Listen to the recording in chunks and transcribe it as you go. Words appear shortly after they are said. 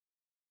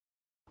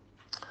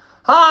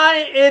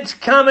Hi, it's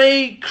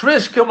Cami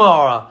Chris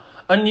Kamara,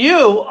 and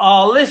you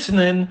are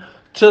listening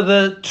to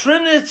the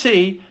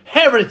Trinity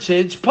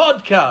Heritage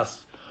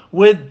Podcast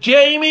with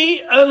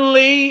Jamie and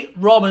Lee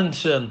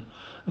Robinson.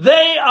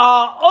 They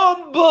are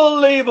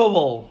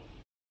unbelievable.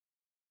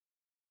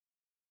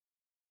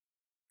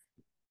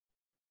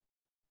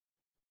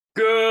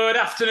 Good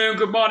afternoon,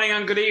 good morning,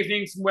 and good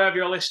evening from wherever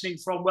you're listening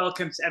from.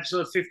 Welcome to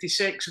episode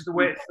 56 of the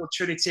Wakefield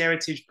Trinity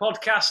Heritage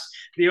Podcast,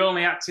 the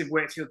only active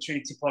Wakefield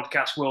Trinity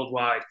podcast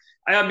worldwide.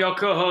 I am your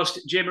co-host,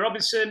 Jamie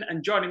Robinson,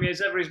 and joining me as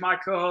ever is my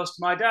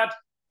co-host, my dad,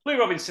 Lee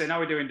Robinson. How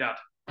are we doing, Dad?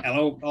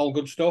 Hello, all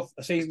good stuff.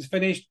 The season's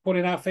finished,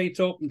 putting our feet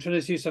up, and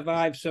Trinity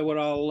survived, so we're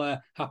all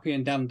happy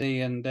and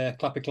dandy and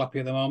clappy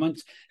at the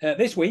moment.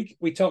 This week,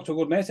 we talked to a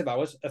good mate of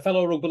ours, a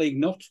fellow Rugby League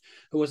nut,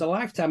 who has a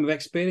lifetime of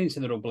experience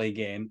in the Rugby League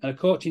game and a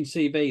coaching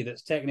CV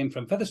that's taken him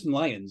from Featherstone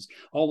Lions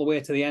all the way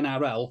to the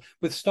NRL,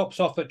 with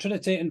stops off at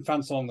Trinity and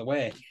France along the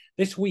way.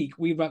 This week,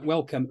 we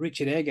welcome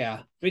Richard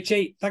Agar.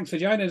 Richie, thanks for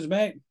joining us,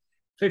 mate.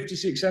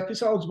 56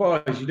 episodes,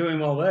 boys. You're doing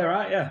well there,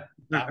 aren't you?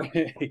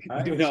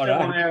 You're doing all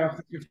right. On air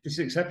after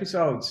 56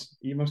 episodes.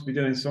 You must be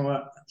doing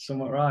somewhat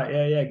right.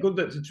 Yeah. Good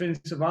that the Trin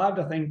survived.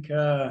 I think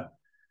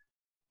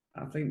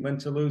when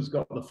Toulouse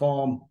got the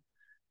form,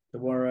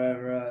 there were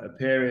a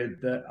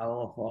period that I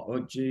thought,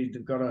 oh, gee,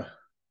 they've got to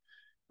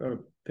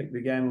pick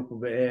the game up a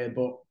bit here.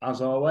 But as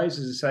always,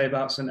 as I say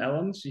about St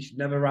Helens, you should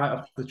never write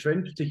off the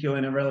Trin, particularly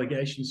in a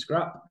relegation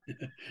scrap.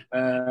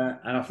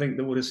 And I think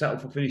they would have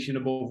settled for finishing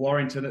above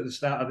Warrington at the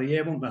start of the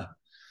year, wouldn't they?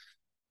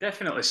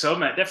 Definitely so,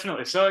 mate.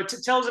 Definitely so.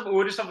 Tell us about,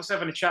 we're just obviously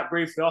having a chat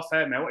briefly off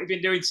air, mate. What have you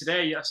been doing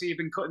today? I see you've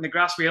been cutting the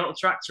grass with your little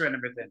tractor and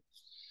everything.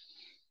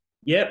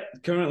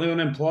 Yep, currently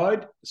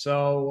unemployed.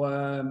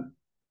 So,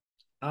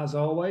 as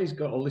always,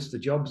 got a list of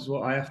jobs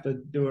what I have to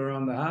do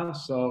around the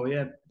house. So,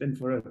 yeah, been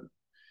for a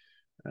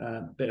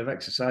bit of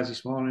exercise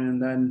this morning,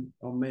 and then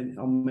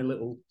on my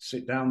little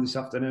sit down this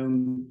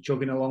afternoon,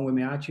 chugging along with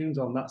my iTunes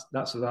on.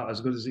 That's about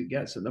as good as it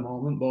gets at the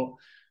moment. But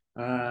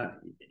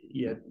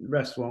yeah,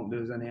 rest won't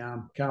do us any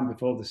harm. Calm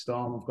before the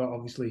storm. I've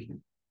obviously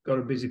got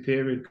a busy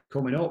period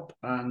coming up,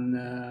 and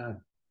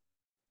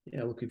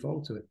yeah, looking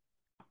forward to it.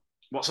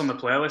 What's on the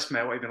playlist,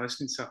 mate? What have you been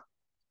listening to?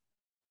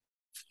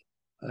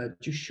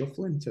 Just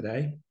shuffling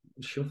today.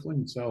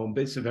 Shuffling, so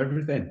bits of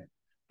everything,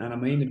 and I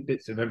mean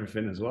bits of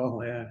everything as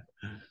well. Yeah.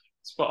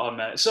 Spot on,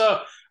 mate. So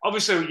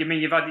obviously, you mean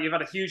you've had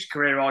a huge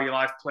career all your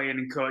life playing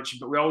and coaching,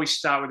 but we always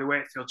start with a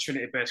Wakefield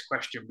Trinity-based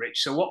question,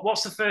 Rich. So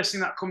what's the first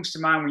thing that comes to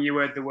mind when you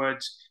heard the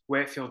words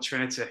Wakefield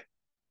Trinity?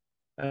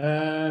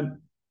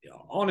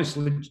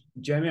 Honestly,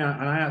 Jamie,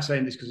 and I ain't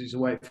saying this because it's a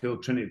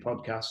Wakefield Trinity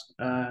podcast.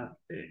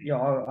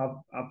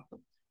 I've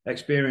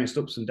experienced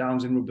ups and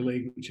downs in rugby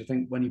league, which I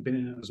think when you've been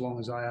in it as long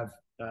as I have,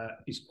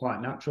 is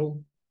quite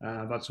natural.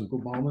 I've had some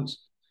good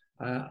moments.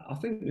 I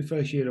think the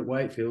first year at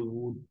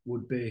Wakefield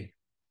would be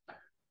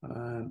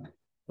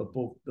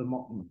above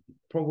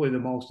probably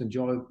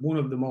one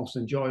of the most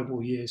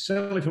enjoyable years,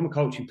 certainly from a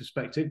coaching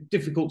perspective.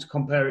 Difficult to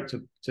compare it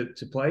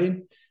to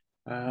playing,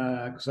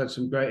 because I had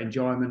some great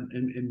enjoyment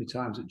in my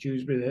times at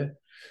Dewsbury there.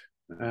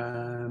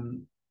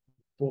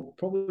 But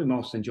probably the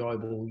most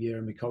enjoyable year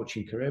in my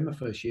coaching career, my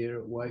first year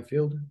at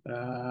Wakefield.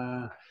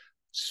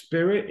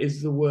 Spirit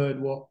is the word.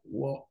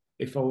 What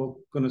if I were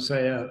going to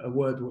say a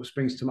word what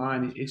springs to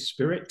mind is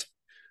spirit.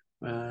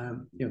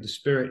 The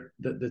spirit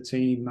that the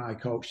team I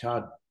coached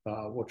had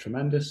were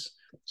tremendous.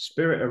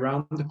 Spirit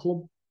around the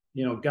club,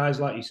 guys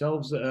like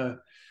yourselves that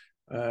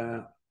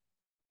are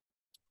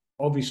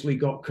obviously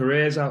got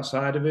careers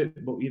outside of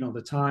it, but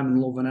the time and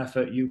love and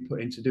effort you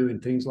put into doing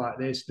things like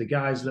this, the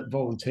guys that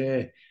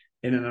volunteer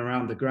in and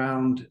around the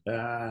ground,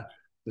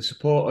 the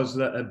supporters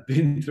that have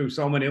been through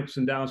so many ups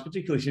and downs,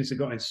 particularly since they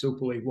got into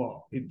Super League.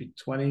 What, it'd be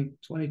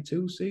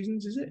 22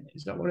 seasons, is it?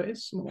 Is that what it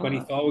is?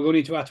 24, we're going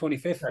into our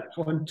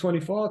 25th.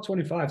 24,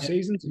 25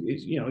 seasons.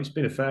 It's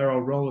been a fair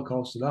old roller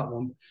coaster, that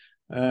one.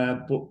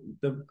 But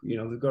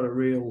they've got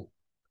the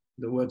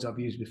words I've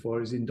used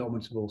before is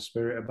indomitable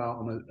spirit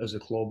about them as a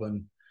club,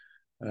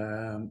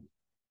 and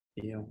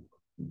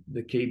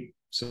they keep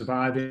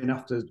surviving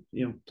after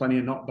plenty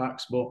of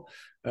knockbacks, but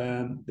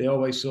they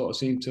always sort of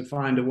seem to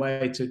find a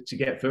way to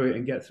get through it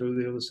and get through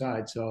the other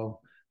side.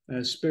 So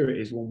spirit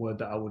is one word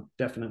that I would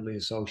definitely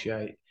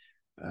associate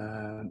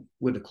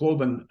with the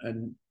club,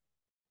 and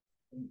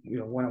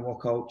when I was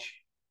coach,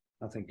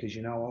 I think, because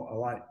I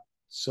like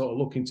sort of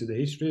look into the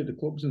history of the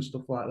clubs and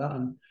stuff like that,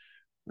 and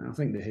I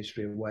think the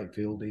history of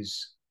Wakefield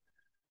is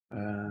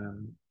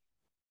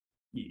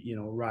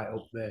right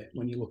up there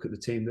when you look at the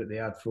team that they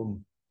had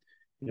from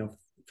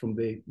through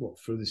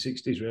the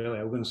 60s, really.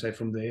 I was going to say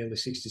from the early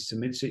 60s to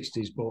mid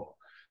 60s, but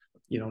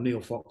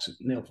Neil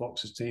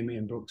Fox's team,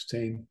 Ian Brooks'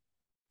 team,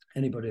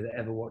 anybody that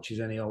ever watches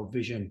any old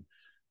Vision,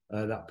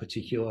 that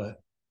particular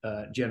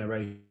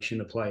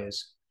generation of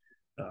players,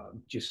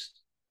 just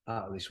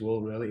out of this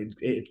world, really.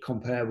 It'd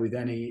compare with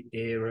any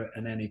era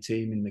and any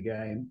team in the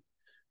game.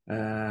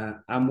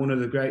 And one of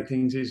the great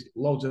things is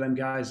loads of them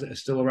guys that are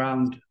still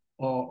around,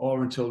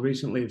 or until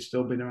recently have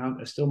still been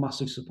around, are still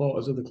massive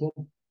supporters of the club,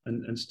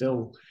 and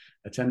still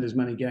attend as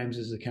many games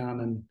as they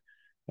can,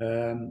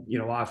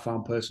 I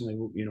found personally,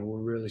 were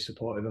really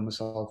supportive of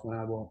myself when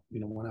I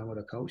was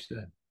a coach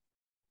there.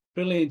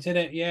 Brilliant, isn't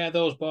it? Yeah,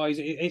 those boys.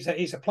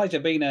 It's a pleasure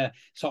being a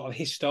sort of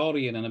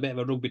historian and a bit of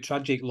a rugby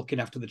tragic looking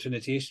after the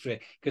Trinity history.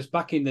 Because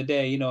back in the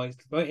day, in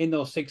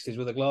those 60s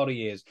were the glory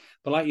years.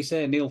 But like you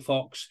say, Neil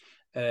Fox,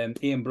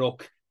 Ian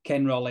Brook,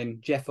 Ken Rolling,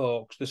 Jeff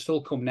Oakes, they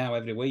still come now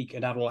every week.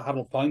 And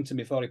Harold Poynton,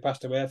 before he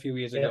passed away a few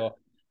years ago,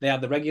 they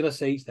had the regular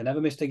seats, they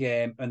never missed a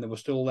game, and they were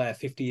still there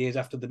 50 years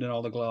after they'd done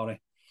all the glory.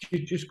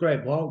 Just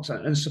great blokes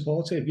and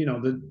supportive.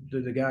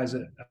 The guys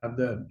that have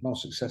the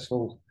most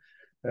successful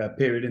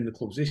period in the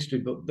club's history,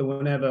 but they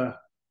were never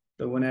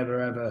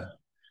ever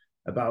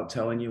about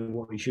telling you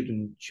what you should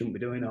and shouldn't be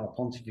doing, or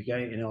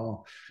pontificating,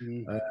 or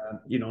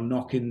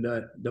knocking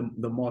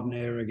the modern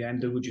era again.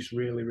 They were just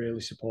really,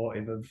 really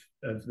supportive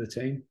of the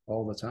team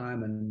all the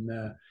time,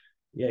 and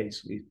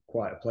it's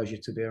quite a pleasure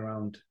to be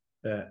around.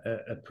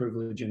 A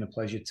privilege and a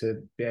pleasure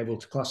to be able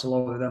to class a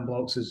lot of them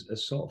blokes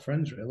as sort of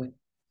friends, really.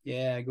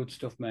 Yeah, good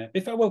stuff, mate.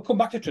 We'll come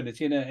back to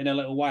Trinity in a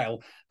little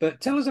while, but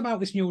tell us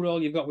about this new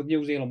role you've got with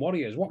New Zealand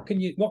Warriors. What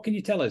can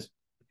you tell us?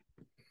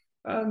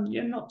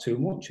 Not too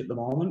much at the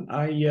moment.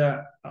 I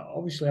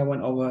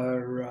went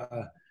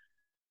over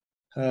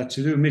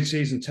to do a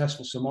mid-season test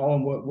for Samoa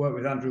and work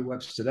with Andrew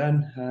Webster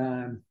then.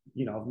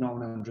 I've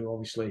known Andrew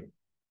obviously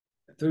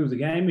through the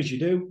game, as you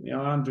do.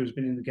 Andrew's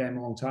been in the game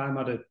a long time,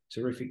 had a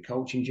terrific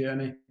coaching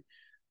journey.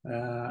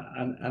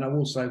 And I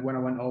will say, when I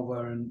went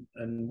over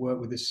and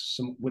worked with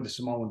the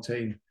Samoan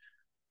team,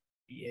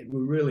 it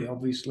was really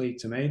obviously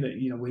to me that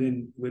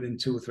within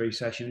 2 or 3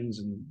 sessions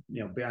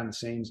and behind the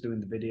scenes doing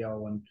the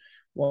video and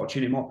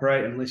watching him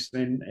operate and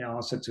listening, I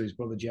said to his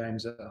brother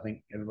James, that I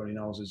think everybody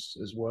knows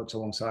has worked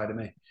alongside of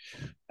me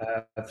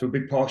through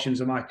big portions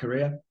of my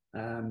career.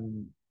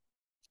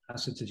 I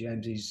said to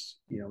James,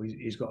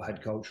 he's got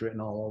head coach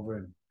written all over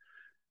him.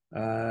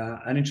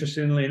 And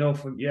interestingly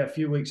enough, a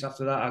few weeks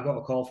after that, I got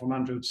a call from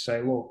Andrew to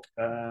say, look,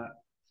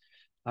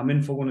 I'm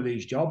in for one of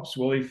these jobs.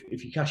 Well,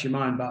 if you cast your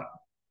mind back,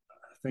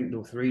 I think there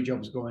were 3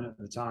 jobs going at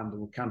the time. There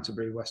were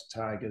Canterbury, West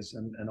Tigers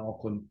and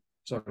Auckland,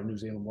 New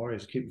Zealand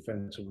Warriors. I keep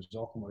referring to them as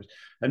Auckland Warriors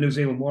and New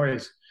Zealand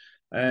Warriors.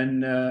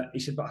 And he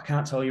said, but I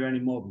can't tell you any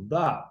more than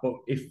that. But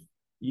if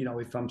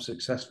I'm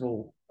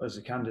successful as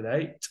a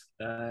candidate,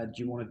 do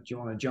you want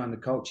to join the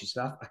coaching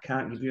staff? I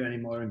can't give you any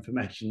more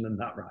information than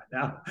that right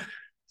now.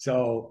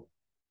 So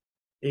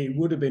it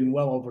would have been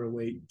well over a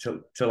week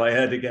till I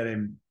heard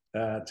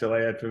till I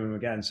heard from him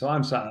again. So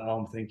I'm sat at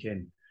home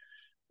thinking,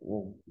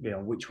 well,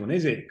 which one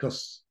is it?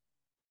 Because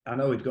I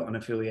know he'd got an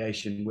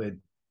affiliation with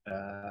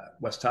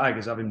West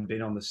Tigers, having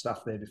been on the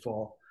staff there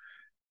before.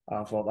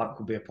 I thought that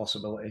could be a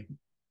possibility.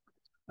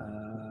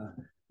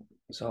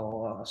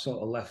 So I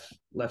sort of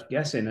left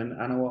guessing, and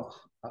I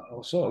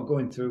was sort of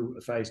going through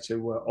a phase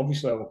 2 where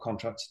obviously I was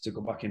contracted to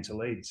go back into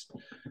Leeds,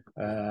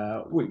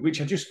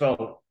 which I just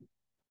felt.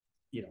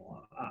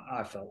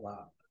 I felt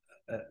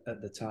that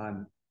at the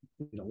time,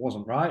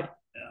 wasn't right,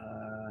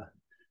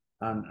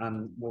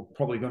 and we're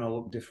probably going to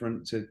look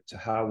different to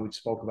how we'd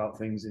spoke about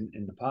things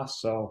in the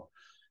past. So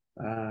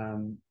I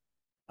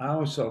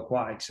was sort of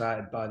quite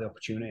excited by the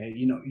opportunity.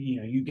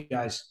 You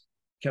guys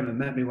came and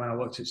met me when I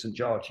worked at St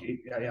George.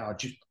 I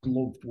just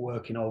loved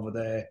working over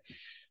there,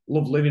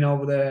 loved living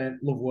over there,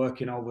 loved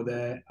working over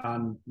there,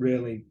 and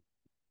really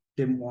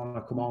didn't want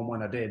to come on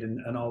when I did,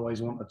 and always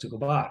wanted to go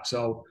back.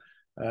 So.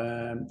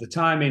 The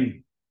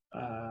timing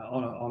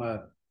on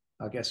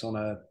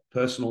a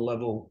personal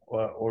level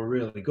were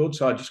really good.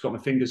 So I just got my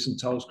fingers and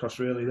toes crossed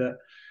really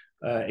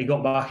that he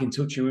got back in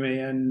touch with me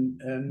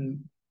and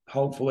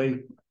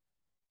hopefully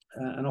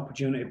an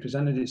opportunity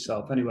presented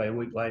itself. Anyway, a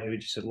week later he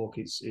just said, look,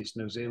 it's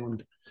New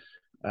Zealand.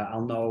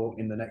 I'll know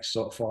in the next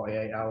sort of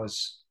 48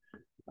 hours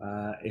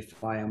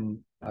if I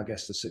am, I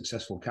guess, the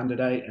successful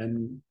candidate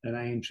and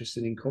I'm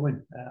interested in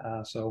coming.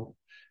 So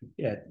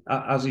yeah,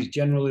 as is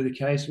generally the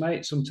case,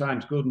 mate.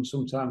 Sometimes good and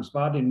sometimes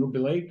bad in rugby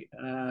league.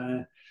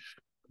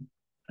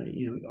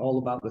 All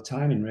about the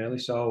timing, really.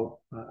 So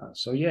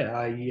yeah,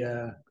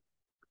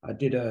 I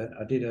did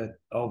a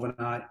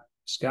overnight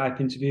Skype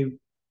interview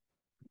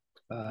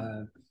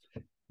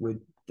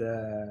with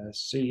the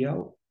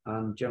CEO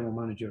and general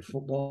manager of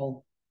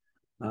football,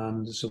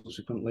 and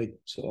subsequently,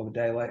 sort of a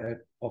day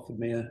later, offered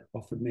me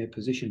a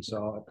position.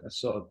 So I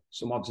sort of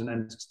some odds and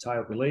ends to tie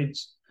up with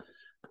Leeds.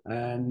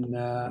 And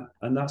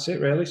that's it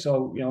really.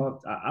 So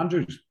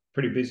Andrew's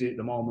pretty busy at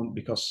the moment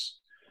because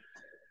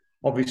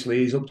obviously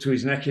he's up to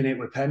his neck in it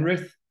with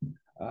Penrith.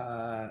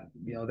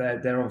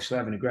 They're obviously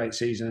having a great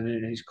season,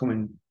 and he's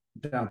coming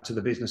down to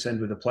the business end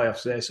with the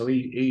playoffs there. So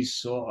he's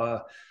sort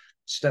of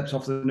steps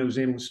off the New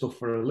Zealand stuff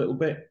for a little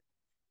bit.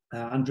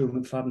 Andrew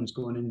McFadden's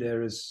going in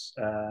there as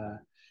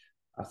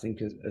I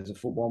think as a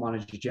football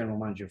manager, general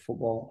manager of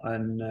football,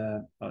 and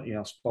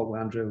I spoke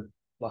with Andrew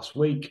last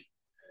week.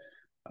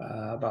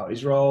 About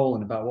his role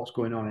and about what's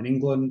going on in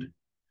England,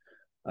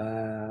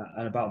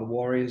 and about the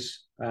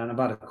Warriors. And I've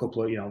had a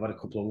couple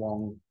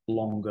of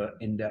longer,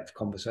 in-depth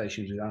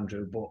conversations with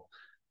Andrew, but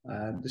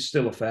there's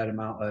still a fair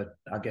amount of,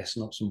 I guess,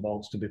 nuts and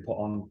bolts to be put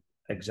on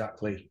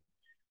exactly,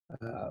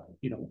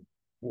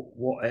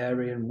 what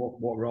area and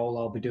what role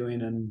I'll be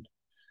doing, and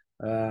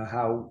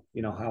how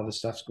the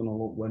staff's going to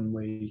look when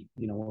we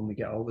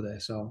get over there.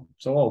 So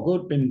all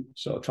good. Been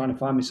sort of trying to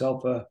find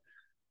myself a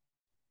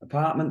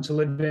apartment to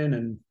live in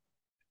and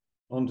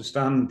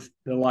understand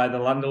the lie of the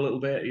land a little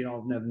bit.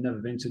 I've never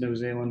been to New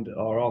Zealand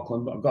or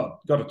Auckland, but I've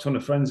got a ton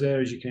of friends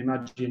there, as you can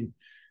imagine.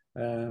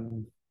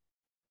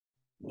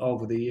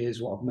 Over the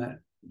years, what I've met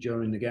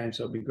during the game,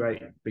 so it'd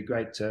be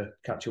great to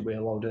catch up with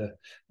a load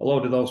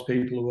of those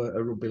people who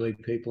are rugby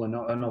league people, and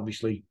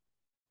obviously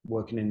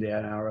working in the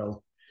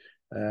NRL.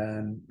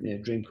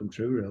 Dream come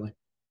true, really.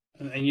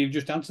 And you've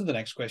just answered the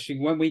next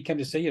question. When we came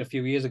to see you a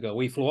few years ago,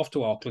 we flew off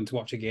to Auckland to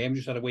watch a game,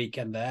 just had a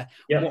weekend there.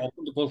 Yep. What a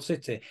wonderful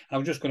city. I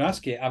was just going to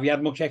ask you, have you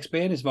had much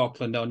experience of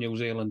Auckland or New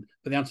Zealand?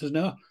 But the answer is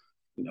no.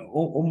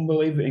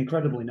 Unbelievable,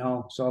 incredibly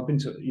no. So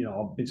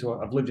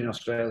I've lived in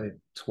Australia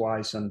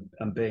twice and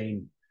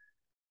been,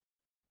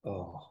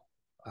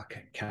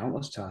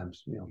 countless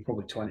times,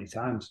 probably 20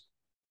 times.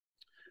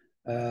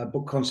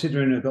 But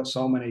considering I've got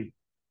so many,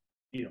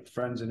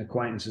 friends and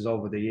acquaintances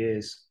over the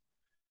years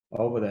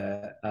over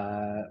there,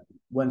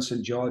 when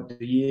St. George,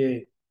 the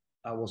year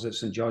I was at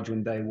St. George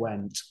when they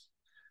went,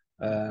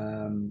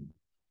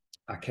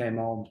 I came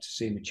home to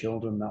see my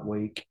children that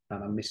week,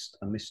 and I missed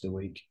a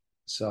week.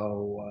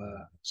 So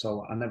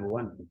I never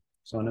went.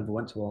 So I never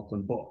went to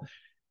Auckland. But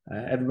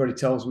everybody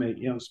tells me,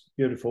 it's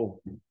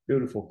beautiful,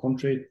 beautiful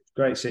country,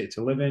 great city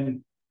to live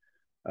in.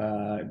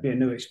 It'd be a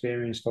new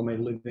experience for me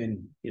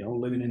living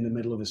in the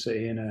middle of a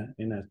city in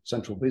a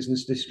central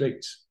business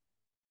district,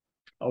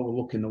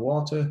 overlooking the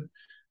water.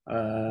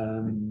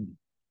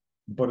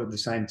 But at the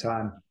same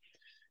time,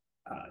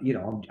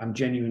 I'm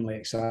genuinely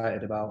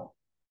excited about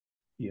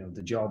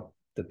the job,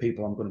 the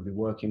people I'm going to be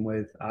working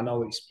with. I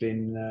know it's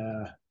been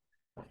a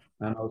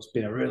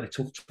really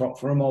tough trot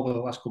for them over the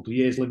last couple of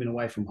years living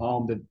away from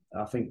home.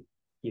 I think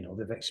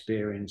they've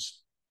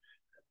experienced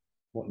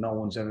what no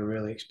one's ever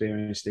really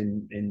experienced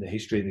in the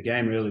history of the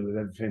game, really, with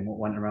everything what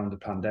went around the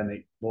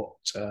pandemic. But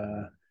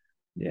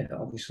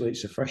obviously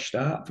it's a fresh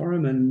start for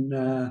them,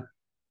 and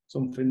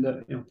something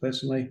that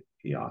personally,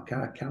 I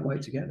can't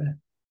wait to get there.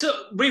 So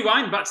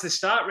rewind back to the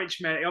start, Rich,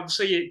 mate.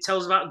 Obviously, it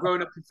tells about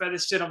growing up in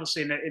Featherstone.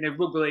 Obviously, in a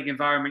rugby league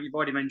environment, you've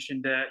already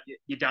mentioned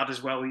your dad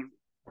as well.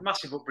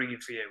 Massive upbringing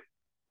for you.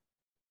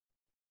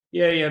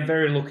 Yeah,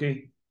 very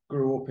lucky.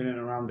 Grew up in and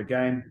around the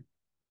game.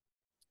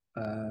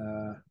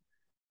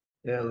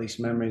 Earliest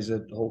memories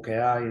at Hull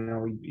KR,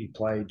 he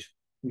played.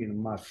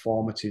 My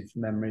formative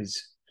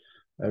memories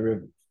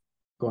are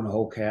going to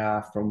Hull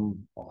KR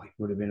from it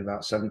would have been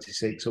about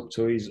 76 up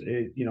to his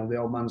the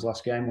old man's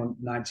last game,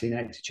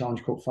 1980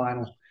 Challenge Cup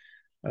final.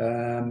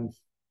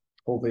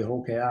 Hull v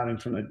Hull KR in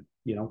front of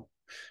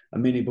a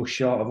minibus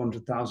short of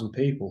 100,000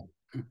 people.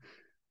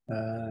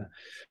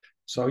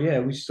 So yeah,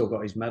 we still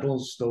got his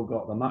medals, still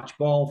got the match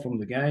ball from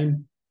the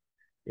game.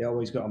 He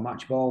always got a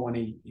match ball when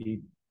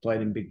he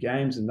played in big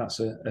games, and that's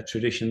a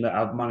tradition that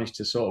I've managed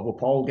to sort of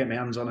uphold. Get my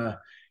hands on the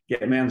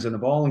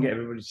ball and get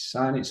everybody to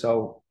sign it.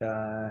 So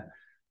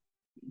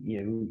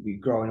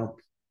growing up,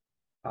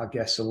 I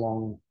guess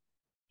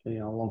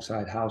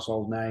alongside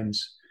household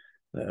names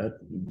that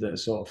are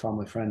sort of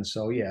family friends.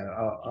 So yeah,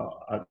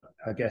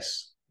 I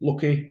guess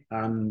lucky,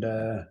 and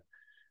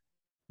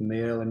my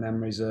early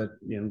memories are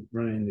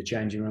running in the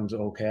changing rooms at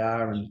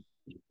OKR and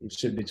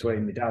sit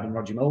between my dad and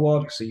Roger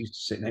Millward, because he used to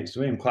sit next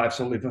to him. Clive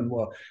Sullivan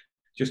were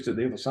just at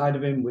the other side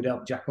of him. We'd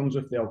help Jack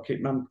Unsworth, the old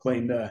kitman,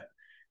 clean the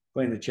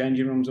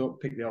changing rooms up,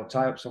 pick the old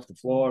tie-ups off the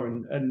floor,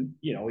 and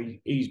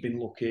he's been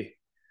lucky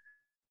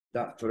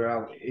that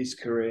throughout his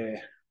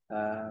career,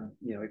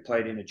 he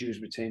played in a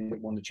Dewsbury team that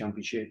won the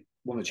championship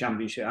and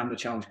the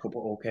Challenge Cup at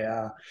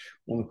OKR,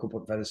 won the Cup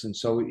at Featherstone.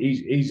 So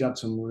he's had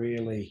some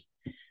really,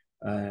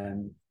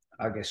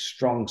 I guess,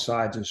 strong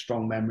sides and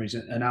strong memories.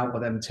 And out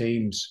of them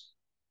teams,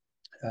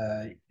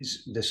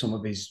 there's some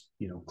of his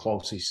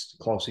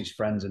closest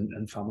friends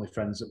and family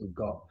friends that we've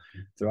got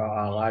throughout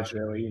our lives,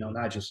 really.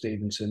 Nigel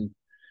Stevenson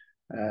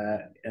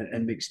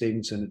and Mick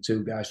Stevenson are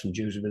two guys from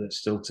Dewsbury that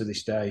still to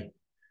this day,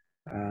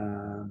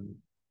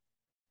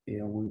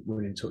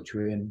 we're in touch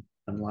with and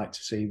like to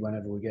see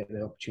whenever we get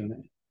the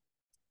opportunity.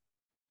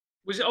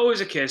 Was it always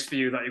a case for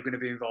you that you're going to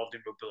be involved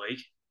in rugby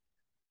league?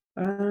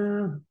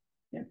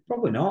 Yeah,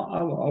 probably not.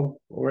 I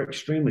were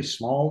extremely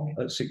small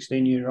at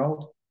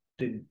 16-year-old.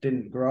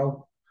 Didn't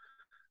grow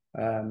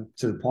to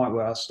the point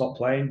where I stopped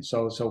playing.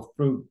 So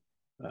through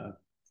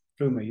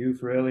my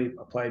youth, really,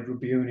 I played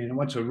rugby union. I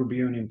went to a rugby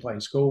union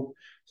playing school.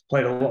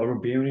 Played a lot of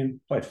rugby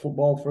union. Played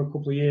football for a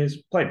couple of years.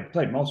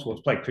 Played most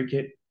sports. Played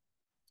cricket.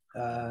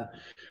 And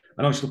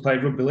obviously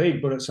played rugby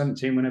league. But at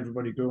 17, when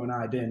everybody grew and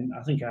I didn't,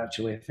 I think I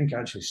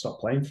actually stopped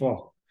playing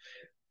for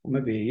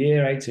maybe a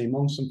year, 18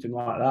 months, something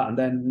like that. And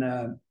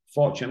then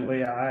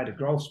fortunately, I had a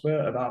growth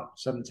spurt about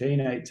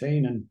 17,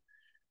 18, and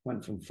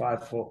went from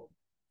 5 foot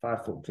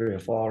 3 or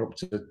 4 up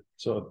to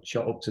sort of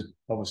shot up to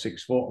over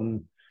 6 foot,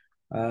 and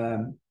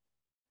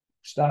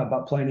started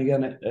back playing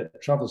again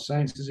at Travellers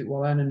Saints as it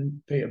was then.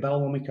 And Peter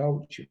Bell was my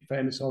coach,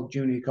 famous old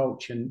junior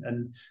coach,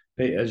 and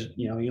Peter's,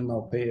 you'll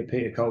know Peter.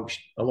 Peter coached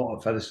a lot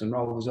of Featherstone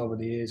Rovers over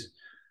the years,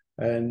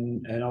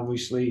 and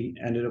obviously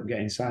ended up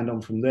getting signed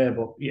on from there.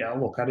 But yeah,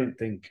 look, I didn't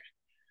think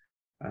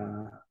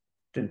I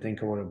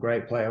was a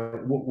great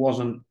player.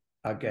 Wasn't,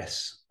 I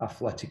guess,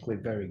 athletically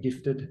very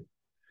gifted.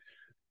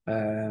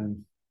 But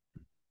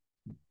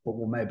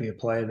maybe a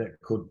player that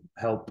could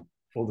help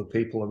other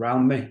people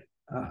around me,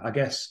 I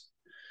guess.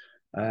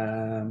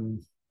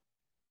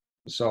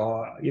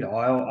 So,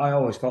 I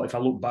always thought, if I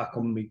look back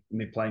on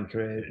my playing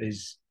career,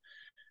 is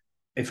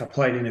if I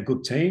played in a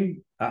good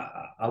team,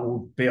 I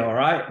would be all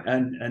right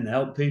and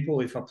help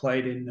people. If I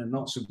played in a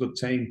not so good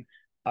team,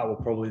 I was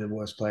probably the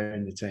worst player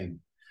in the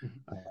team.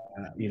 I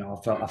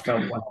felt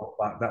when I look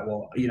back that,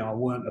 well, I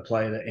weren't a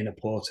player that in a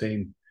poor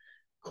team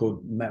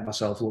could make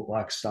myself look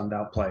like a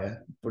standout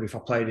player. But if I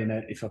played in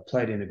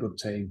a good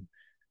team,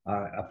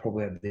 I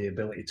probably had the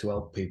ability to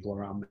help people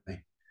around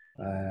me.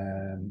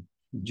 I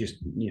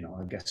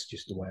guess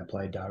just the way I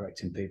played,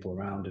 directing people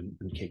around and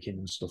kicking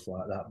and stuff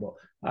like that. But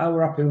I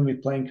was happy with my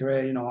playing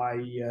career.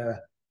 I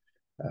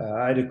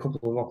had a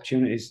couple of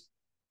opportunities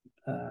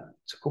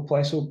to go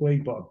play Rugby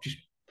League, but just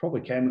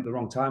probably came at the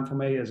wrong time for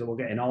me as I was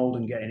getting old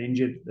and getting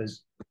injured.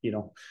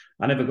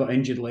 I never got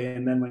injured, Lee,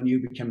 and then when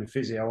you became a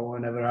physio, I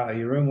was never out of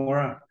your room, were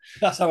I?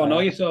 That's how I know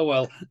you so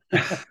well.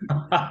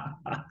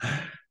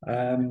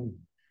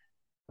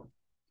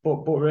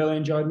 But really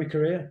enjoyed my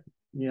career.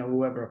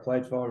 Whoever I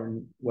played for,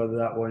 and whether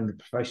that were in the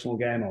professional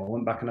game or I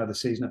went back another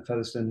season at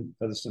Featherstone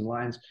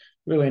Lions,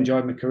 really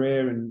enjoyed my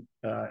career, and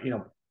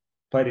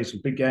played in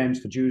some big games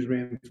for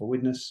Dewsbury and for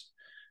Widnes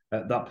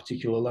at that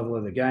particular level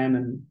of the game,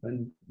 and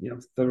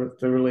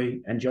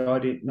thoroughly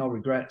enjoyed it. No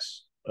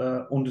regrets.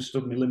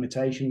 Understood my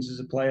limitations as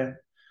a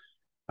player,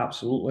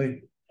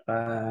 absolutely.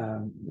 A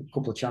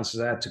couple of chances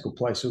I had to go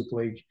play Super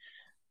League.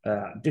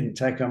 Didn't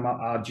take them.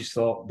 I just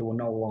thought there were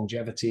no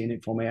longevity in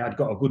it for me. I'd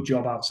got a good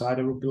job outside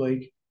of Rugby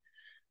League,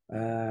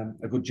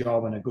 a good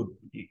job and a good,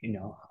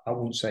 I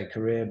wouldn't say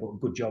career, but a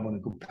good job and a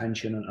good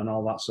pension and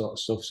all that sort of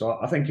stuff. So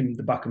I think in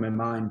the back of my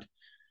mind,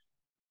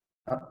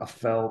 I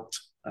felt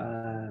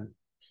that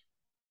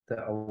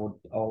I would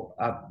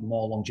have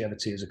more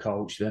longevity as a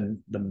coach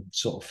than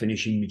sort of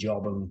finishing my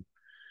job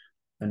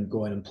and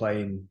going and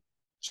playing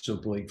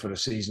Super League for a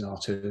season or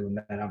two and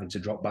then having to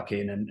drop back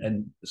in,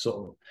 and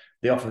sort of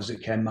the offers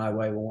that came my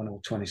way were when I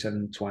was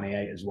 27,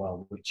 28 as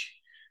well, which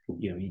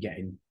you're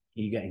getting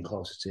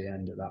closer to the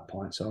end at that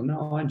point. So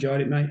no, I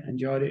enjoyed it, mate.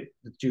 Enjoyed it.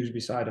 The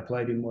Dewsbury side I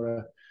played in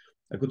were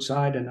a good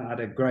side, and I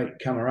had a great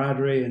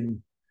camaraderie,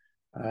 and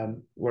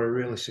were a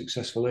really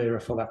successful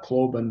era for that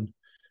club, and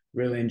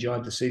really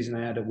enjoyed the season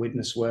I had at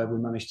Widnes, where we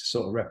managed to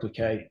sort of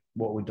replicate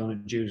what we'd done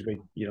at Dewsbury.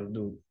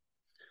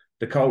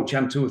 The coach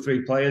and 2 or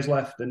 3 players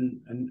left and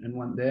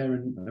went there,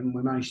 and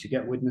we managed to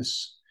get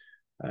Widnes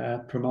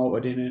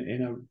promoted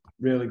in a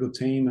really good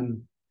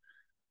team,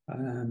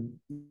 and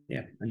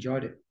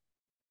enjoyed it.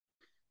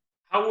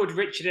 How would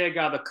Richard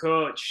Agar, the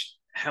coach,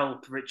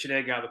 help Richard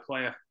Agar, the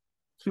player?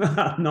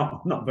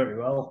 Not very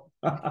well.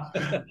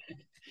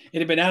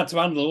 It'd have been hard to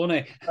handle,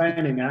 wouldn't it?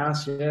 Pain in the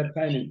ass, yeah,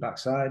 pain in the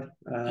backside.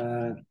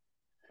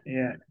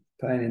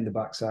 Pain in the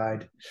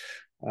backside.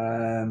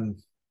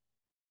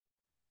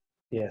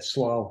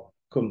 Slow,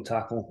 couldn't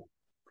tackle.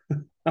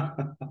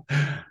 But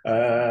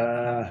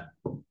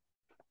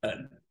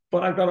I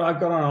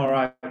got on all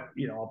right.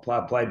 I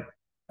played,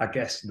 I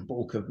guess, the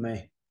bulk of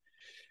my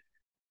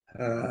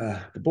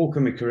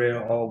career,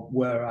 or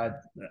where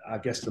I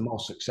guess the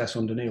most success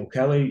under Neil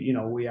Kelly.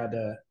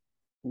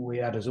 We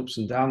had his ups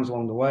and downs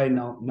along the way,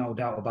 no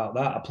doubt about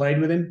that. I played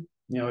with him.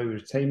 He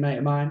was a teammate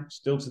of mine.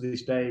 Still to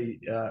this day,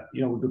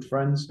 we're good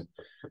friends.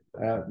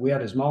 We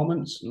had his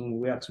moments, and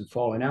we had some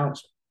falling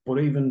outs. But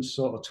even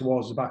sort of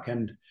towards the back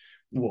end,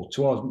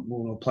 towards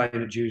when we were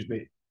playing at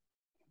Dewsbury,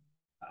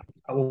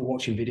 I was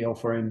watching video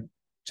for him,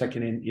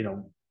 taking in,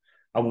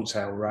 I wouldn't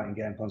say I was writing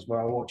game plans, but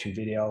I was watching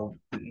video.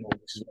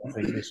 This is what I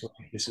think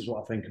this is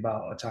what I think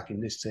about attacking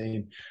this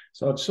team.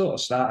 So I'd sort of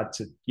started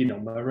to,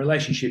 my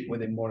relationship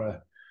with him were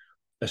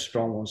a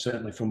strong one,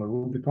 certainly from a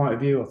rugby point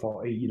of view. I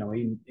thought he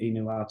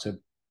knew how to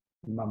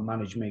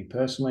manage me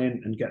personally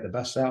and get the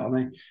best out of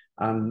me.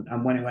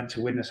 And when he went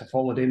to Widnes, I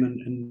followed him,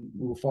 and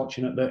we were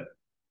fortunate that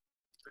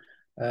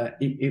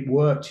it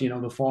worked.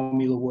 The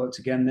formula worked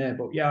again there.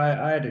 But yeah,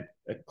 I had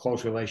a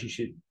close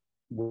relationship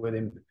with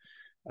him,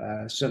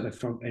 certainly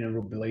in a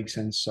rugby league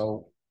sense.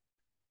 So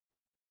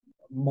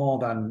more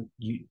than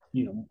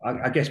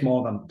I guess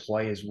more than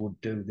players would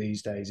do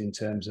these days in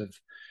terms of.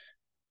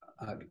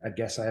 I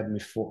guess I had my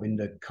foot in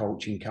the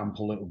coaching camp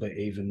a little bit,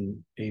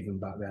 even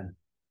back then.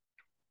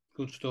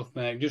 Good stuff,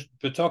 mate. Just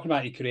for talking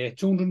about your career,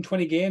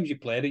 220 games you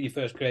played in your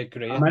first grade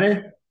career. How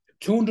many?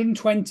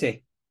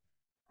 220.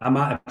 I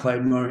might have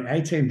played more in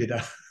A-team, did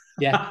I?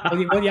 Yeah.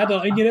 Well, you had,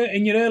 in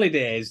your early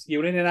days, you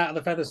were in and out of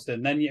the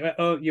Featherstone. Then you've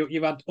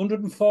had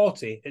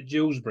 140 at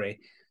Dewsbury,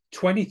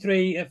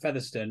 23 at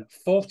Featherstone,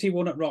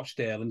 41 at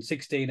Rochdale, and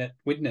 16 at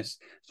Widnes.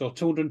 So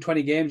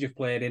 220 games you've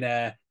played in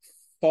a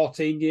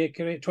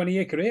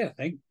 20-year career, I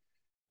think.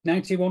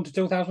 91 to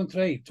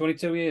 2003,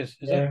 22 years,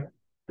 is it?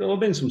 there'll have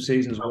been some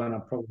seasons when I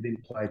probably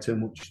didn't play too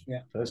much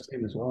Yeah. first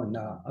team as well. And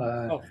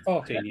that,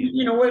 14 years.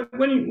 you know,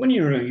 when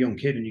you're a young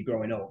kid and you're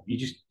growing up,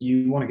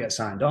 you want to get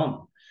signed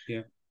on.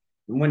 Yeah.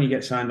 And when you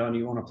get signed on,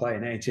 you want to play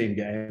an 18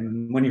 game.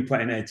 And when you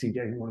play an 18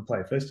 game, you want to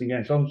play a first team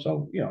game.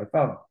 So you know, if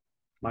I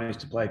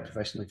managed to play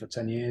professionally for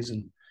 10 years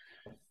and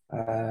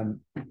you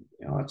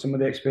know, had some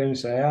of the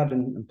experience I had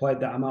and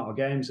played that amount of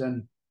games,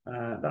 and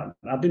that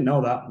I didn't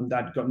know that, and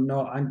I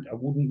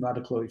wouldn't have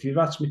had a clue. If you'd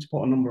asked me to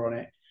put a number on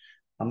it,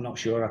 I'm not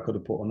sure I could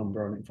have put a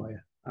number on it for you.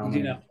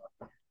 You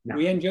know,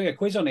 we enjoy a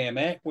quiz on here,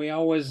 mate. We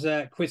always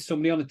quiz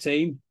somebody on the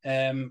team.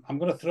 I'm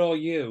going to throw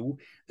you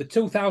the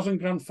 2000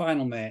 grand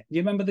final, mate. Do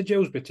you remember the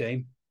Dewsbury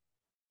team?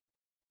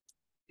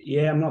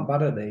 Yeah, I'm not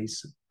bad at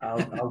these.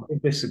 I'll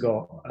give this a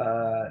go.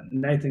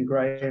 Nathan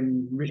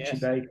Graham, Richie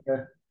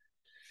Baker,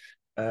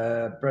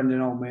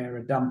 Brendan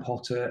O'Meara, Dan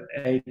Potter,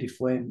 Aidy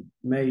Flynn,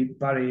 me,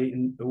 Barry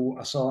Eaton, who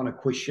I saw on a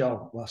quiz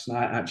show last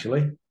night,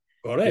 actually.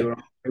 Got it.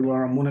 He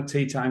were on one of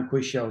tea time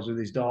quiz shows with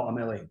his daughter,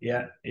 Millie.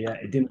 Yeah, he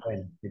didn't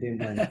win.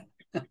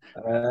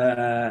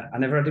 I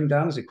never had him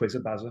down as a quizzer,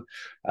 Bazza.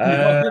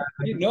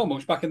 He didn't know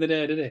much back in the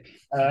day, did he?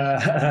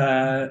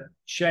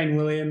 Shane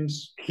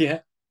Williams. Yeah.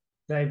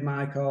 Dave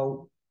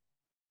Michael.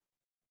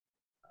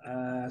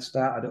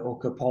 Started at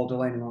hooker, Paul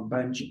Delaney on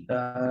bench.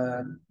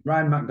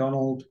 Ryan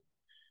McDonald,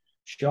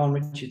 Sean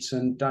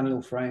Richardson,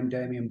 Daniel Frame,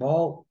 Damien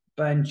Ball.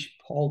 Bench,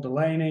 Paul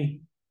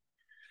Delaney.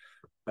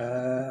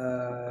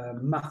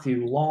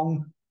 Matthew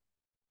Long.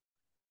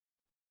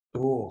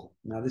 Oh,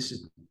 now this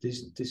is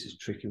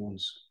tricky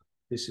ones.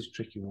 We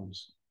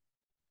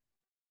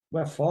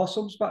had 4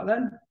 subs back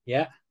then.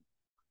 Yeah.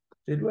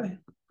 Did we?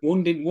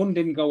 One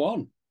didn't go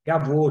on.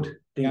 Gav Wood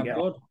didn't get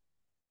on.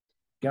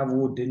 Gav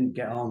Wood didn't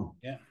get on.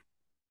 Yeah.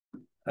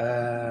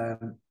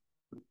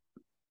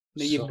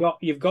 You've got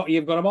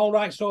them all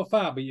right so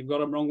far, but you've got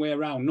them wrong way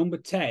around. Number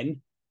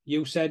 10,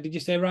 you said, did you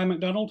say Ryan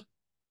McDonald?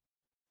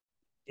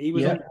 He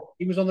was on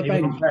the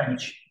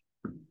bench.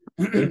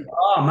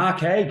 Mark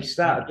Haig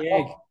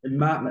started.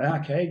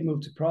 Mark Haig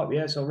moved to prop.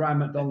 Yeah, so Ryan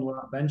McDonald was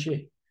at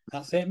benchy.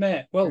 That's it,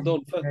 mate. Well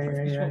done.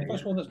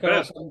 First one that's got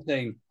us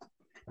something.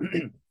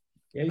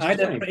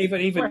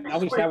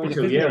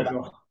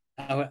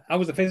 I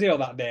was a physio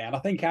that day, and I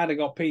think I'd have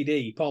got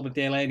PD, Paul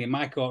Delaney, and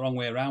Michael wrong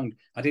way around.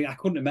 I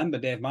couldn't remember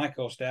Dave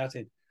Michael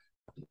started.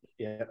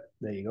 Yeah,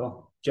 there you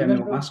go. Jamie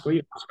McMaster,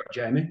 you're mascot,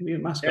 Jamie. You're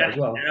mascot as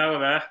well. Yeah, we're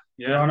there.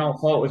 Yeah. You're on all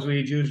photos with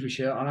your Dewsbury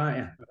shirt on, aren't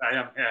you? I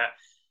am, yeah.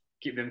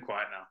 Keep them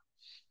quiet now.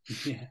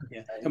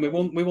 Yeah. And we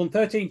won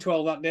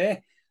 13-12 that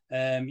day.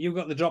 You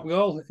got the drop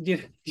goal. Do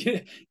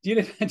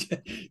you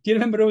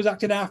remember who was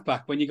acting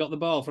halfback when you got the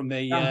ball from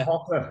the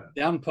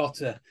Dan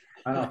Potter?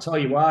 And I'll tell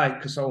you why,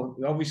 because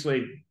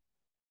obviously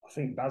I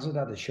think Baz had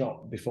a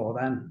shot before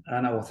then,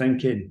 and I was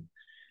thinking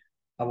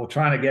I was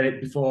trying to get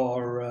it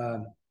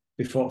before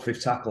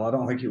fifth tackle. I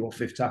don't think it was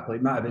fifth tackle.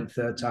 It might have been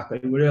third tackle.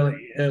 It was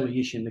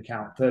early-ish in the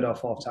count, third or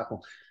fourth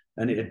tackle,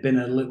 and it had been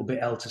a little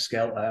bit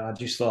helter-skelter. And I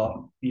just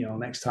thought, you know,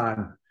 next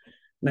time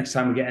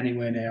we get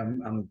anywhere near,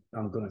 I'm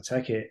going to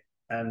take it.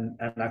 And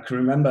I can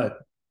remember,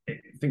 I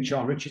think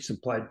Sean Richardson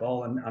played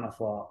ball, and I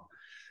thought,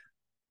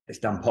 it's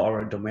Dan Potter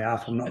had done me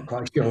half. I'm not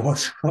quite sure what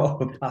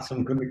sort of pass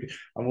I'm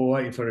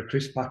waiting for a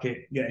crisp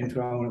packet getting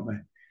thrown at me.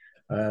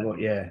 But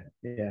yeah,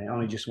 it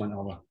only just went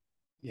over.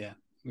 Yeah,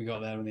 we got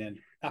there in the end.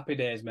 Happy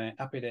days, mate.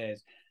 Happy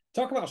days.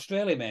 Talk about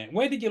Australia, mate.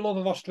 Where did your love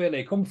of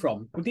Australia come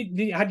from?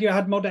 Had you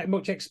had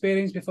much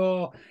experience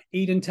before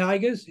Eden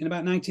Tigers in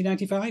about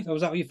 1995? Or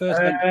was that your first?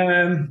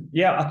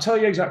 Yeah, I'll tell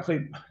you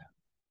exactly.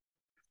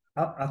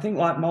 I think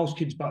like most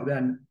kids back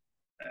then,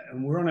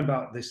 and we're on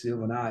about this the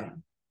other night,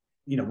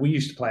 you know, we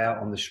used to play out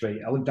on the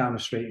street. I lived down the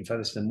street in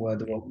Featherstone where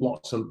there were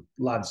lots of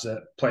lads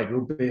that played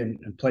rugby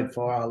and played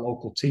for our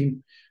local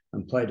team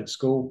and played at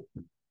school.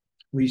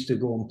 We used to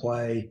go and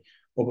play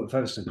up at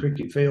Featherstone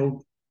Cricket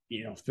Field,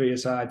 you know,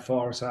 3-a-side,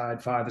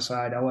 4-a-side,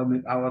 5-a-side,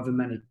 however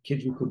many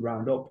kids we could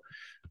round up.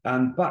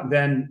 And back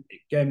then,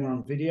 game were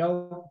on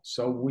video,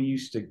 so we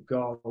used to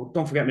go.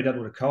 Don't forget, my dad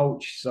was a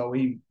coach, so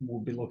he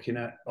would be looking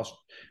at us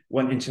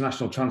when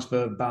international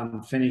transfer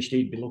ban finished.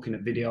 He'd be looking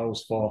at videos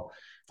for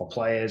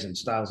players and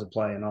styles of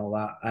play and all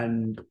that.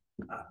 And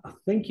I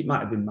think it might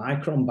have been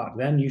Micron back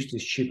then used to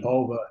ship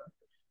over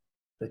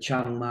the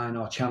Channel 9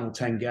 or Channel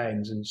 10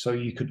 games, and so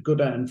you could go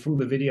down from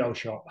the video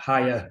shop,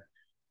 hire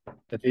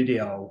the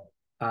video,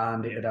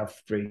 and it'd have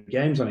 3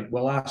 games on it.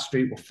 Well, our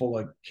street were full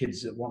of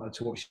kids that wanted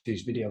to watch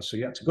these videos, so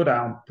you had to go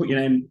down, put your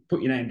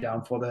name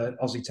down for the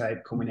Aussie tape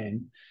coming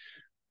in.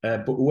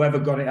 But whoever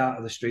got it out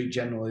of the street,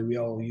 generally, we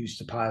all used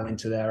to pile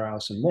into their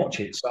house and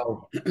watch it.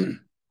 So,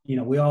 you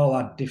know, we all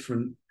had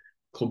different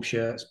club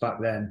shirts back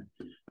then.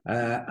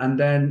 And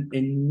then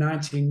in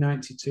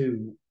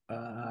 1992,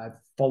 I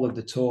followed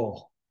the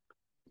tour,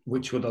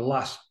 which were the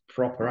last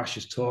proper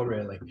Ashes tour,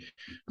 really.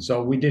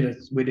 So we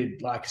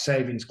did like a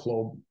savings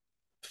club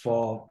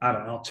for, I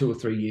don't know, 2 or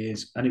 3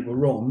 years, and it were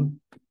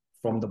run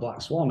from the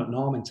Black Swan at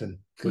Normanton,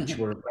 which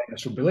were a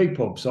famous rugby league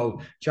pub.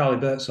 So Charlie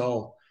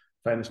Birdsall,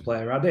 famous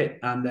player, had it,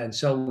 and then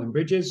Selwyn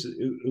Bridges,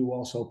 who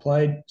also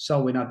played.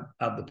 Selwyn had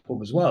the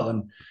pub as well,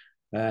 and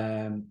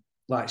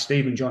like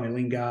Stephen Johnny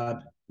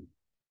Lingard,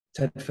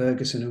 Ted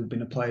Ferguson, who'd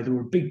been a player. They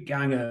were a big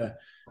gang of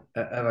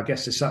I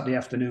guess, the Saturday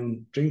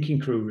afternoon drinking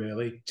crew,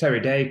 really.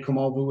 Terry Day come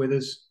over with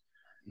us.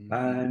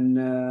 And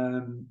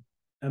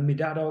my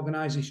dad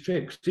organised his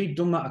trip, because he'd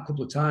done that a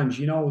couple of times.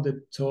 You know,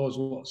 the tours,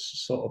 what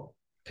sort of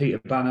Peter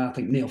Banner, I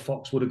think Neil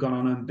Fox would have gone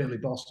on, and Billy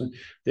Boston.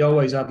 They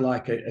always had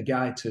like a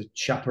guy to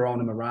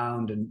chaperone him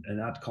around and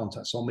had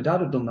contact. So my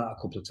dad had done that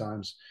a couple of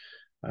times.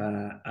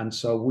 And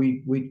so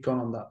we'd gone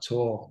on that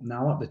tour.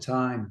 Now, at the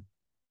time,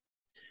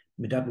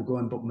 my dad was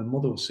going, but my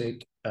mother was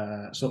sick,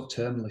 sort of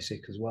terminally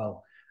sick as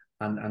well.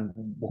 And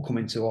we're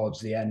coming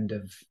towards the end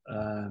of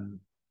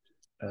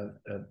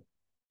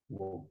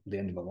the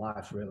end of my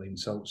life, really. And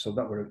so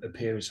that were a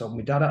period. So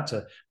my dad had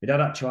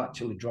to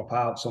actually drop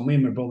out. So me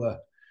and my brother,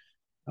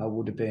 I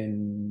would have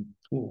been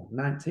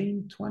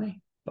 19,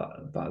 20 back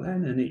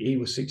then, and he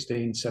was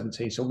 16,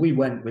 17. So we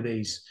went with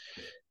these.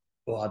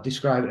 Well, I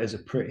describe it as a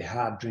pretty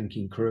hard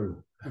drinking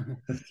crew.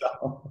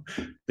 So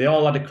they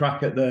all had a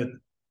crack at the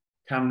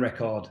can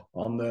record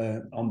on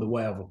the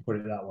way over, put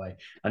it that way.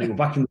 And it was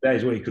back in the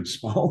days where you could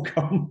smoke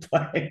on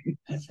plane.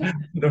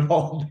 they're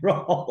all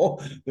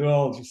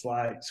just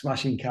like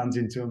smashing cans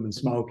into them and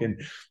smoking.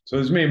 So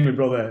it was me and my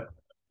brother,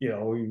 you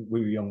know, we were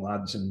young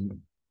lads, and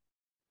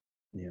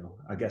you know,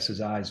 I guess his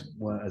eyes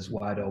weren't as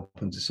wide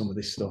open to some of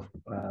this stuff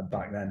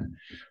back then.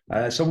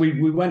 So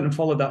we went and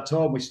followed that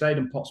tour. We stayed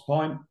in Potts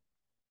Point,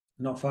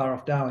 not far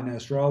off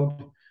Darlinghurst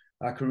Road.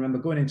 I can remember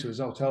going into his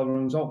hotel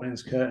rooms, opening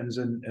his curtains,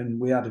 and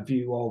we had a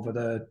view over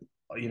the,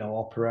 you know,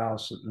 Opera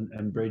House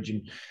and Bridge.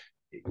 And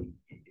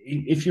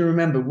if you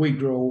remember, we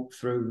grew up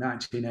through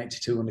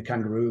 1982 and the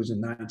Kangaroos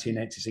and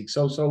 1986.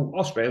 So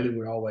Australia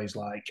were always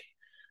like,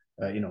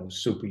 you know,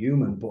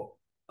 superhuman. But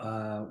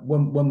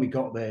when we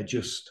got there,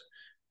 just,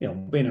 you know,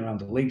 being around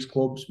the leagues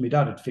clubs, my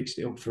dad had fixed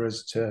it up for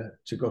us to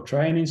go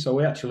training. So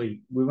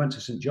we went to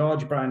St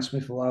George. Brian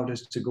Smith allowed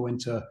us to go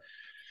into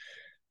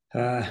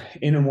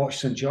in and watch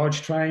St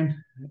George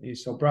train.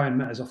 So Brian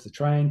met us off the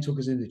train, took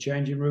us in the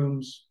changing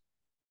rooms.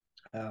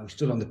 We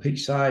stood on the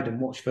pitch side and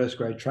watched first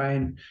grade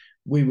train.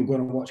 We were going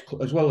to watch,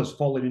 as well as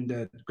following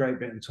the Great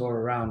Britain tour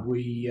around,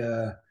 we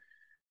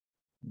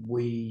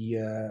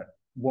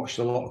watched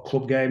a lot of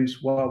club games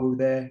while we were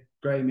there.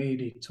 Graham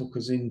Eady took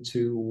us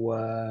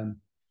into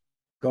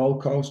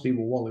Gold Coast. He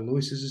was Wally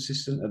Lewis's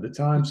assistant at the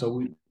time. So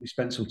we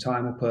spent some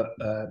time up at,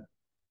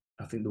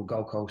 I think, the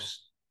Gold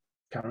Coast.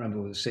 Can't remember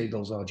whether the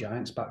Seagulls or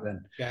Giants back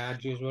then.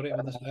 Chargers, were it?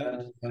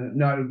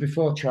 No,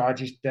 before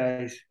Chargers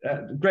days.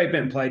 Great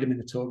Britain played him in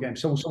the tour game.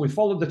 So we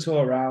followed the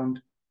tour around,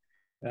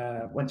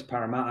 went to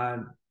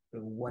Parramatta,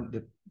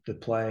 they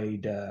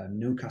played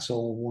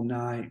Newcastle one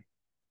night,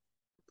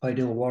 played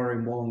Illawarra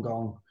in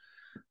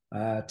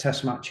Wollongong,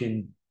 test match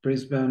in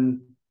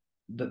Brisbane,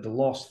 that they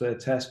lost their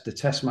test. The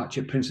test match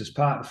at Princes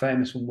Park, the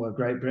famous one where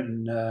Great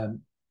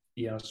Britain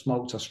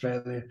smoked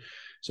Australia.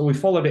 So we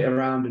followed it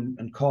around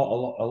and caught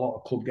a lot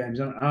of club games.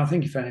 And I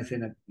think, if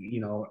anything,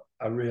 you know,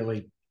 I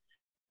really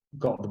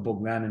got the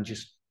bug then and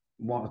just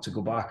wanted to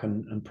go back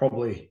and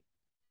probably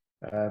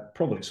at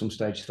some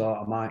stage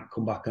thought I might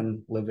come back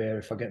and live here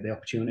if I get the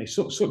opportunity.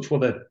 Such were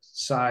the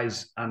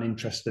size and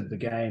interest of the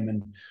game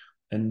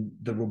and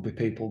the rugby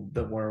people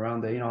that were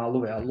around there. You know, I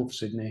love it. I love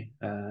Sydney,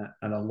 and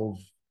I love,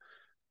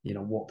 you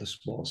know, what the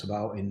sport's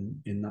about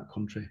in that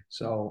country.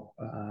 So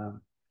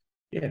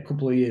a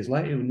couple of years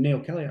later, Neil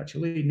Kelly had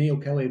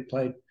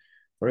played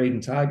for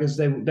Eden Tigers.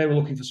 They were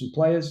looking for some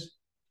players.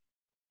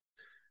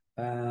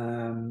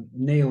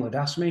 Neil had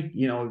asked me,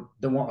 you know,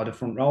 they wanted a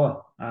front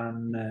rower,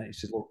 and he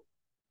said, "Look,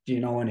 do you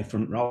know any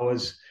front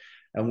rowers?"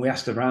 And we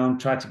asked around,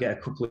 tried to get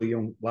a couple of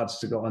young lads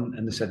to go on,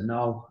 and they said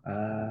no.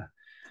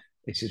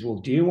 He says, "Well,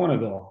 do you want to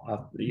go?"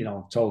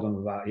 I've told them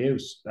about you.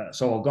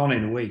 So I've gone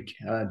in a week.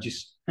 I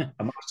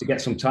managed to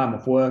get some time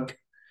off work.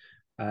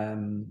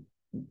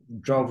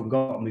 Drove and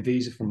got my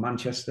visa from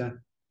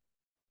Manchester.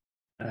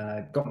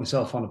 Got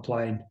myself on a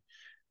plane.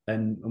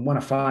 And when I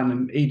find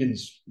them,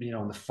 Eden's, you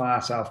know, on the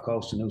far south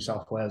coast of New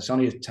South Wales. It's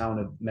only a town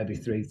of maybe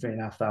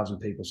 3,500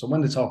 people. So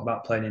when they talk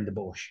about playing in the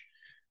bush,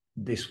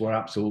 this were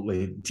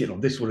absolutely, you know,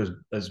 this were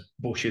as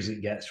bush as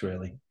it gets,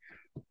 really.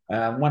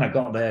 When I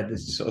got there, they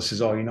sort of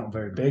says, "Oh, you're not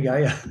very big,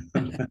 are you?"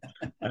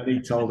 And he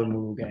told them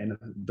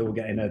they were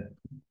getting a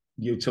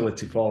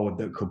utility forward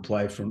that could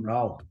play front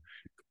row,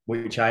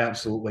 which I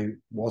absolutely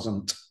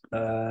wasn't.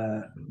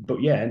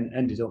 But yeah, and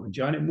ended up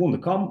enjoying it. Won the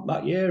comp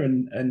that year,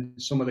 and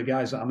some of the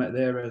guys that I met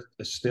there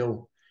are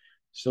still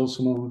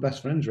some of my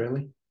best friends,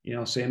 really. You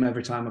know, see them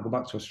every time I go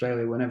back to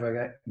Australia.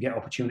 Whenever I get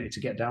opportunity to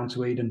get down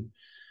to Eden,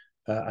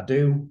 I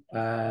do.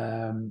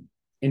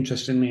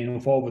 Interestingly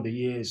enough, over the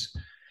years,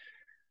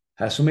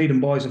 some Eden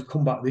boys have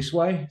come back this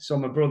way. So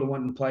my brother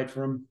went and played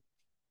for them,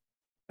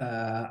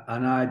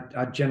 and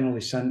I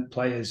generally sent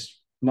players.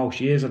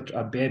 Most years,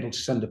 I'd be able to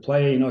send a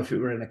player. You know, if it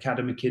were an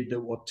academy kid that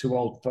was too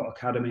old for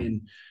academy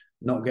and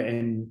not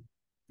getting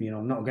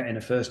a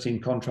first team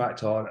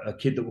contract, or a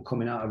kid that were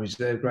coming out of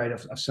reserve grade,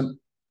 I've sent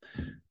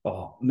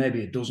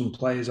maybe a dozen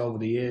players over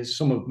the years.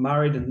 Some have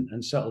married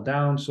and settled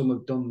down. Some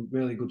have done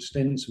really good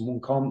stints and won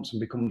comps and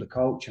become the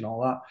coach and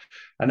all that.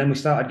 And then we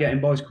started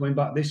getting boys coming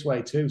back this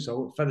way too.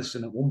 So at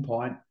Featherstone at one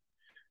point,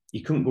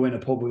 you couldn't go in a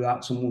pub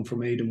without someone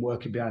from Eden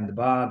working behind the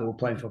bar. They were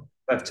playing for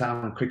Fev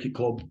Town Cricket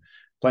Club,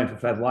 playing for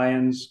Fev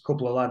Lions. A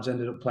couple of lads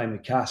ended up playing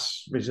with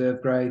Cass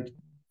reserve grade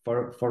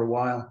for a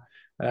while.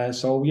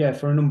 So yeah,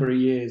 for a number of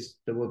years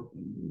there was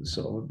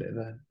sort of a bit of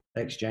an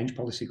exchange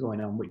policy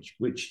going on, which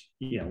were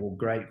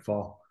great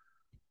for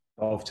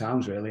both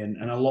towns really.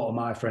 And a lot of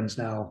my friends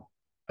now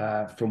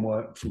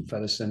from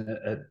Featherstone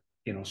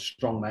are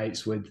strong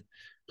mates with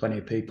plenty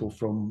of people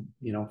from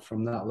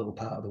that little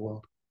part of the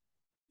world.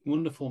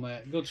 Wonderful,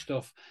 mate. Good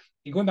stuff.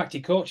 You're going back to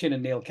your coaching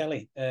and Neil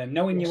Kelly.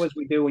 Knowing you as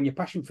we do and your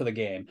passion for the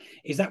game,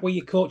 is that where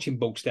your coaching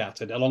bug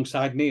started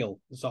alongside Neil?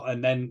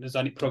 And then as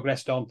it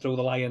progressed on through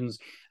the Lions,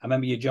 I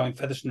remember you joined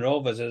Featherstone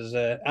Rovers as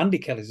Andy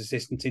Kelly's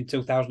assistant in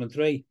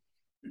 2003.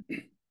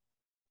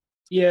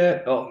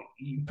 Yeah,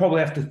 you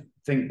probably have to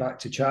think back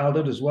to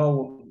childhood as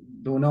well.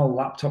 There were no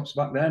laptops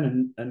back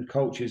then, and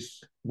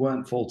coaches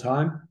weren't full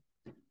time.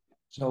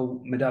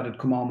 So my dad would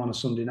come home on a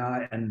Sunday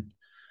night, and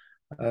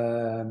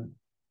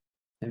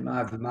it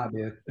might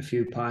be a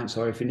few pints,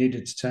 or if he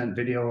needed to turn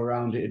video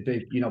around, it'd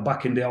be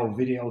back in the old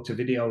video to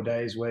video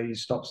days where you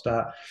stop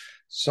start.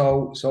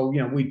 So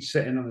we'd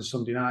sit in on a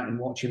Sunday night and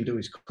watch him do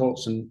his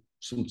cuts and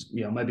some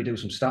maybe do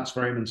some stats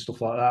for him and stuff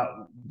like that.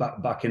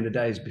 Back in the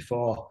days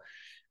before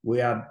we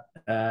had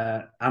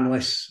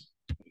analysts,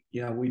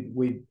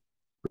 we'd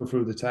go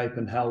through the tape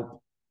and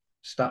help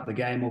stat the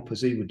game up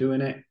as he was doing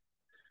it.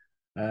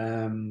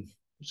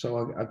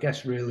 So I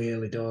guess really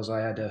early doors I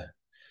had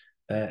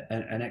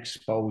an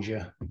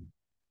exposure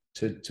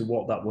to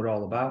what that were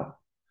all about.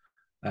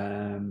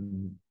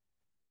 Don't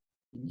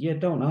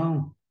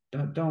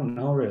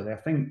know really. I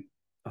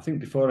think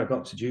before I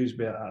got to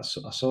Dewsbury, I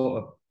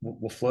sort of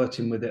were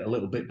flirting with it a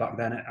little bit back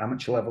then at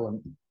amateur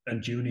level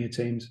and junior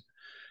teams,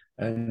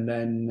 and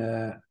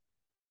then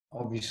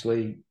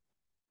obviously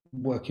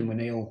working with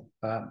Neil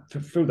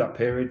through that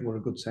period were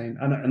a good team.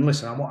 And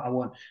listen, I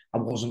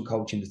wasn't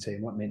coaching the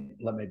team. Let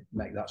me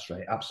make that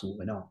straight.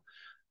 Absolutely not.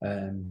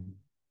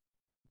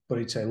 But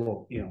he'd say,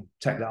 look,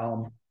 take that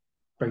on,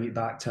 bring it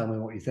back, tell me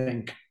what you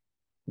think.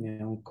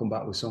 Come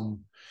back with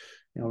some,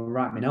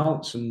 write me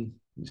notes and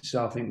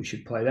so I think we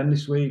should play them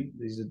this week.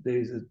 These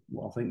are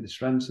what I think the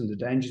strengths and the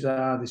dangers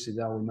are. This is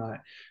how we might.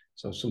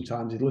 So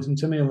sometimes he'd listen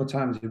to me, other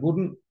times he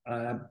wouldn't.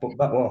 But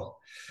that was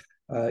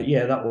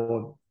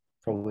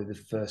probably the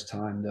first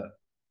time that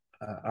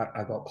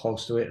I got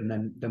close to it. And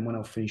then when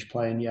I finished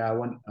playing, I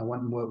went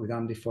and worked with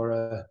Andy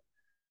for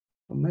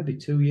maybe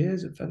 2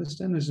 years at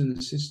Featherstone as an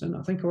assistant.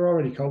 I think I were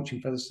already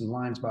coaching Featherstone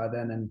Lions by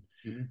then,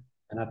 and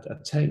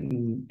I'd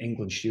taken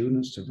England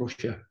students to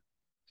Russia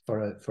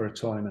for a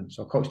tournament.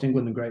 So I coached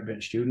England and Great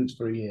Britain students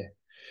for a year.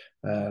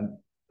 A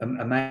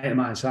mate of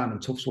mine, Simon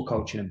Tufts, were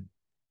coaching him,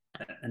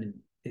 and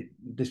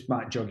this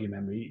might jog your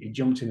memory. He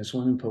jumped in a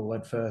swimming pool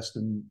head first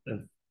and a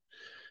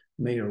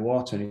metre of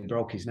water, and he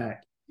broke his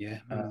neck. Yeah,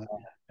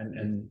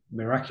 and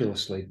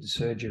miraculously, the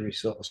surgery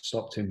sort of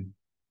stopped him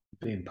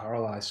being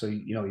paralysed. So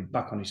he's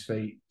back on his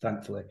feet,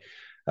 thankfully.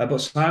 But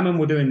Simon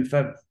were doing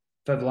Fev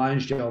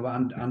Lions job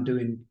and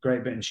doing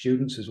Great Britain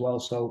students as well.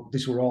 So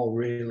this were all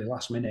really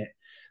last minute.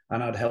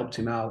 And I'd helped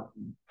him out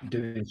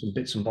doing some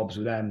bits and bobs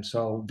with them.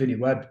 So Vinny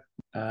Webb,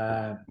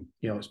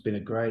 it's been a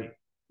great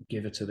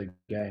giver to the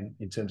game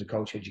in terms of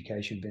coach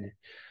education, Vinny.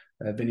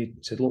 Vinny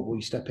said, look, will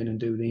you step in and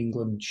do the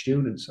England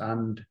students?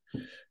 And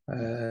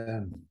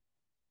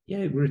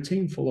we're a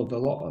team full of a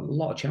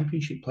lot of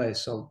championship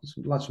players. So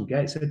some lads from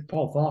Gateshead,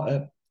 Paul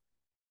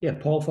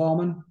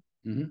Foreman,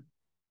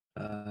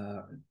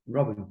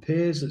 Robin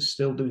Pears, that's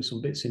still doing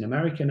some bits in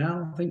America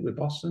now, I think, with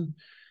Boston.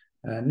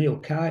 Neil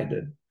Kite,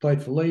 that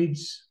played for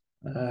Leeds.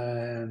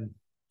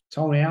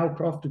 Tony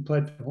Alcroft, who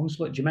played for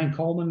Hunslet. Jermaine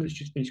Coleman, that's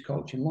just finished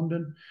coach in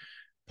London.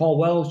 Paul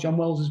Wells, John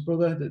Wells'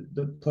 brother,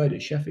 that played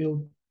at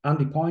Sheffield.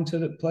 Andy Pointer,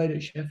 that played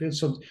at Sheffield.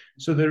 So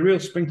the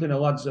real sprinkling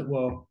of lads that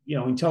were,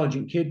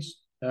 intelligent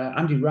kids.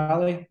 Andy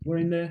Raleigh were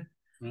in there.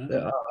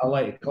 That I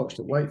later coached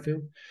at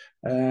Wakefield.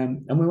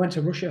 And we went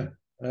to Russia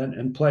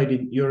and played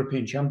in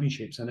European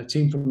Championships. And a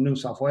team from New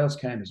South Wales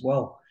came as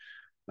well.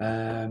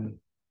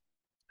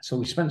 So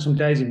we spent some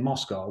days in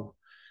Moscow.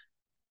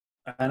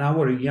 And I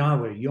were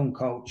a young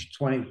coach,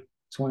 28,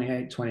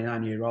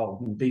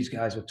 29-year-old. And these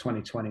guys were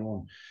 20,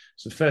 21.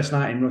 So the first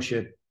night in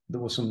Russia,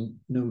 there were some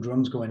new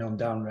drums going on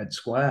down Red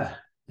Square.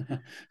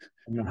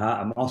 In the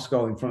heart of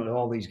Moscow, in front of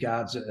all these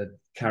guards that are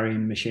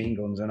carrying machine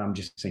guns, and I'm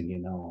just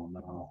thinking,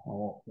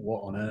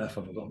 what on earth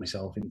have I got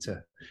myself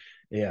into?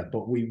 Yeah,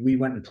 but we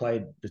went and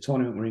played the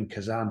tournament. We're in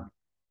Kazan,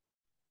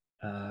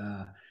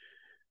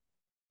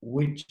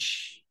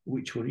 which were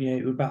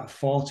it was about a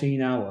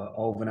 14-hour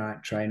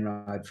overnight train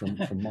ride from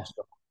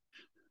Moscow.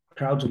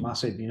 Crowds were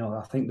massive,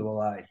 I think there were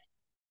like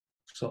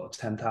sort of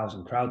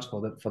 10,000 crowds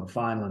for the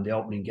final and the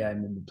opening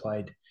game when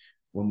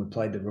we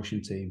played the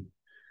Russian team.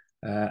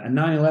 And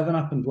 9/11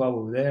 happened while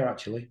we were there.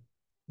 Actually,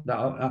 that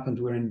happened.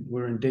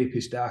 We're in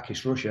deepest,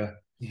 darkest Russia.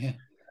 Yeah.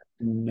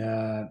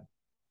 And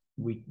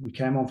we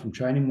came on from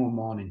training one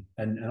morning,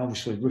 and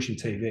obviously Russian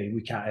TV,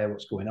 we can't hear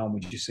what's going on. We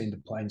just seen the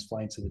planes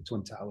flying to the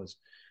Twin Towers,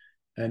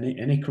 and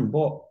Ikram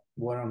Butt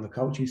were on the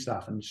coaching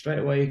staff, and straight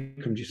away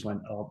Ikram just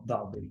went, "Oh,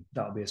 that'll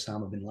be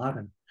Osama bin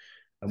Laden,"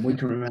 and we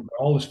can remember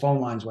all his phone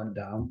lines went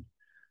down,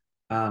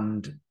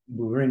 and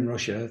we were in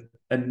Russia,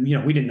 and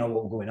we didn't know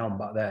what was going on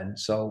back then,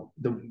 so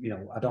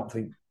I don't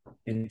think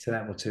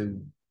internet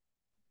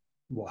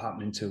were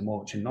happening too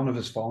much, and none of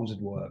his phones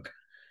would work.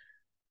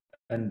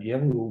 And yeah,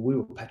 we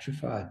were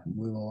petrified.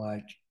 We were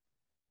like,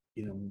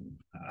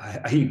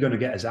 are you going to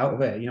get us out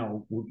of it?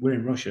 We're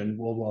in Russia, and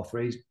World War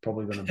III is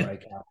probably going to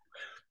break out.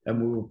 And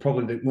we were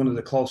probably one of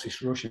the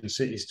closest Russian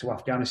cities to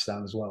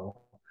Afghanistan as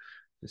well.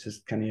 It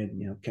says, can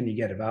you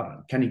get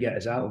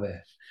us out of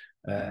here?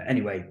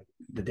 Anyway,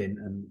 they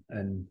didn't,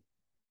 and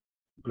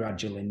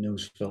gradually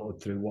news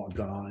filtered through what had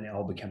gone on, and it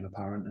all became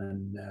apparent.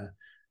 And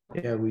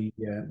yeah, we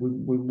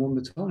won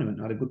the tournament.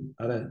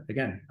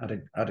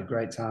 Had a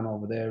great time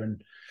over there,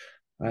 and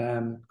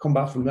come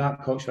back from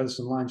that, coached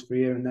Featherstone Lions for a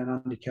year, and then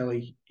Andy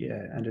Kelly,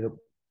 ended up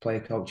player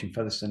coaching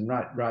Featherstone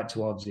right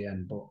towards the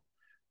end. But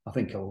I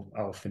think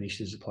I'll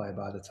finish as a player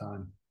by the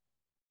time.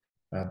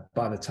 I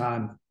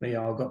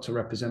got to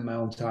represent my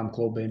hometown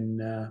club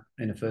in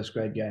a first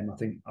grade game, I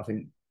think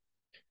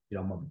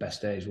my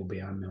best days will be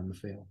behind me on the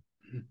field.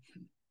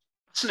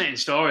 Fascinating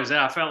stories there.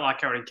 I felt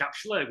like I was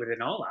encapsulated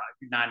within all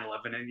that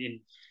 9/11 and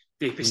in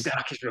deepest,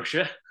 darkest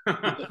Russia.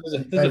 There's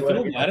a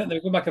film there, isn't there?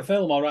 Go back a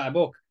film or write a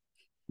book.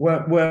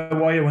 Where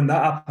were you when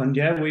that happened?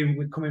 Yeah,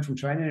 we coming from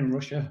training in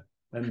Russia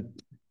and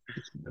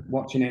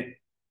watching it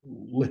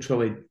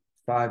literally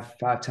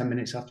 5-10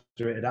 minutes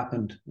after it had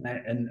happened,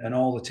 and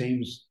all the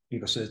teams.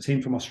 So the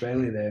team from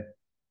Australia there,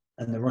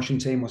 and the Russian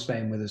team were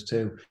staying with us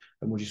too,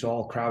 and we're just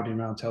all crowding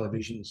around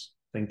televisions,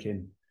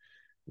 thinking,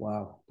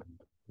 "Wow,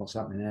 what's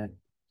happening there?"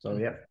 So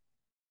yeah.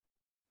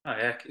 Oh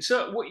yeah.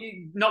 So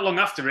not long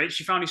after it,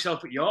 you found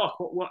yourself at York.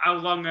 How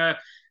long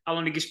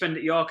did you spend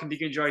at York, and did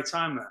you enjoy your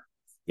time there?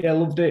 Yeah,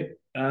 loved it.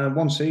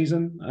 One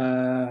season.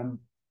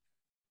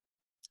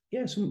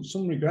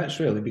 Some regrets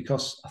really,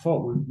 because I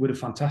thought we were a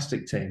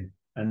fantastic team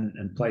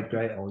and played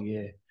great all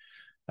year.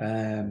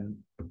 I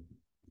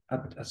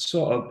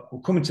sort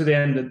of coming to the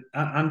end of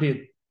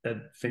Andy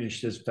had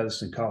finished as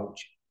Featherstone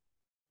coach,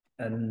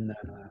 and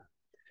a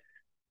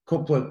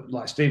couple of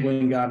like Steve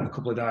Lingard and a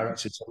couple of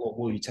directors said, "Look,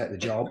 will you take the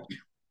job?"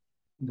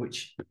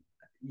 Which,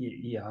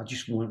 I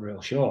just weren't real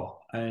sure.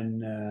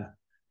 And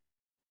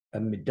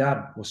my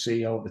dad was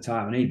CEO at the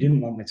time, and he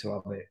didn't want me to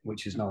have it,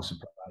 which is no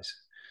surprise.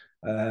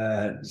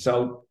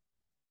 So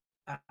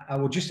I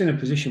was just in a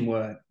position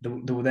where they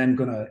were then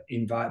going to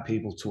invite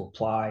people to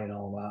apply and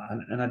all that,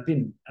 and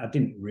I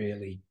didn't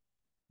really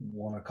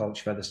want to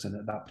coach Featherstone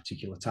at that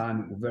particular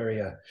time. It was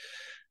very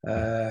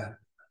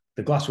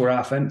the glass were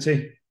half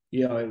empty.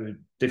 It was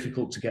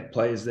difficult to get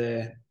players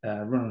there.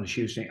 Run on a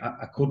shoestring.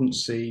 I couldn't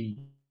see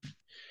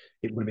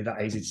it would be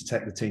that easy to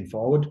take the team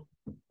forward.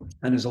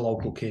 And as a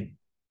local kid,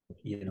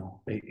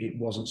 it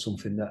wasn't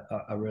something that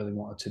I really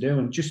wanted to do.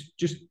 And just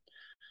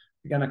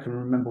again, I can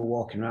remember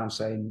walking around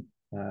saying,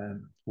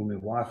 with my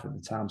wife at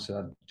the time,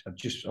 so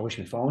I wish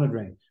my phone would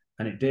ring,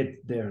 and it did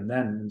there and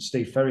then. And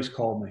Steve Ferris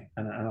called me,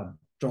 and I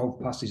drove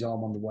past his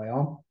home on the way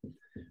on,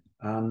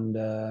 and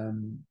a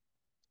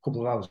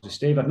couple of hours with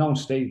Steve. I'd known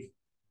Steve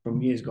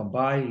from years gone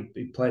by.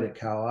 He played at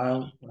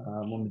Carlisle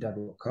when my dad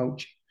was a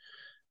coach,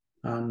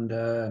 and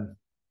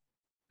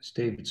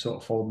Steve had sort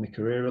of followed my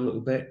career a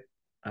little bit,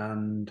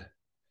 and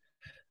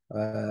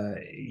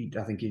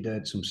I think he'd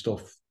heard some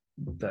stuff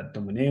that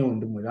done with Neil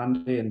and done with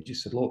Andy, and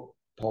just said, "Look,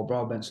 Paul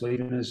Broadbent's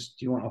leaving us.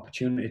 Do you want an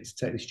opportunity to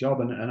take this job?"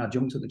 And I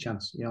jumped at the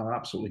chance. I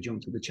absolutely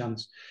jumped at the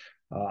chance.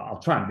 I'll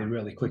try and be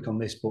really quick on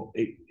this, but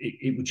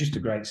it was just a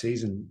great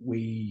season.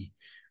 We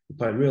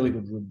played really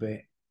good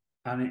rugby,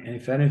 and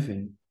if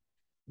anything,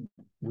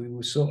 we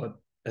were sort of,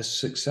 a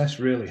success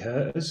really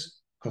hurt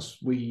us, because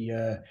we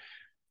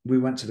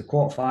went to the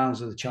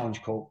quarterfinals of the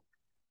Challenge Cup.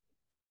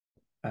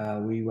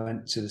 We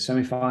went to the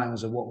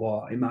semi-finals of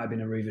what it might have been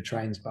Arriva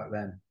Trains back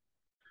then.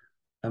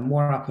 And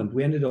what happened?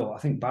 We ended up, I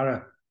think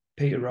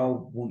Peter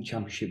Rowe won the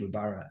championship with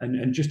Barra,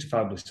 and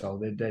justifiably so.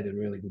 They did a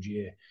really good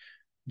year.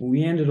 But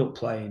we ended up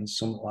playing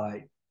something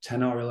like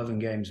 10 or 11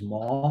 games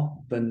more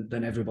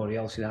than everybody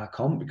else in our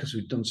comp, because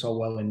we'd done so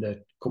well in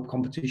the cup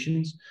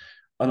competitions.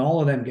 And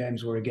all of them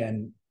games were,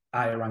 again,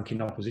 higher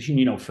ranking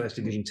opposition, first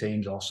division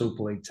teams or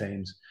Super League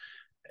teams.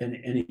 And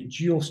it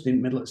just, in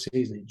the middle of the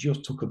season, it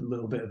just took a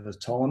little bit of a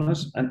toll on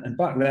us. And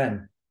back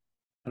then,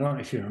 I don't know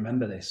if you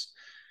remember this,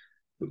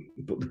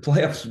 but the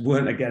playoffs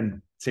weren't,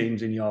 again,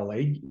 teams in your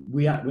league.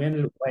 We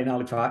ended up playing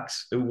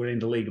Halifax, who were in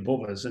the league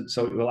above us, and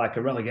so it was like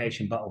a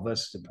relegation battle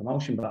versus a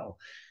promotion battle.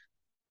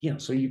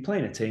 So you're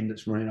playing a team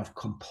that's running off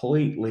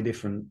completely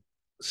different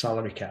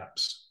salary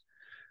caps,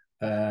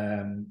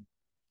 and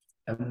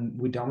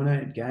we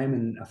dominated the game.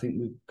 And I think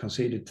we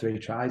conceded 3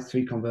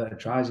 converted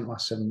tries in the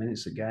last 7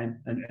 minutes of the game,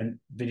 and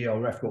video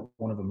ref got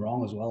one of them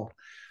wrong as well,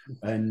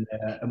 and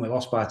we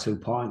lost by 2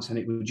 points. And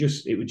it was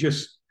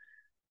just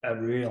a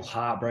real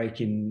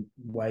heartbreaking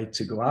way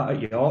to go out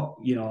at York.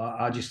 You know,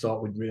 I just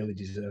thought we'd really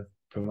deserve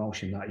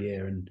promotion that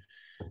year, and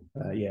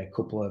a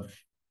couple of,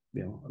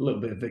 you know, a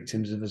little bit of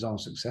victims of his own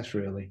success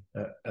really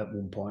at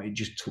one point. It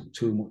just took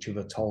too much of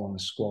a toll on the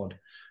squad.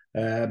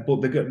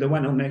 But they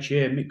went up next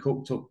year. Mick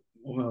Cook took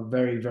a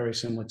very, very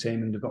similar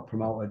team and they got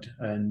promoted,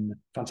 and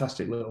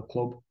fantastic little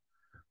club,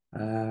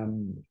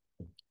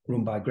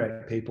 run by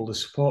great people. The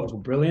supporters were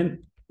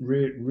brilliant,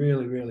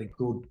 really, really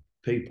good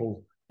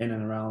people in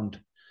and around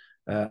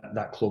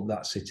that club,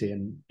 that city.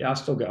 And yeah, I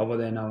still get over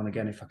there now and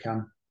again if I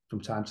can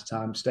from time to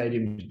time.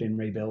 Stadium's been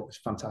rebuilt. It's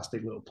a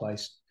fantastic little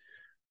place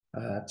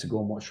to go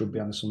and watch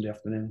rugby on a Sunday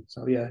afternoon.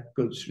 So yeah,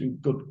 good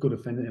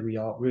affinity with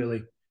York.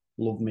 Really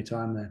loved my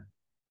time there.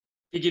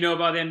 Did you know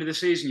by the end of the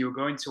season you were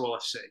going to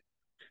OFC?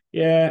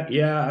 Yeah.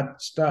 I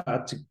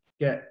started to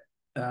get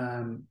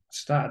some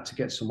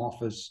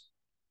offers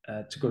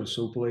to go to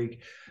Super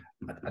League.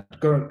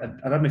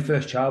 I'd had my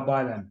first child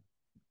by then,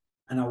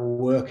 and I was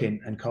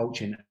working and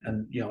coaching,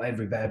 and you know,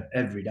 every night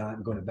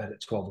I'm going to bed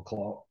at 12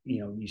 o'clock.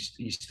 You know, we're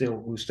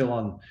still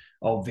on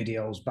old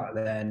videos back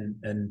then,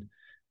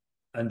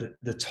 and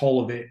the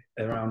toll of it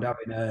around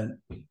having a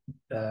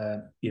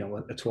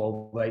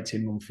 12,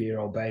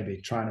 18-month-year-old baby,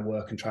 trying to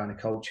work and trying to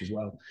coach as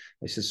well.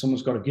 They said,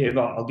 someone's got to give.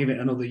 I'll give it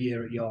another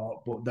year at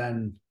York, but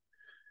then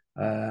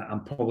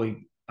I'm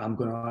going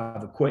to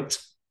either quit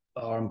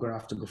or I'm going to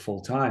have to go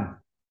full time.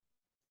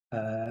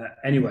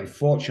 Anyway,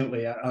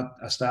 fortunately,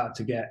 I started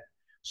to get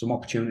some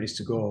opportunities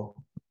to go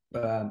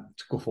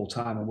full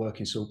time and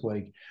work in Super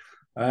League.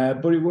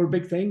 But it was a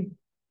big thing.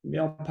 You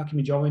know, packing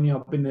my job in. You know,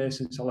 I've been there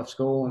since I left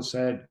school, and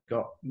said,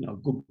 got, you know,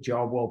 good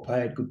job, well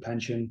paid, good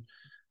pension.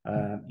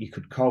 You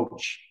could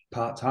coach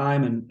part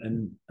time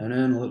and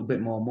earn a little bit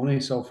more money.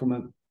 So from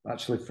a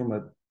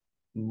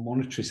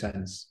monetary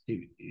sense,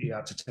 you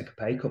had to take a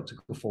pay cut to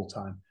go full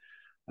time.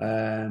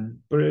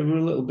 But it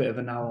was a little bit of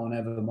a now or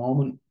never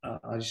moment.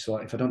 I just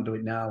thought, if I don't do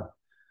it now,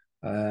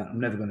 I'm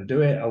never going to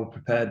do it. I was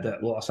prepared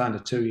that, look, I signed a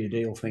 2-year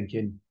deal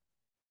thinking,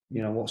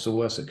 you know, what's the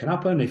worst that can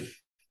happen?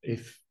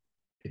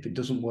 If it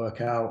doesn't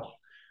work out,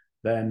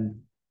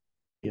 then,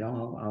 you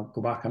know, I'll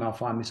go back and I'll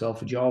find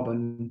myself a job.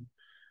 And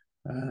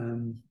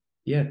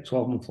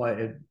 12 months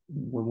later,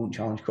 we won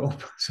Challenge Cup.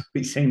 So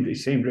it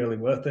seemed really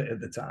worth it at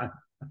the time.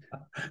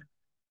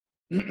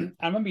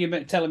 I remember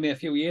you telling me a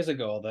few years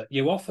ago that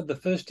you offered the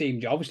first team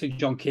job. Obviously,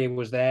 John Kay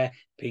was there,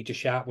 Peter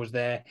Sharp was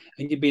there,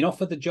 and you'd been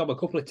offered the job a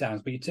couple of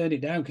times, but you turned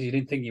it down because you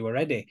didn't think you were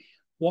ready.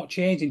 What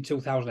changed in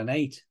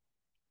 2008?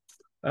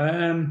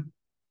 I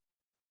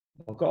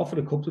got offered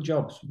a couple of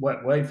jobs,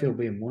 Wakefield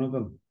being one of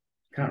them.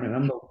 Can't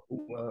remember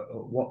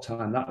what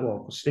time that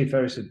was. I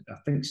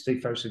think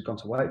Steve Ferris had gone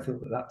to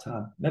Wakefield at that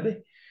time, maybe.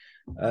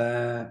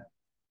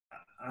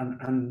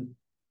 And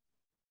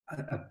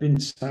I've been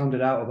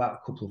sounded out about a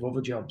couple of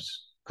other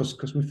jobs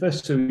because my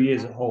first 2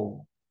 years at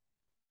Hull,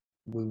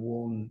 we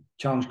won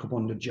Challenge Cup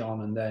under John,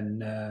 and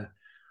then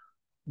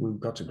we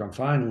got to grand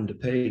final under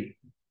Pete.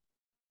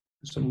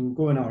 So we were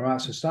going all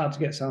right. So I started to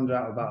get sounded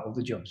out about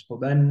other jobs,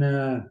 but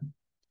then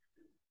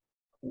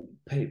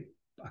Pete,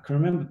 I can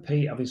remember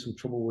Pete having some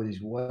trouble with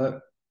his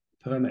work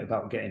permit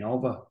about getting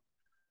over,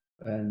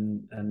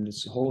 and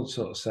Hull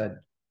sort of said,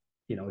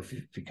 you know, if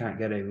you can't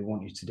get it, we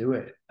want you to do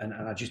it. And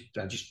I just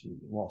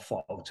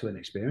thought to an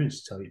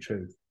experience, to tell you the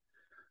truth.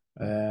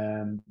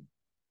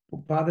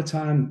 But by the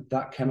time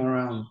that came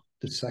around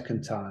the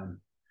second time,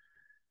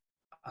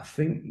 I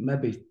think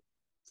maybe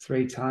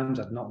 3 times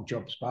I'd knocked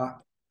jobs back.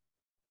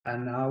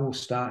 And I was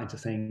starting to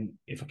think,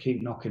 if I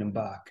keep knocking them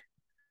back,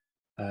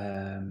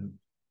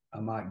 I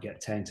might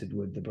get tainted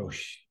with the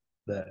brush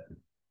that,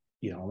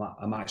 you know,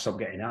 I might stop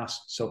getting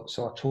asked. So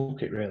I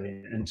took it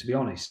really. And to be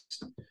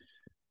honest,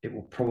 it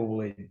was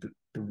probably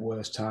the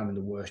worst time and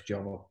the worst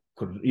job I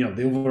could. You know,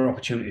 the other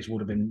opportunities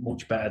would have been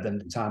much better than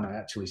the time I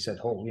actually said,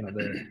 "Oh, you know,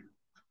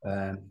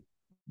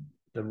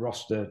 the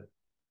roster."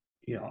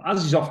 You know,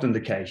 as is often the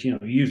case, you know,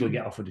 you usually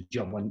get offered a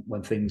job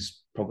when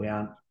things probably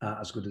aren't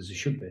as good as they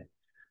should be.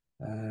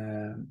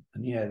 And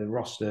yeah, the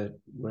roster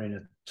were in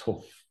a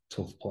tough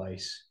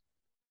place.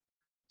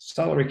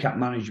 Salary cap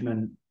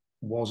management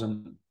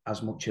wasn't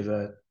as much of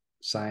a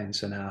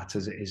science and art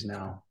as it is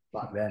now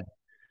back then.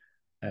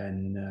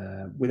 And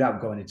without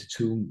going into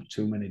too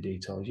many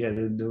details, yeah,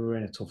 they were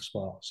in a tough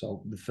spot.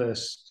 So the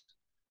first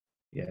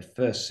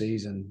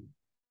season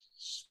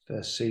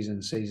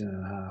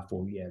and a half,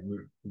 well, yeah,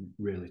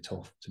 really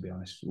tough, to be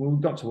honest. Well,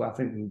 we got to, I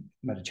think we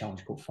made a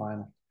Challenge Cup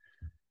final.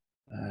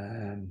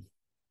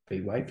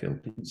 Beat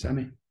Wakefield in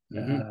semi.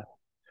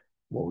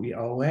 What were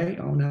you, 08,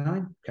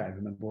 09? Can't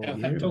remember what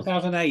year.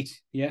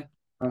 2008, yeah.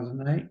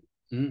 2008.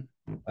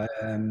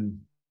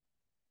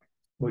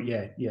 But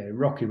yeah,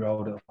 rocky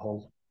road at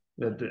Hull.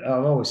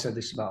 I've always said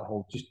this about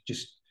Hull,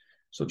 just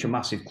such a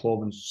massive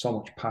club and so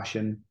much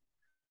passion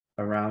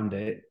around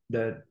it.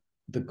 The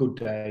good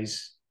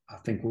days, I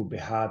think, will be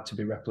hard to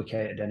be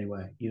replicated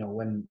anyway. You know,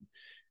 when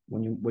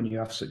you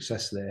have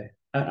success there,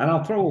 and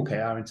I'll throw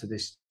OKR into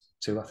this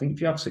too. I think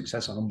if you have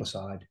success on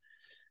Humberside,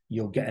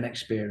 you'll get an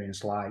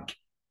experience like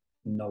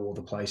no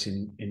other place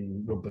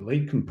in rugby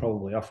league can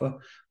probably offer.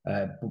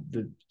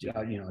 But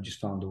I just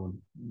found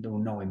there were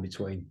no in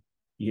between.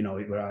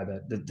 It were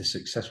either the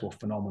success were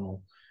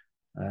phenomenal,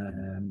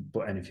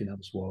 but anything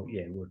else, well,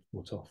 yeah,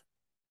 were tough.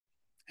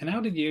 And how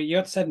did you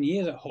had 7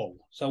 years at Hull?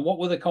 So what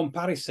were the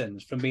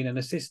comparisons from being an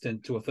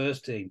assistant to a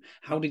first team?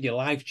 How did your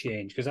life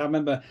change? Because I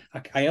remember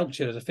I helped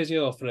you as a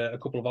physio for a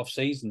couple of off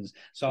seasons.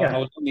 So I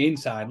was on the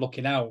inside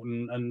looking out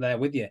and there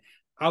with you.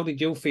 How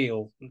did you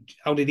feel?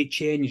 How did it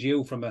change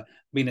you from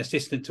being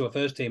assistant to a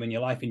first team and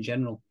your life in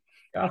general?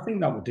 I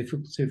think that was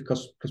difficult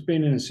because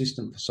being an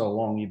assistant for so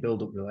long, you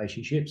build up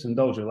relationships, and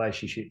those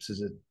relationships as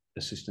an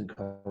assistant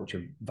coach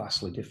are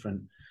vastly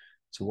different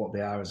to what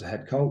they are as a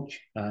head coach.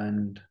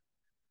 And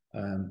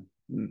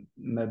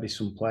maybe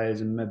some players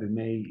and maybe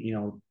me,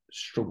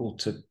 struggle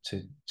to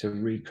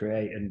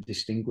recreate and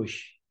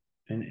distinguish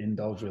in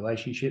those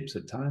relationships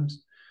at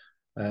times.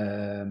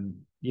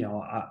 I'm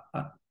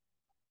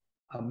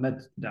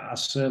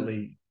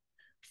certainly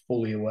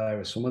fully aware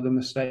of some of the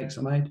mistakes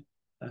I made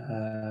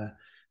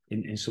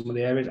in some of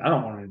the areas. I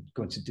don't want to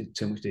go into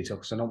too much detail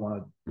because I don't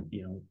want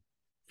to,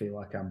 feel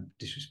like I'm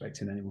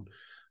disrespecting anyone.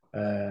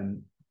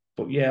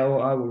 But yeah,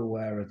 I was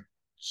aware of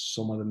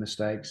some of the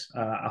mistakes.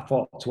 I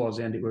thought towards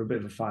the end it were a bit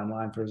of a fine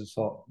line for us. I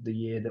thought the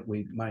year that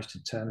we managed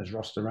to turn his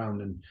roster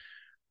around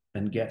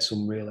and get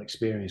some real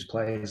experienced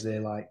players there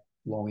like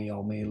Longy,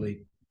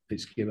 O'Mealy,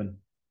 Fitzgibbon.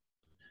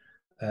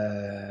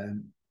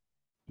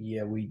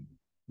 We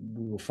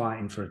were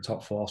fighting for a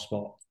top 4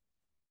 spot.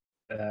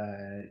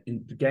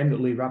 In the game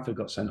that Lee Radford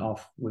got sent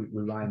off with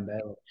Ryan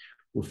Bailey,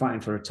 we were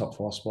fighting for a top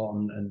 4 spot,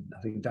 and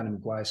I think Danny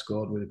Maguire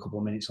scored with a couple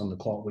of minutes on the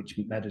clock, which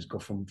made us go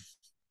from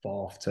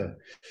 4th to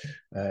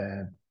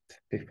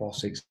 5th or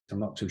 6th. I'm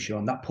not too sure,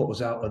 and that put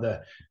us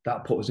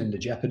into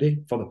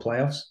jeopardy for the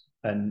playoffs,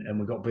 and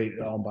we got beat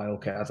on by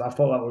OK. I thought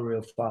that was a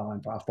real foul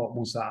line, but I thought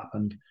once that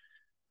happened,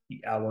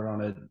 we're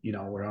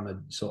on a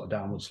sort of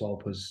downward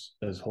slope as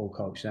Hull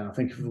coach. And I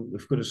think if we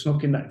could have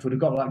snuck in that, if we'd have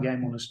got that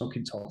game on and snuck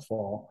in top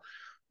 4,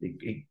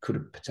 it could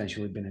have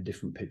potentially been a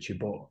different picture,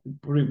 but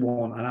it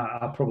won't. And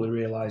I probably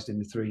realised in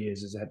the 3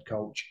 years as head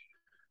coach,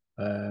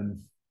 I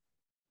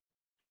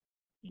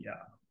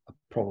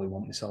probably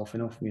want myself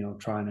enough,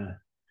 trying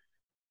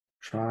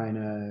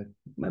to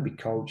maybe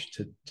coach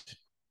to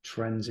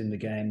trends in the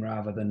game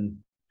rather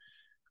than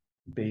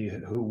be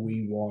who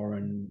we were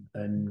and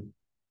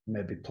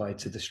maybe play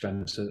to the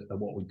strengths of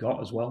what we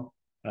got as well.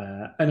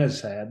 And as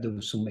I said, there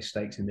were some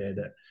mistakes in there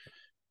that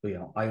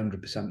I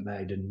 100%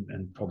 made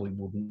and probably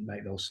wouldn't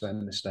make those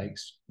same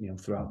mistakes,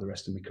 throughout the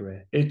rest of my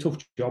career. It's a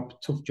tough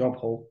job,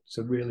 Hull. It's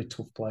a really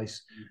tough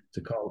place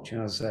to coach.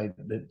 And as I say,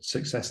 the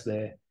success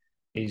there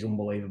is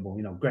unbelievable.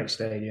 Great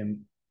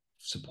stadium,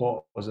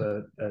 support was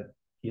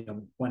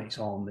when it's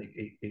on,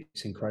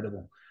 it's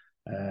incredible.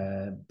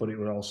 But it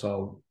would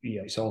also,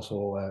 it's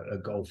also a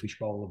goldfish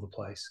bowl of a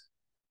place.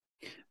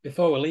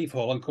 Before we leave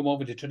Hull and come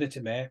over to Trinity,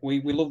 mate, we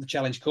love the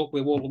Challenge Cup.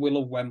 We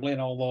love Wembley and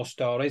all those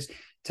stories.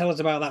 Tell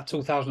us about that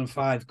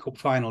 2005 Cup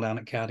final down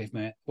at Cardiff,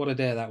 mate. What a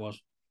day that was.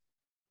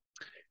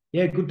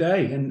 Yeah, good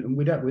day, and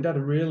we'd had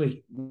a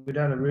really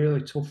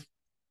tough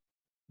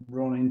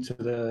run into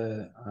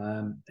the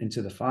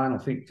final.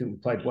 I think we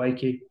played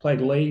Wakey,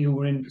 played Lee, who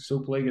were in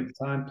Super League at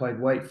the time, played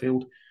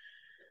Wakefield,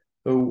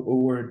 who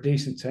were a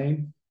decent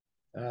team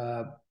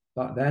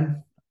back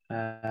then.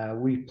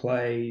 We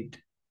played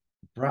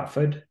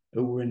Bradford,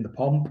 who were in the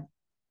Pomp.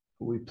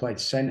 We played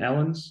St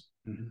Helens,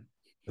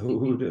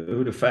 who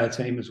were a fair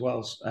team as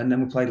well. And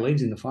then we played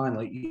Leeds in the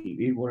final.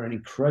 It were an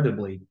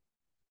incredibly,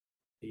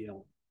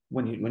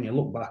 when you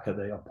look back at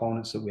the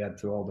opponents that we had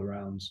through all the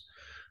rounds,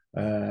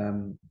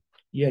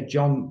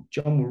 John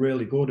were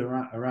really good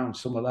around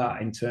some of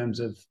that in terms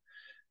of,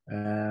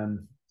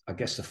 I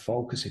guess, the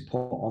focus he put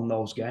on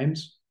those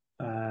games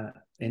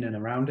in and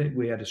around it.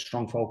 We had a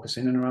strong focus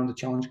in and around the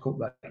Challenge Cup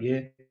that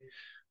year.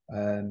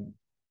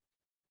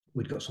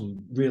 We'd got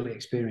some really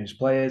experienced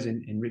players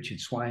in Richard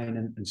Swain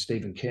and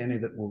Stephen Kearney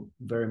that were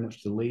very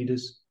much the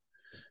leaders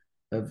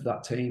of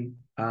that team.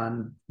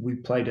 And we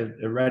played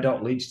a red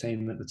hot Leeds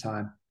team at the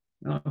time.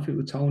 I don't know if it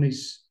was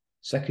Tony's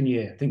second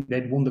year. I think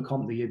they'd won the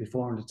comp the year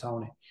before under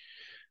Tony.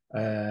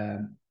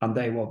 And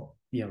they were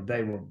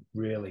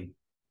really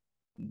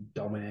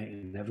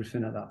dominating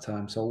everything at that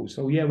time. So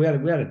yeah, we had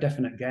a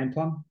definite game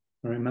plan,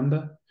 I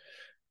remember.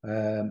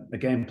 A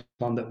game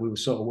plan that we were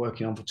sort of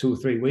working on for 2 or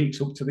 3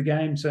 weeks up to the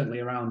game, certainly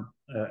around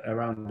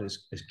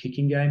his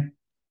kicking game,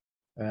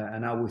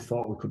 and how we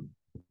thought we could,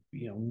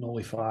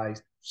 nullify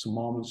some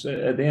moments.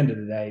 At the end of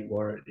the day,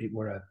 there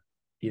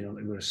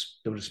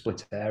was a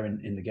split hair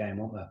in the game,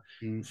 wasn't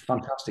there?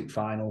 Fantastic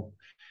final.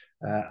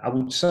 I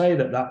would say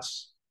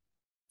that's,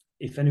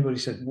 if anybody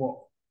said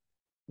what's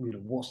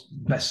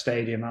the best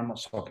stadium, I'm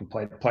not talking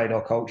played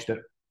or coached it.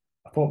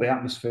 I thought the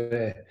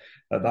atmosphere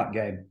at that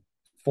game,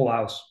 full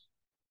house.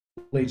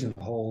 Leeds in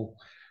the Hall,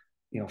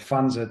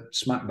 fans are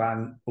smack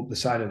bang up the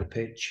side of the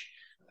pitch.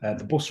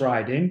 The bus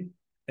ride in,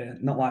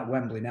 not like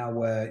Wembley now,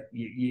 where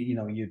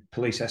you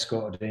police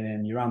escorted in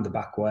and you're around the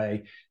back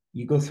way.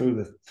 you go through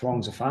the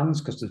throngs of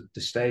fans because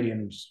the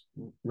stadium's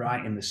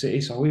right in the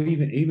city. So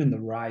even the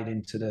ride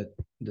into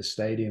the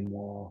stadium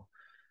were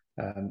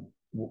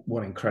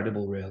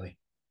incredible, really.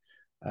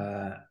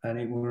 And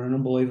it was an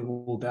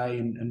unbelievable day,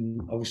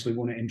 and obviously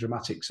won it in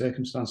dramatic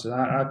circumstances.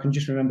 I can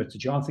just remember to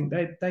John, I think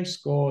they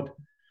scored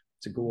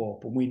to go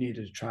up, and we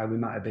needed to try. We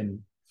might have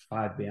been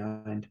 5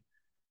 behind.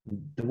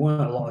 There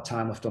weren't a lot of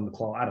time left on the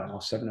clock. I don't know,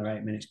 7 or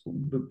 8 minutes,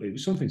 but it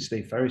was something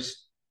Steve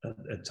Ferris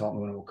had taught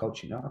me when I was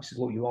coaching. He said,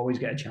 look, you always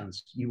get a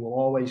chance. You will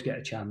always get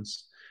a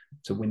chance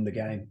to win the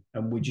game.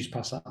 And we just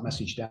pass that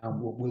message down.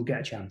 We'll get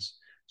a chance.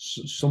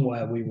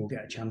 Somewhere we will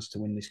get a chance to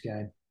win this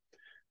game.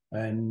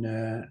 And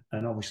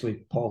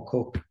obviously Paul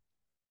Cook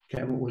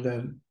came up with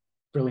a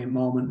brilliant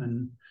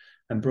moment,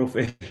 and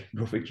Bruffy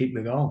kicked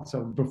the goal.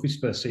 So Bruffy's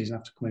first season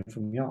after coming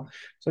from York.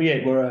 So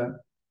yeah, we're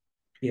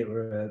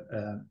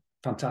a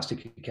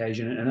fantastic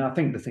occasion. And I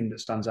think the thing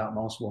that stands out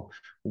most was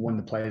when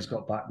the players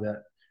got back,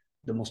 that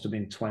there must have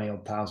been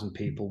 20,000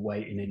 people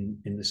waiting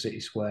in the city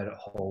square at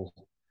Hull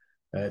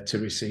to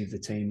receive the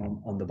team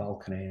on the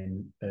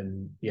balcony.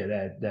 And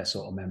yeah, they're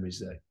sort of memories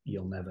that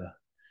you'll never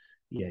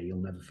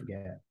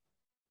forget.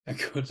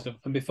 Good stuff.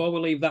 And before we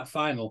leave that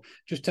final,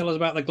 just tell us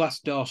about the glass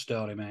door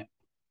story, mate.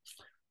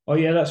 Oh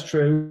yeah, that's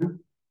true.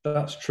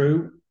 That's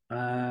true.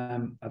 I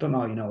don't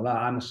know how you know that.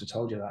 I must have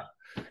told you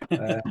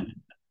that.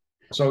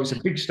 So it's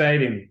a big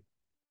stadium.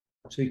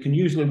 So you can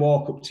usually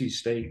walk up to your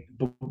seat,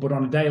 but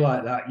on a day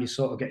like that, you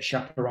sort of get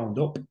chaperoned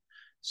up.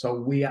 So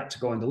we had to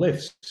go in the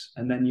lifts,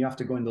 and then you have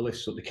to go in the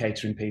lifts so the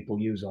catering people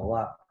use all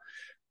that.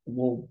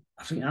 Well,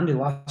 I think Andy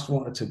Last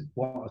wanted to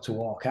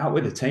walk out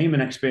with the team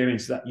and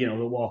experience that,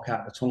 the walk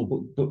out the tunnel.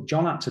 But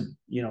John had to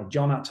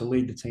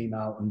lead the team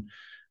out and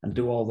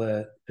do all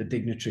the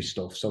dignitary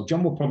stuff. So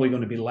John was probably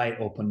going to be late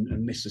up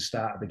and miss the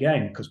start of the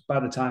game, because by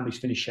the time he's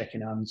finished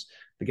shaking hands,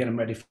 they get him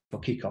ready for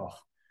kickoff.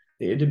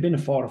 It had been a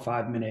 4 or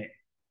 5 minute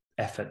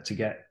effort to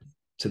get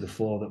to the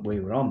floor that we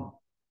were on.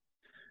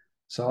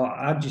 So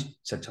I just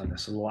said to him, I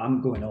said, well,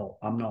 I'm going up.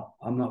 I'm not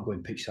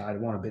going pitch side. I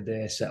want to be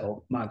there, set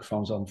up,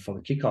 microphones on for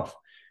the kickoff.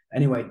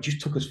 Anyway, it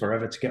just took us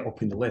forever to get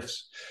up in the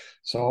lifts.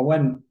 So I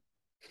went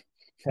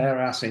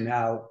harassing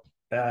out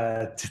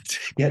to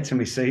get to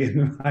me seat in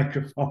the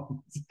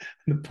microphones.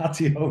 The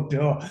patio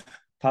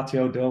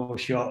door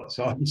was shut,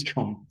 so I just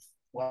come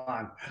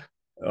whang.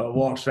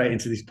 Walked straight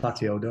into this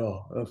patio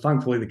door.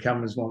 Thankfully, the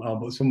cameras weren't on,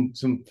 but some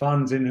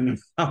fans in and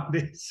around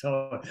it.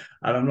 So,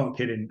 and I'm not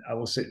kidding. I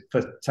was sit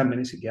for 10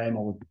 minutes a game.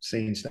 I was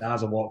seeing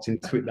stars. I walked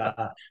into it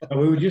and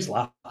we were just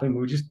laughing. We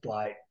were just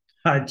like,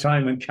 I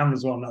trying when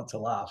cameras were not to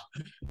laugh.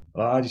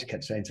 Well, I just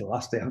kept saying to the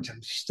last day, I'm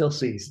still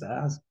seeing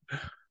stars.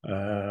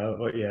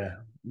 But yeah,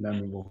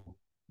 memorable.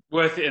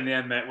 Worth it in the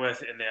end, mate.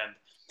 Worth it in the end.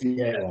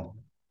 Yeah. Well,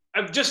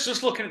 I'm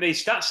just looking at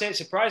these stats. It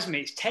surprised me.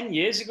 It's 10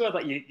 years ago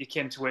that you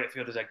came to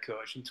Wakefield as head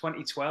coach in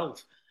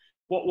 2012.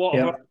 What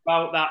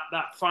about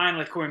that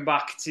finally coming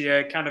back to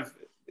your kind of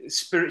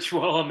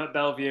spiritual home at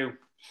Bellevue?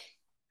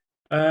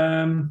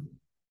 Well,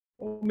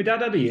 my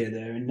dad had a year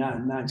there in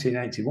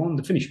 1981.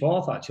 They finished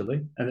 4th,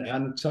 actually.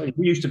 And so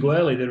we used to go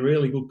early. They're a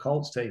really good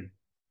Colts team.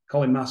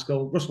 Colin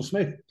Maskell, Russell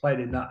Smith played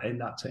in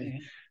that team.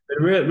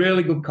 They're a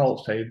really good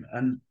Colts team.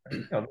 And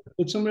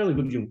with some really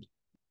good young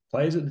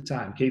players at the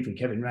time. Keith and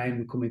Kevin Rain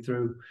were coming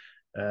through,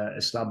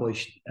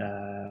 established.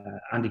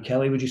 Andy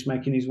Kelly was just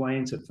making his way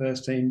into the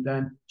first team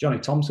then. Johnny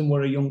Thompson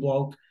were a young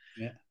bloke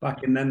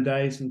back in them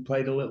days and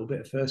played a little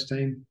bit of first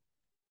team.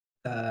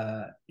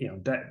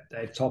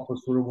 Dave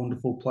Topless were a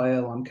wonderful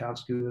player.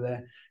 Lankowski were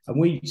there.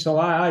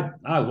 And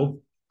I loved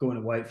going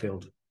to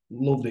Wakefield.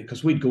 Loved it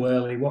because we'd go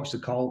early, watch the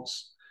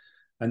Colts,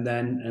 and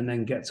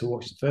then get to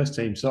watch the first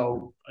team.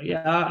 So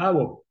yeah, I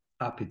was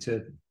happy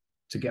to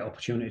get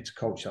opportunity to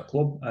coach that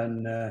club.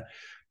 And I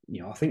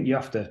think you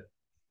have to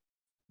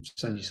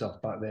send yourself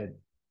back there.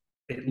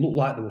 It looked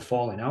like they were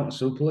falling out of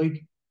Super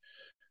League.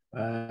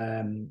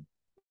 The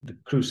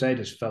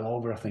Crusaders fell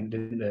over, I think,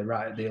 didn't they,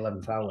 right at the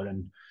 11th hour,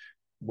 and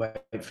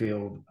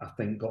Wakefield, I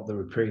think, got the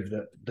reprieve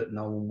that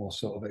no one was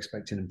sort of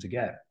expecting them to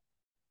get.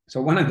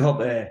 So when I got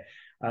there,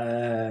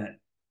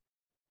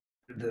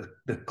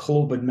 the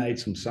club had made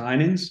some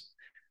signings,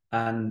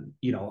 and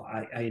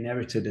I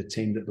inherited a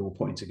team that they were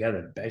putting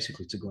together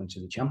basically to go into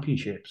the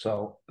championship.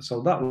 So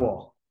that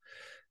was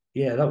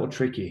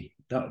tricky.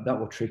 That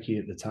was tricky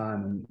at the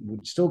time, and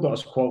we'd still got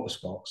us quota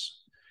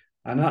spots.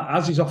 And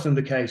as is often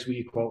the case with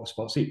your quota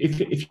spots,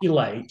 if you're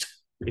late,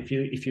 if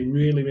you're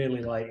really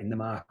really late in the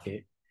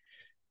market,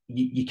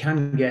 you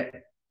can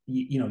get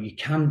you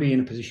can be in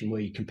a position where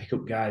you can pick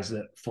up guys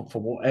that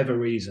for whatever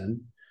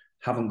reason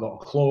haven't got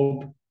a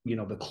club.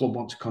 The club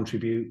want to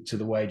contribute to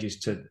the wages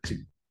to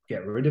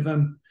get rid of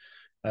them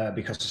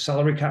because of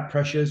salary cap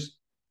pressures.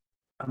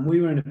 And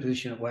we were in a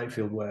position at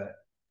Wakefield where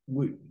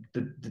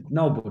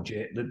no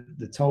budget.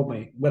 They told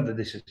me, whether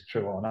this is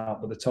true or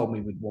not, but they told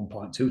me with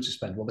 1.2 to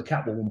spend. Well, the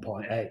cap was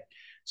 1.8.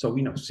 So,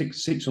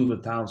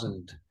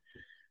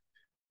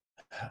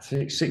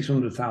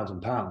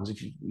 £600,000.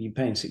 If you're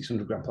paying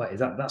 600 grand players,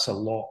 that's a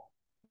lot.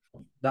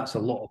 That's a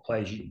lot of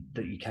players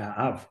that you can't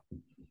have.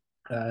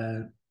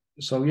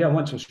 yeah, I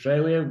went to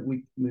Australia.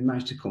 We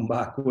managed to come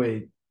back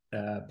with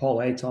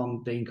Paul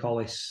Ayton, Dean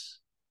Collis,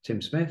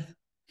 Tim Smith.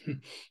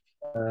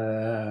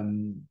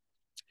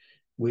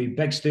 We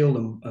begged, stealed,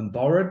 and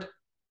borrowed.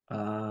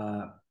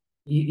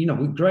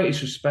 With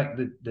greatest respect,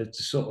 the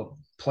sort of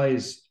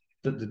players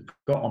that they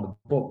got on the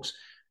books,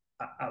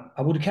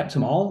 I would have kept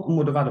them all and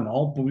would have had them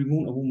all, but we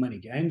wouldn't have won many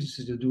games.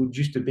 There would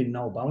just have been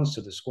no balance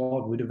to the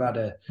squad. We'd have had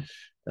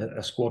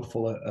a squad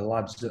full of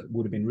lads that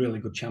would have been really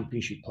good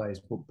championship players,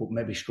 but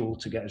maybe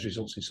struggled to get us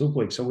results in Super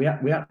League. So we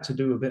had to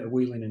do a bit of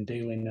wheeling and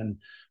dealing, and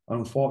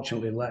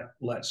unfortunately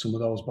let some of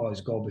those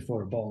boys go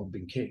before a ball had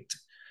been kicked.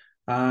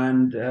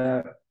 And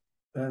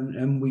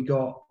we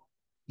got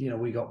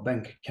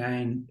Ben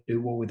Kane,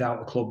 who were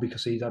without a club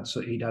because he'd had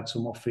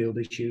some off-field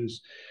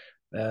issues.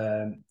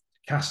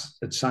 Cass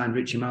had signed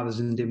Richie Mathers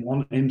and didn't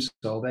want him,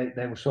 so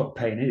they were sort of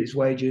paying his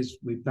wages.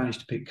 We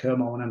managed to pick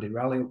Kermo and Andy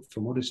Raleigh up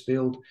from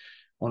Huddersfield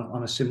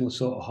on a similar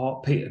sort of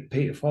hot.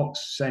 Peter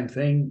Fox, same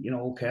thing.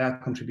 Okay, I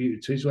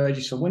contributed to his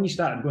wages. So when you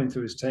started going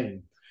through his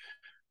team,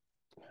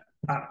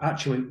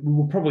 actually, we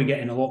were probably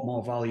getting a lot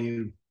more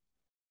value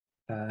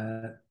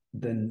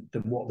than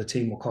what the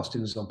team were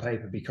costing us on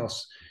paper,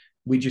 because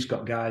we just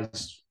got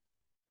guys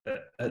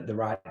at the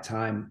right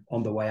time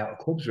on the way out of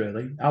clubs,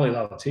 really. Ali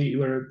Lalatiti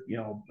were,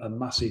 a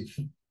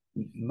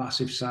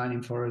massive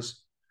signing for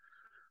us.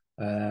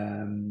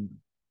 And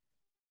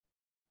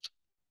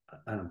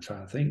I'm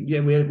trying to think.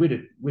 Yeah, we had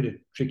a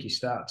tricky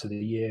start to the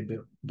year,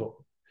 but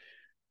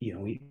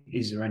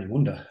is there any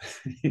wonder?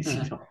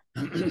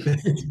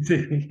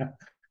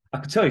 I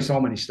could tell you so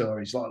many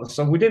stories.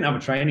 So we didn't have a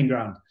training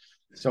ground.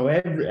 So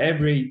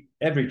every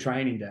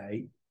training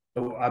day,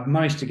 I've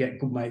managed to get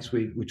good mates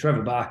with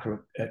Trevor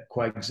Barker at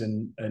Queggs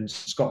and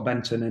Scott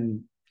Benton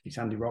and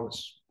Andy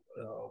Roberts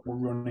were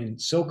running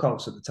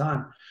Silcoats at the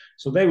time.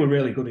 So they were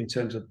really good in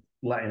terms of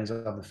letting us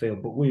have the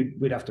field. But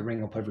we'd have to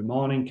ring up every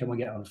morning. Can we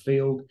get on the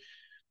field?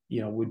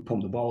 We'd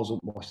pump the balls up,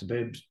 wash the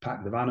bibs,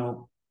 pack the van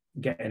up,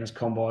 get in as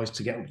convoys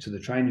to get up to the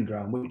training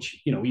ground,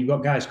 which, you've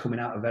got guys coming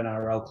out of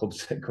NRL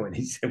clubs that going,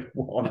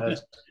 what on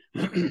earth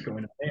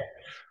going on here?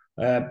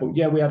 But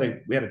yeah, we had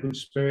a good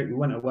spirit. We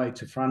went away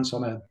to France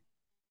on a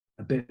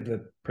bit of a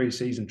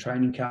pre-season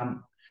training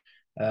camp.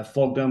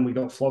 Flogged them. We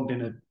got flogged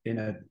in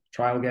a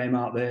trial game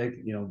out there.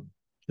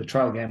 The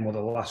trial game was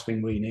the last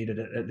thing we needed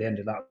at the end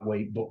of that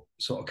week. But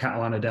sort of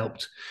Catalan had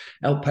helped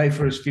pay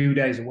for us a few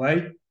days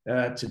away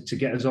to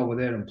get us over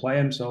there and play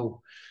them.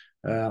 So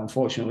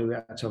unfortunately, we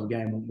had to have a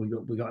game.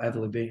 We got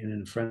heavily beaten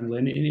in a friendly,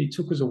 and it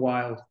took us a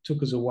while.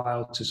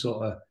 To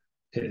sort of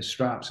hit the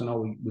straps. I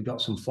know we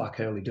got some flack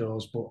early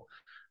doors, but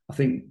I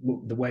think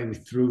the way we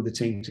threw the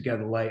team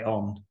together late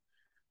on.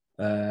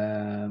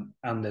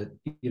 And the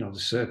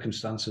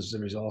circumstances, the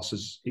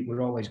resources, it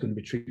were always going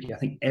to be tricky. I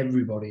think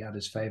everybody had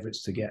as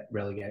favourites to get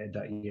relegated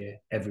that year.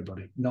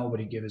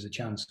 Nobody gave us a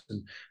chance.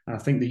 And I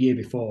think the year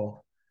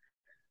before,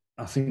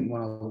 I think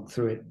when I looked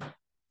through it,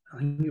 I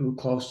think we were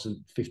close to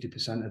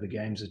 50% of the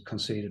games had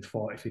conceded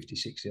 40, 50,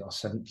 60 or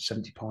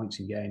 70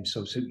 points in games.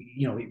 So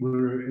it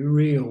were a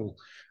real.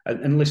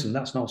 And listen,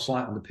 that's no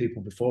slight on the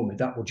people before me.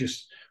 That were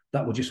just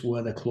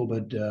where the club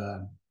had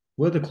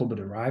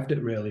arrived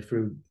at, really,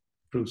 through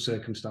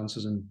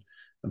circumstances and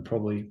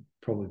probably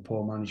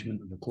poor management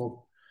of the club.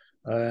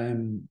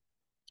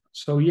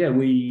 So yeah,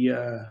 we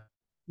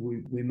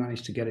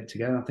managed to get it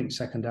together. I think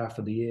second half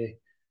of the year,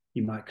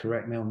 you might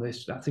correct me on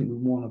this, I think we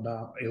won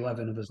about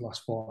 11 of his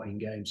last 14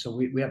 games. So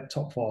we had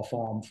top 4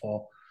 form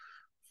for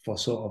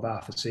sort of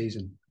half a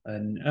season.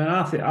 And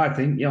I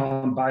think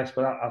I'm biased,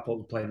 but I thought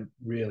we played a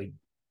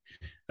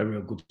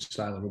real good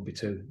style of rugby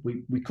too.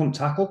 We couldn't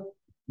tackle.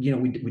 We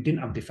didn't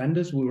have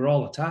defenders. We were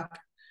all attack.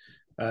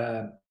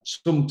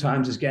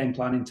 Sometimes as game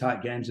plan in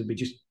tight games would be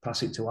just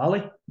pass it to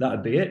Ali.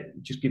 That'd be it.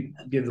 Just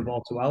give the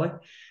ball to Ali.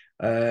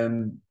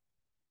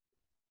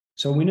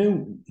 So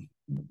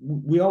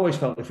we always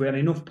felt if we had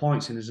enough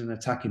points in as an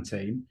attacking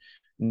team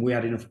and we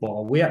had enough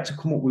ball, we had to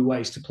come up with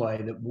ways to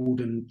play that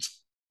wouldn't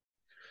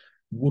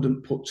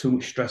put too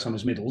much stress on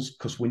his middles,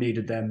 because we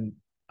needed them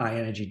high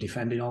energy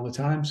defending all the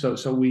time.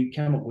 So we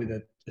came up with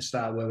a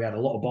style where we had a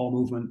lot of ball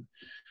movement.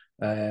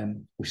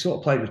 We sort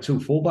of played with 2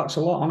 fullbacks a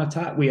lot on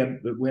attack. We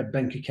had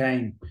Ben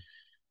Kane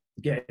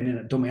getting in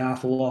at dummy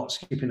half a lot,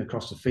 skipping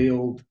across the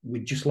field.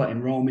 We'd just let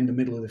him roam in the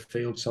middle of the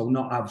field, so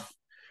not have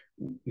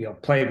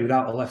played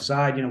without a left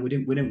side. We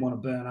didn't want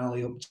to burn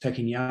Ali up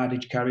taking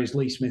yardage carries.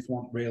 Lee Smith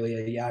wasn't really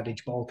a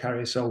yardage ball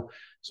carrier, so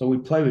we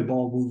play with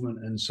ball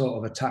movement and sort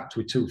of attacked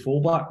with 2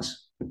 fullbacks.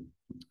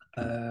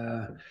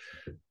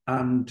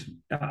 And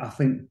I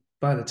think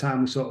by the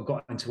time we sort of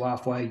got into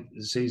halfway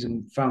the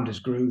season, found his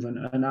groove,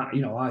 and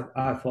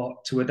I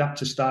thought to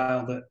adapt a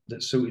style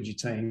that suited your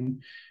team.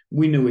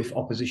 We knew if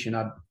opposition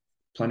had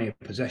plenty of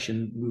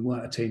possession, we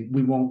weren't a team.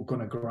 We weren't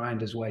going to grind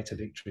his way to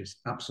victories.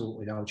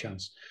 Absolutely no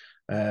chance.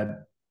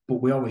 But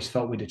we always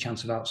felt we had a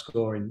chance of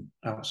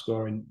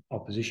outscoring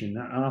opposition.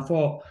 And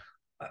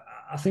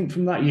I think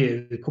from that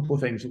year, a couple of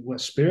things.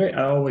 Spirit,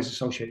 I always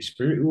associate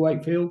spirit with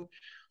Wakefield.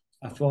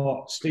 I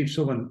thought Steve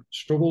Southern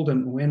struggled,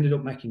 and we ended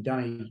up making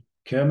Danny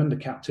Kerman the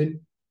captain.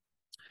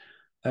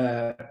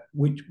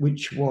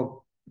 which were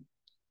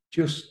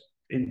just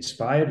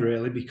inspired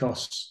really,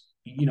 because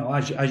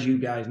as you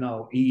guys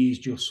know, he is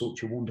just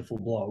such a wonderful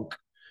bloke,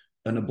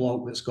 and a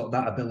bloke that's got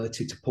that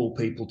ability to pull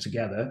people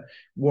together.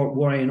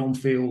 We're an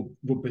on-field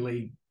rugby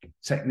league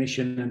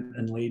technician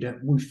and leader.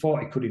 We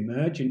thought he could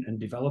emerge and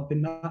develop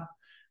in that.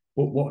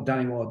 But what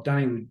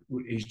Danny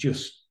is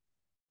just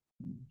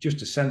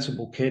a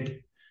sensible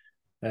kid.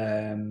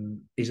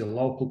 He's a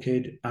local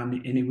kid,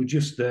 and he was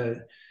just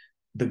the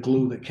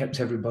glue that kept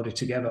everybody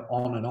together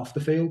on and off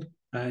the field.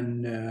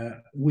 And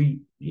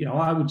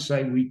I would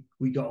say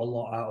we got a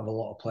lot out of a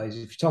lot of players.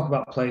 If you talk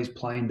about players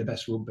playing the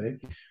best rugby,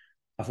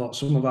 I thought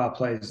some of our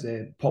players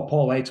there,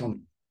 Paul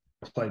Ayton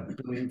played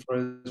brilliant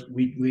for us.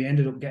 We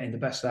ended up getting the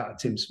best out of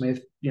Tim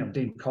Smith.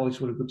 Dean Collis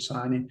was a good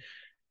signing.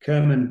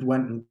 Kerman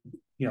went and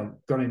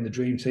got in the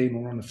dream team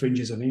and were on the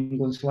fringes of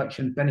England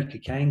selection. Benny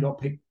Kane got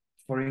picked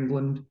for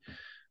England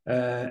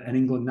and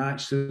England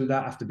Knights through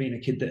that, after being a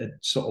kid that had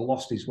sort of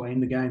lost his way in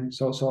the game.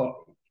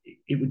 So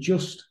it was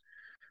just,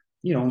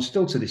 and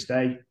still to this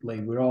day,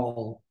 Lee, we're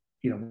all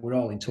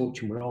in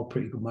touch and we're all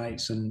pretty good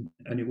mates, and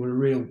it was a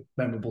real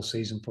memorable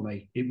season for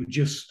me. It was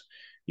just,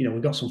 we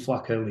got some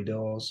flack early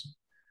doors,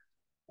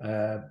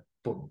 but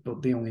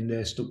the only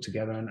day stuck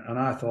together, and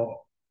I thought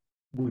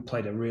we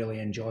played a really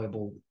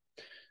enjoyable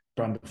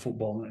brand of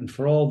football. And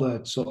for all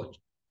the sort of,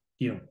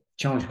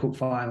 Challenge Cup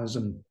finals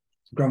and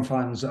grand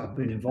finals that I've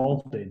been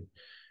involved in,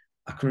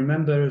 I can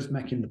remember us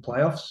making the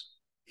playoffs.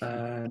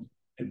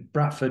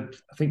 Bradford,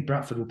 I think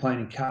Bradford were playing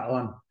in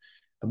Catalan,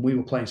 and we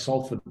were playing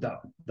Salford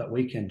that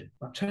weekend.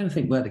 I'm trying to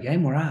think where the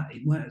game were at.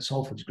 It weren't at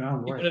Salford's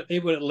ground, were it?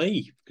 It were at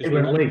Lee. It were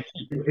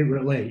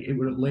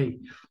at Lee.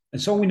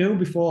 And so we knew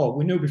before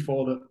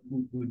that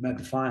we'd made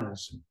the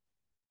finals.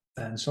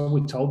 And so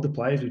we told the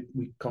players,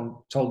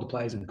 told the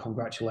players and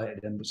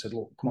congratulated them, but said,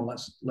 look, come on,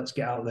 let's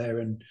get out there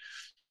and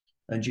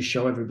just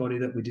show everybody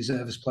that we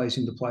deserve a place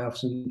in the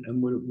playoffs,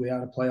 and we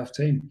are a playoff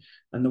team.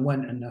 And they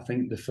went, and I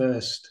think the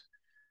first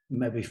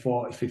maybe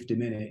 40, 50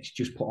 minutes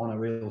just put on a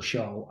real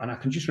show. And I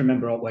can just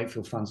remember all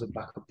Wakefield fans at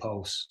back of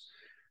post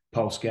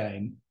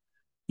game,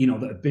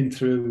 that had been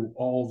through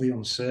all the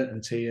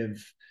uncertainty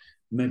of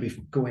maybe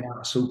going out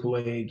of Super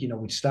League.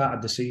 We'd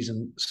started the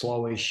season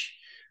slowish,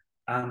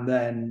 and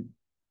then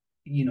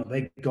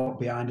they got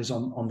behind us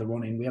on the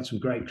running. We had some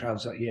great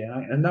crowds that year,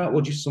 and that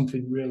was just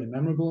something really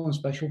memorable and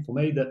special for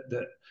me. That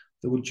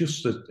there were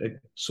just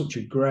such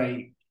a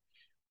great,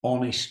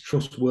 honest,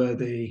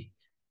 trustworthy,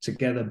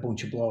 together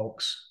bunch of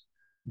blokes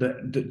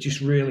that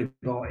just really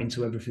bought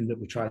into everything that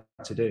we tried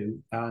to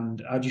do.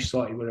 And I just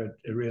thought it was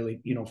a really,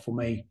 for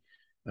me,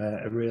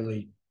 a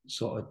really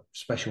sort of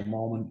special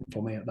moment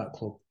for me at that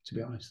club, to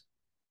be honest.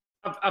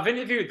 I've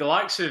interviewed the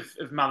likes of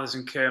Mathers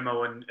and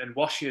Kermo and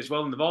Washi as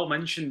well, and they've all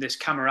mentioned this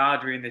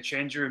camaraderie in the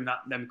changing room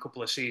them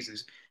couple of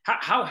seasons.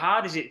 How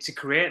hard is it to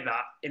create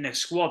that in a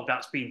squad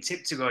that's been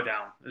tipped to go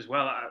down as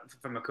well,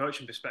 from a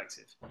coaching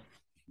perspective?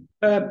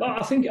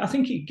 I think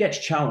it gets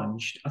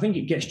challenged. I think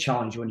it gets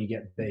challenged when you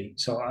get beat.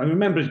 So I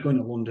remember us going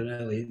to London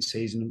early in the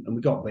season, and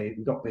we got beat.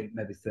 We got beat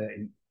maybe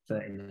 30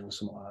 or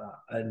something like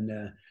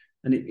that.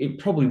 And it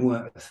probably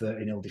weren't a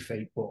 30-0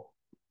 defeat, but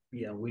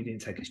we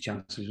didn't take his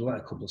chances. We let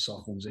a couple of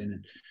soft ones in,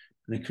 and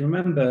I can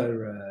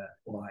remember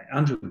like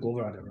Andrew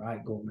Glover had a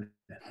right go at me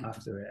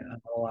after it,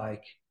 and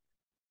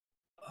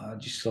I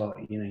just thought,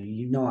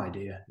 you've no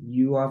idea.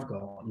 You have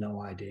got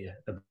no idea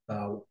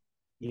about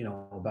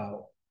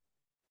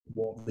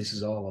what this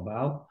is all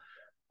about.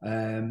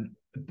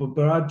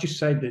 But I'd just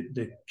say that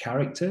the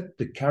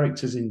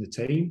characters in the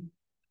team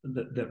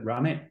that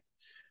ran it,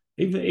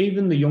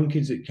 even the young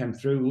kids that came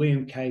through.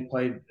 Liam Kay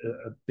played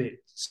a bit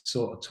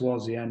sort of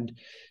towards the end.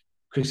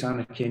 Chris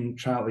Anakin,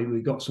 Troutley,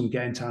 we got some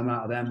game time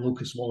out of them.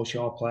 Lucas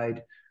Walshaw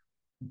played.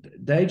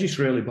 They just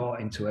really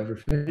bought into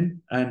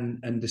everything.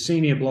 And the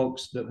senior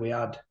blokes that we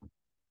had,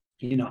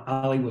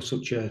 Ali was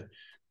such a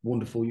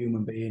wonderful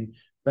human being.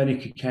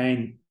 Benny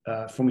Kane,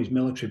 from his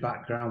military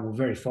background, were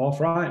very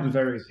forthright and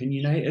very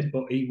opinionated,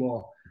 but he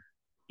was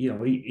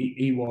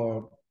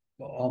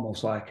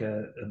almost like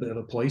a bit of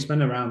a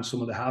policeman around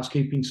some of the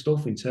housekeeping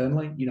stuff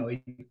internally.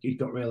 He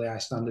got really high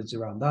standards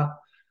around that.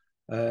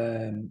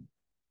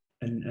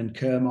 And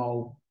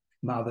Kermo,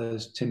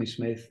 Mathers, Timmy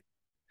Smith,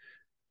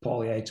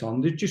 Paulie Ayton,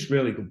 they're just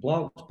really good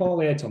blokes.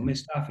 Paulie Ayton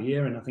missed half a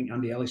year, and I think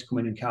Andy Ellis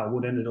coming in, Carl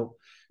Wood ended up,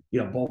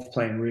 both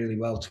playing really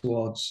well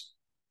towards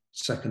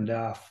second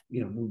half.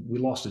 We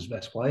lost his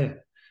best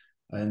player,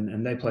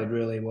 and they played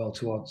really well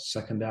towards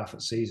second half of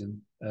the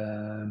season.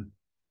 I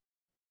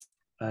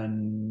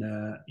think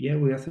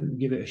we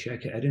give it a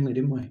shake at Headingley,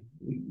 didn't we?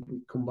 We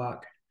come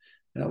back.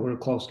 That were a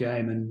close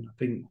game, and I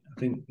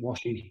think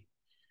Washi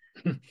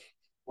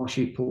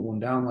put one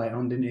down later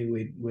on, didn't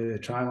he? With a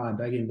try line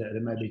begging that they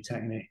maybe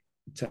taking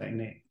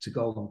it to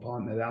golden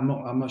point. Maybe I'm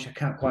not sure. I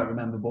can't quite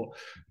remember, but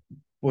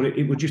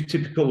it was just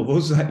typical of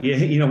us that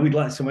year. We'd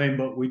let some in,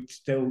 but we'd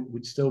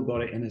still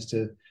got it in us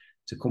to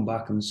come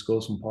back and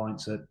score some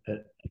points at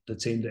the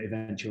team that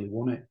eventually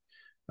won it.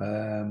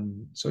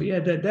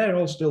 They're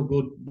all still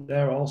good.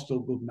 They're all still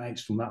good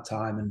mates from that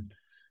time,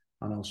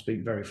 and I'll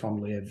speak very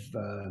fondly of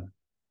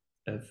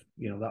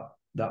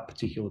that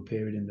particular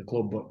period in the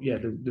club. But yeah,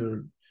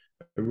 they're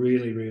a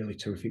really, really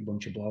terrific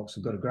bunch of blokes.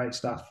 They've got a great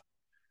staff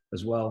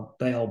as well.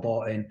 They all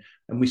bought in,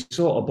 and we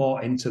sort of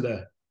bought into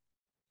the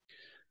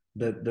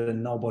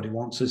nobody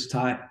wants us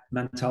type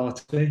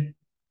mentality.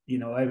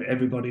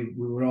 Everybody,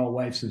 we were all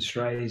waifs and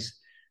strays,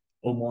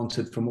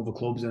 unwanted from other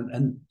clubs,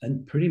 and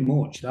pretty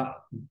much that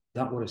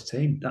was his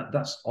team.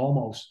 That's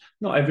almost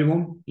not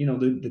everyone.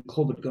 The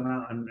club had gone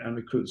out and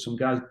recruited some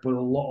guys, but a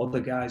lot of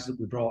the guys that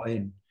we brought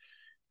in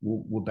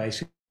were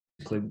basically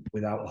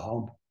without a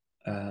home.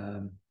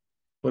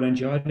 But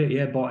enjoyed it.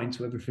 Yeah, bought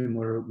into everything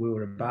we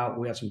were about.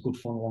 We had some good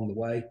fun along the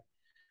way,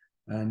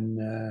 and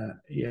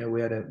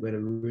we had a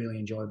really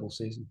enjoyable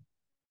season.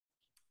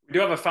 We do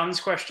have a fans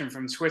question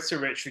from Twitter,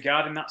 Rich,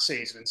 regarding that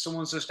season. And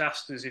someone's just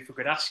asked us if we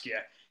could ask you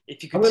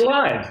if you could. Are we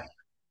live?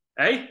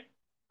 Hey?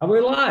 Are we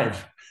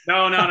live?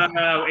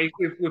 No. We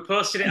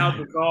posted it out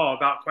before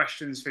about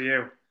questions for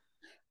you.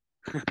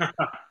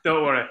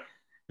 Don't worry.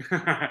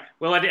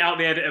 We'll edit out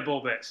the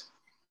editable bits.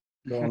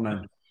 Go on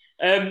then.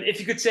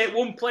 If you could take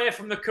one player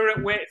from the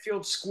current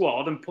Wakefield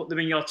squad and put them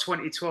in your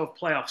 2012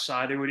 playoff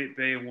side, who would it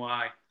be and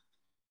why?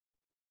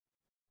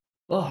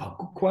 Oh,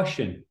 good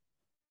question.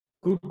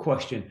 Good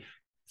question.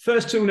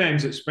 First two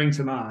names that spring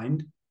to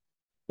mind,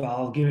 but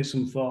I'll give it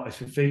some thought. It's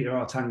Fafita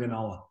or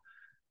Tanganoa,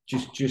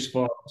 just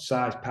for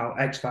size, power,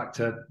 X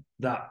factor,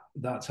 that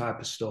type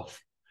of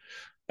stuff.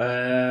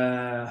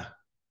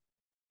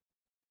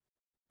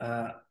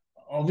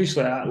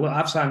 Obviously,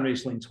 I've signed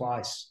Riesling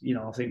twice.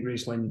 I think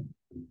Riesling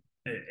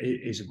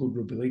is a good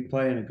rugby league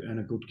player and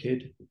a good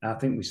kid. I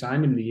think we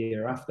signed him the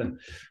year after.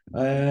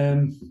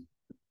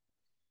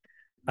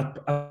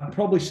 I'd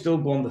probably still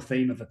go on the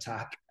theme of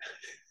attack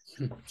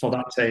for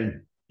that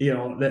team.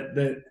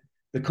 The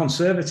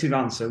conservative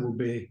answer would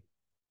be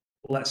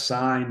let's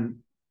sign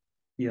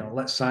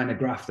a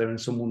grafter and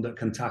someone that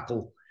can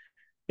tackle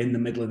in the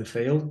middle of the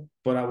field.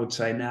 But I would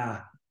say, nah,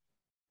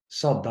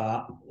 sod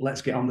that.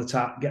 Let's get on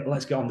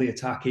the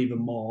attack even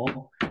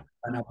more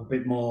and have a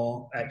bit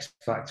more X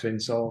factor in.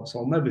 So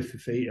maybe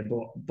Fafita,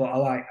 but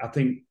I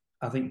think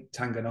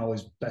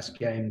Tanganoa's best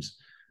games,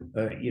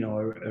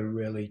 are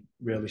really,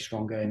 really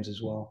strong games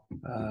as well.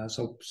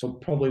 So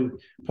probably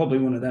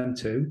one of them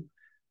two.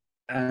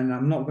 And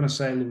I'm not going to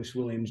say Lewis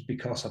Williams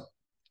because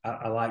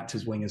I liked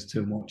his wingers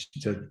too much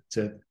to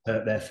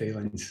hurt their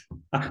feelings.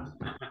 I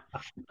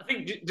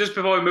think just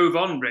before we move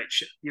on,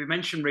 Rich, you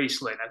mentioned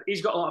Riesling.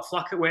 He's got a lot of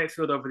flack at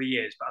Wakefield over the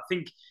years, but I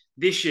think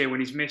this year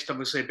when he's missed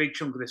obviously a big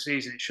chunk of the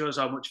season, it shows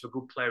how much of a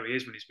good player he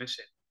is when he's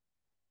missing.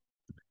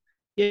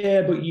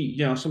 Yeah, but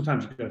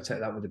sometimes you've got to take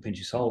that with a pinch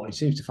of salt. He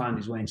seems to find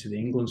his way into the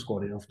England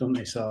squad enough, doesn't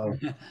he? So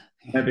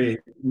maybe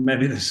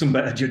there's some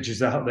better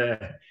judges out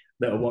there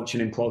that are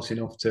watching him close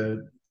enough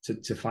to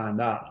find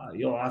that.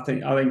 I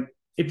think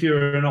if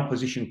you're an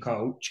opposition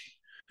coach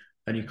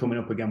and you're coming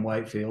up against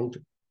Wakefield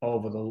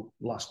over the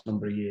last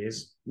number of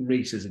years,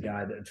 Reese is a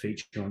guy that would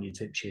feature on your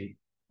tip sheet.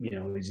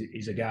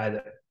 He's a guy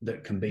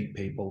that can beat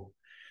people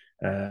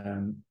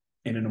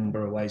in a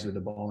number of ways with the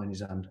ball in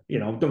his hand.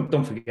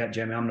 Don't forget,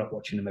 Jamie, I'm not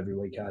watching him every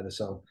week either.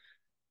 So,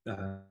 I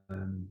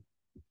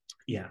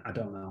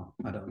don't know.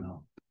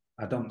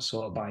 I don't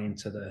sort of buy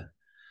into the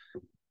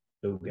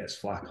who gets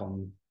flack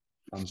on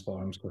fans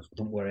forums because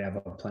don't worry, I've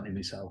had plenty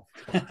myself.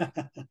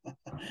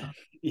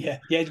 Yeah,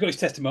 he's got his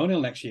testimonial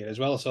next year as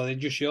well. So it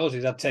just shows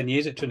he's had 10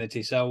 years at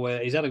Trinity. So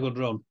he's had a good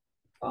run.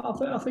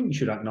 I think you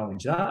should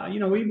acknowledge that. He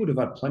would have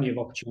had plenty of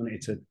opportunity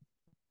to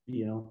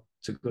go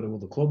to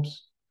other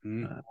clubs.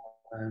 But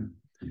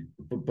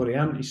he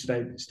hasn't. He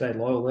stayed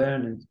loyal there,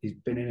 and he's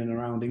been in and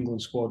around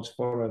England squads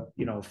for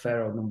a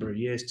fair old number of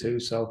years too.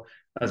 So,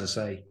 as I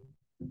say,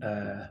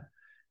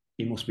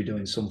 he must be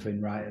doing something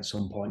right at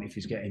some point if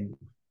he's getting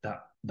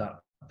that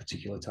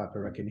particular type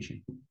of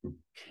recognition.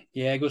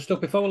 Yeah, good stuff.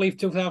 Before we leave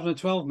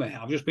 2012, mate,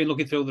 I've just been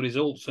looking through the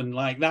results and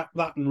like that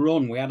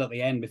run we had at the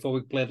end before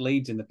we played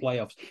Leeds in the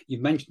playoffs.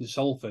 You've mentioned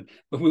Salford,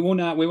 but we won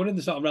in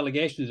the sort of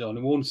relegation zone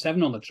and we won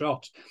 7 on the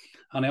trot.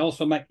 And it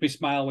also makes me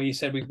smile when you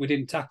said we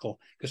didn't tackle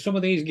because some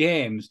of these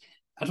games,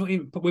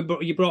 you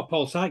brought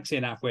Paul Sykes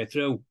in halfway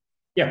through.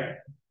 Yeah.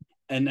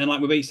 And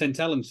like we beat St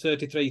Helens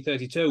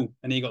 33-32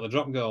 and he got the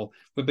drop goal.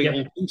 We beat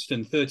Old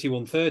Kingston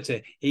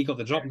 31-30. He got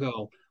the drop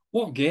goal.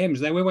 What games?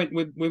 Then we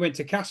went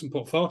to Cass and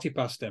put 40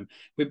 past them.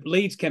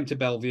 Leeds came to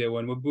Bellevue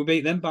and we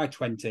beat them by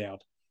 20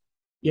 odd.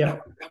 Yeah,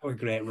 that was a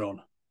great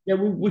run. Yeah,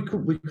 we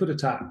could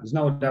attack. There's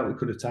no doubt we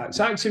could attack.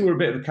 Sykes were a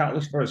bit of a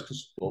catalyst for us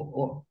because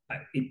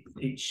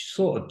it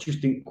sort of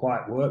just didn't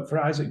quite work for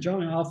Isaac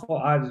John. I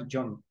thought Isaac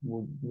John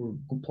was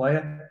a good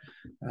player.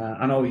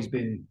 I know he's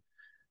been.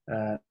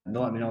 Let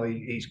me know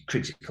he's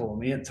critical of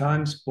me at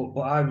times, but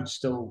I would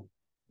still,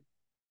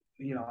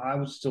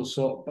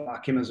 sort of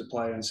back him as a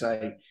player and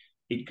say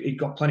he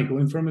got plenty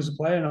going for him as a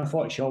player, and I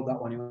thought he showed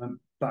that when he went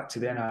back to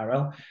the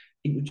NRL.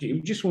 It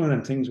was just one of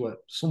them things where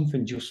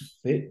something just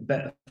fit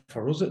better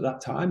for us at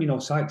that time.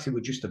 Sykes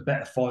was just a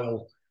better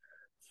foil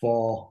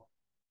for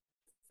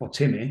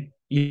Timmy,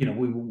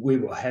 we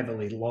were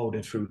heavily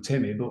loaded through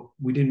Timmy, but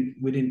we didn't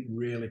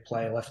really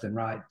play left and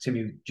right.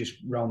 Timmy just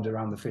roamed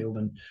around the field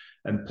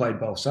and played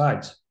both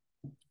sides.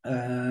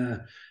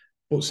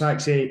 But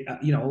Sykes, a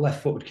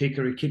left-footed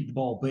kicker, he kicked the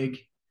ball big,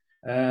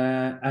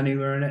 and he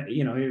were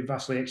a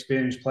vastly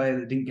experienced player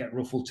that didn't get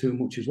ruffled too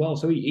much as well.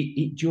 So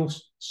it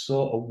just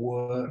sort of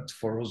worked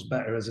for us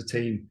better as a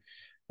team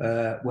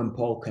when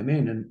Paul came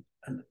in, and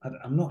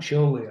I'm not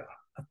sure.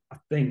 I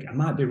think I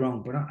might be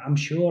wrong, but I'm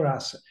sure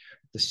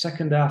the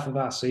second half of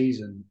our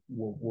season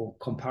were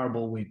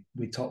comparable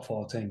with top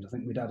 4 teams. I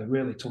think we'd had a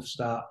really tough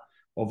start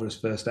over his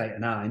first 8 or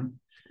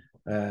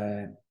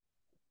 9,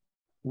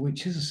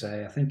 which, as I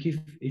say, I think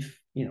if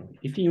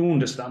you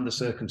understand the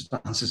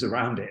circumstances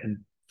around it and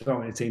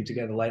throwing a team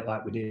together late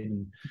like we did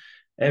and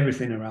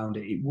everything around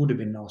it, it would have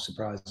been no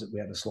surprise that we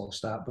had a slow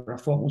start. But I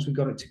thought once we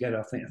got it together,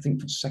 I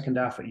think for the second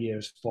half of the year,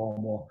 it's far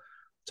more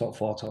top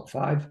 4, top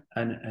 5,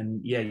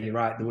 and yeah, you're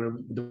right.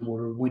 There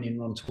were a winning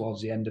run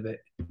towards the end of it.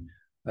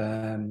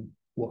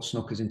 What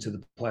snuck us into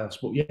the playoffs,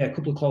 but yeah, a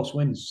couple of close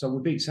wins. So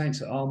we beat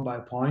Saints at home by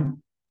a point.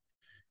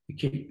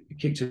 He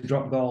kicked a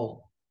drop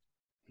goal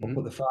up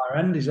at the far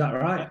end. Is that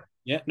right?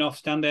 Yeah, North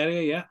Stand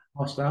area. Yeah,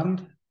 North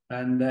Stand,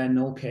 and then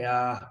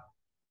OKR.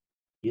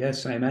 Yeah,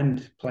 same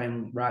end,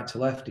 playing right to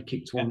left. He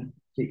kicked one.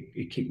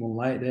 He kicked one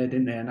late there,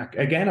 didn't he? And I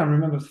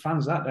remember the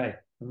fans that day.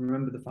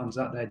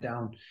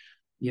 Down,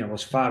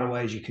 as far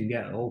away as you can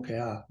get at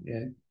OKR.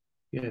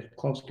 Yeah,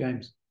 close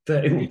games.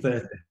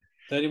 31-30.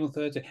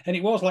 31-30. And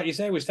it was, like you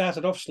say, we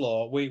started off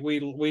slow. We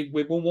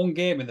won one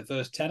game in the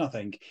first 10, I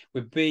think.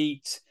 We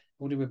beat,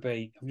 who did we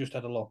beat? I've just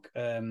had a look.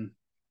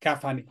 Can't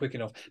find it quick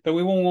enough. But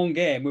we won one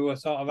game. We were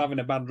sort of having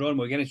a bad run.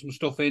 We were getting some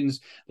stuff-ins.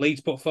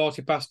 Leeds put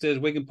 40 past us.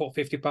 Wigan put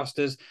 50 past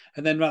us.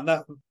 And then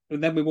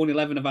we won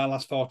 11 of our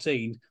last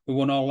 14. We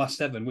won all last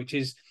 7, which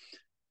is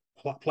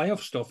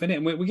playoff stuff, isn't it?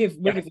 And we give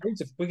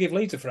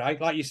Leeds a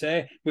fright. Like you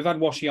say, we've had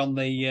Washy on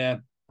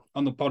the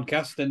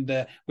podcast,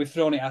 and we've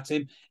thrown it at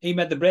him. He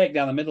made the break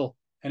down the middle,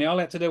 and all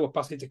he had to do was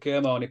pass it to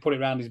Kermo, and he put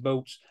it around his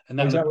boots. And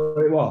is that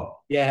what it was?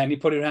 Yeah, and he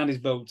put it around his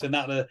boots, and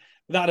that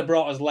had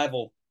brought us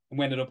level, and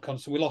we ended up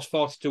we lost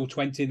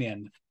 42-20 in the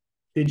end.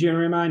 Did you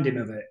remind him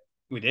of it?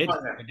 We did.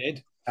 We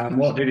did. And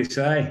what did he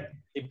say?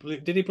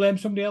 Did he blame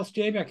somebody else,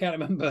 Jamie? I can't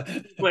remember.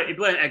 He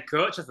blamed head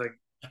coach, I think.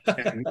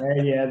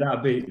 Yeah,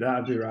 that'd be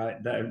right.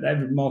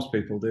 Most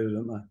people do,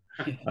 don't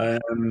they?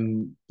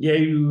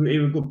 He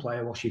was a good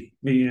player. Washy,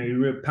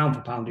 pound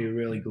for pound, he was a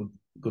really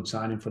good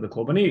signing for the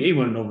club, and he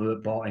was another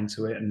that bought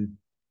into it, and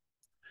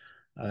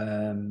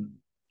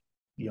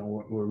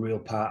we're a real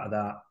part of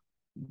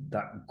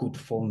that good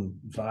fun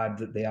vibe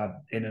that they had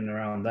in and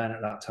around then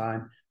at that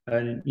time.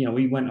 And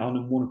he went on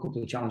and won a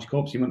couple of Challenge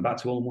Cups. He went back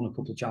to Hull and won a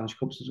couple of Challenge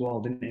Cups as well,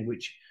 didn't he?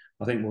 Which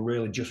I think were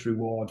really just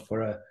reward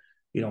for a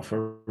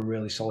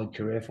really solid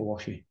career for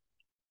Washy.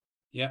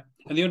 Yeah,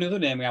 and the only other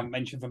name we haven't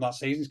mentioned from that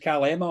season is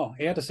Kyle Amor.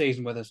 He had a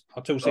season with us,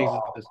 or 2 seasons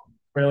with us.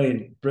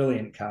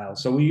 Brilliant, Kyle.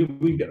 So we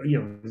got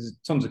there's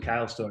tons of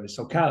Kyle stories.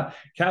 So Kyle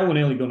were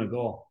nearly going to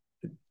go.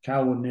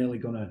 Kyle were nearly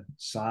going to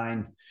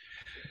sign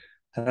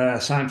for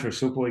a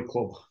Super League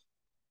club,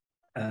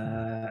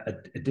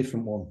 a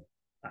different one,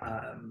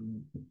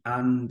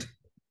 and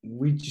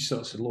we just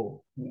sort of said,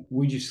 look,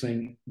 we just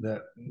think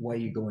that where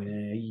you're going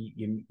here,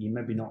 you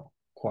maybe not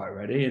quite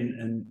ready,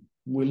 and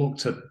we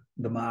looked at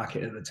the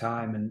market at the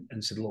time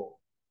and said, look,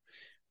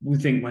 we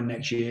think when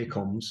next year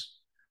comes,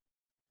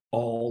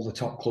 all the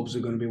top clubs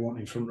are going to be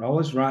wanting front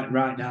rowers.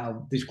 Right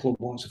now, this club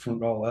wants a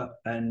front rower,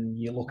 and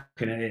you're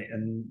looking at it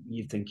and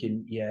you're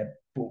thinking, yeah,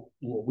 but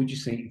look, we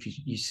just think if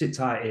you sit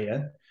tight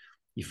here,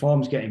 your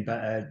form's getting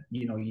better,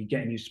 you're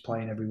getting used to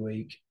playing every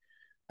week,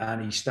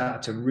 and he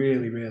started to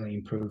really, really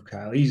improve,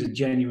 Kyle. He's a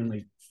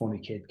genuinely funny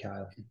kid,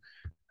 Kyle.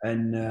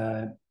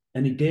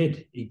 And he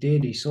did.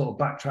 He sort of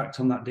backtracked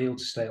on that deal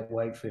to stay at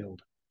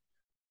Wakefield.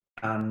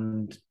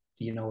 And,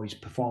 his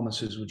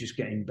performances were just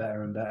getting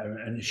better and better.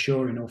 And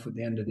sure enough, at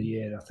the end of the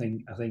year, I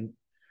think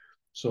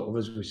sort of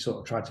as we sort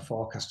of tried to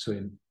forecast to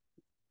him,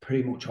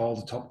 pretty much all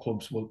the top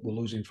clubs were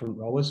losing front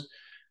rowers.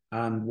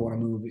 And what a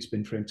move it's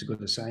been for him to go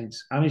to the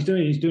Saints. And he's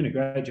doing a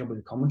great job with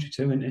the commentary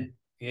too, isn't he?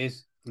 He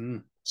is. I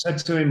said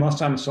to him last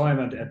time I saw him,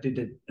 I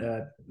did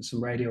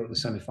some radio at the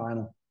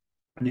semi-final,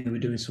 and he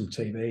was doing some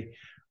TV.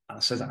 And I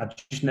said, I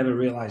just never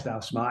realised how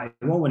smart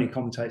he was when he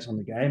commentates on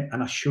the game.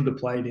 And I should have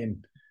played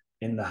him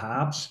in the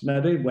halves,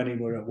 maybe, when he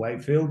were at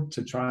Wakefield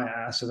to try.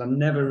 I said, I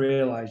never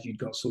realised you'd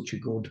got such a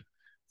good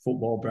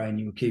football brain.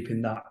 You were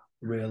keeping that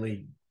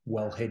really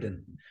well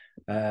hidden.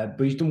 But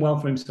he's done well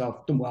for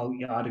himself, done well.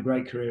 Had a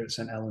great career at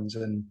St Helens,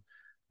 and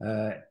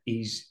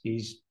he's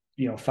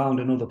found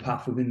another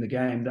path within the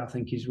game that I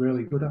think he's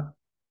really good at.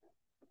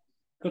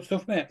 Good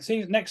stuff, mate.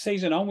 See, next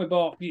season on, we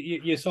bought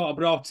you sort of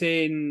brought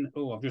in.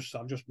 Oh, I've just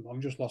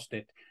lost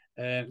it.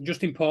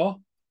 Justin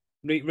Paul,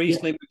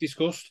 recently we've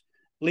discussed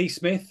Lee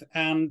Smith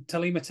and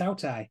Talima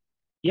Tautai.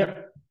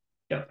 Yep.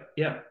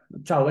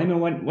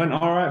 Talima went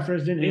all right for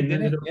us, didn't he?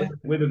 Ended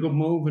with a good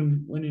move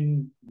and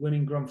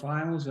winning grand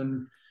finals,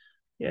 and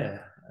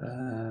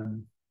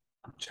I'm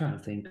trying to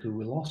think who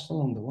we lost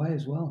along the way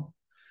as well.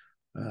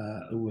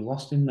 who we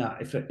lost in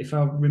that. If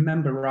I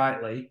remember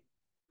rightly,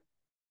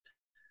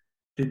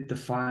 did the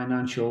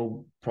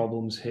financial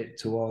problems hit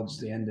towards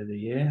the end of the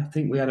year? I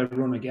think we had a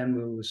run again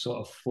where we were sort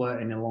of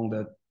flirting along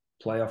the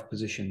playoff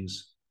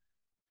positions,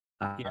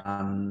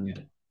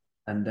 and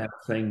then I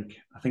think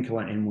I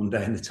went in one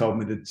day and they told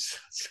me they'd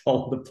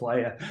sold a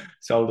player.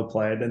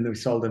 Then they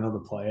sold another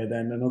player.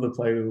 Then another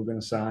player we were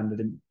going to sign, they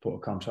didn't put a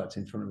contract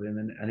in front of him,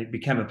 and it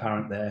became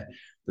apparent there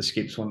the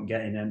skips weren't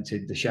getting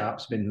emptied, the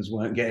sharps bins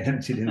weren't getting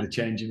emptied in the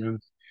changing room.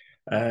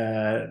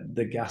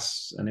 The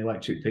gas and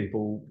electric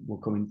people were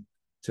coming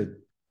to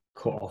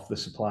cut off the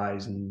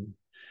supplies, and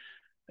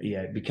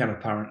it became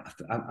apparent.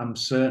 I'm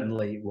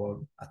certainly,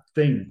 well, I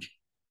think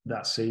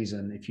that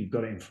season, if you've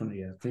got it in front of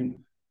you, I think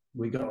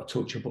we got a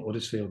touch up at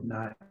Huddersfield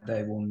night.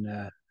 They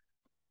won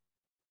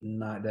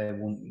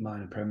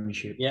minor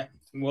premiership. Yeah,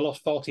 we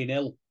lost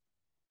 40-0.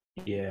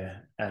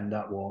 Yeah, and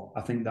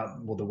I think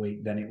that was the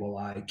week. Then it was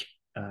like,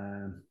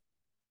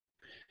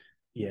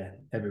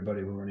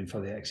 everybody were running for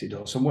the exit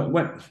door. So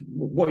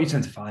what you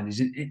tend to find is,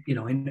 in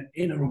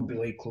a rugby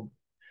league club,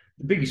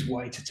 the biggest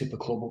way to tip a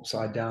club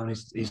upside down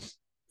is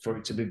for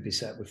it to be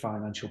beset with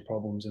financial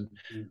problems, and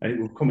it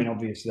was coming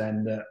obvious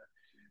then that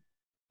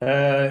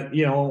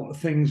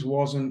things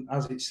wasn't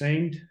as it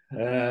seemed.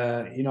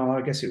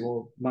 I guess it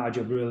was my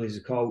job really as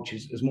a coach,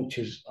 as much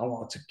as I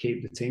wanted to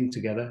keep the team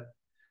together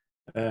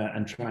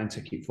and try and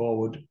take it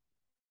forward.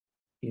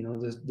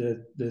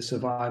 The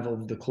survival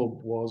of the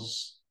club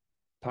was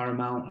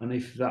paramount, and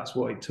if that's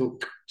what it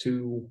took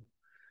to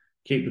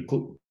keep the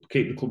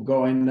club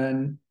going,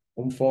 then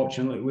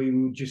unfortunately we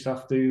would just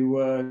have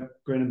to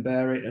grin and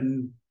bear it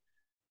and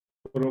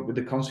put up with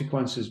the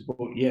consequences. But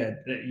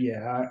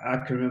I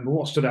can remember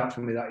what stood out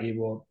for me that year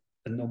was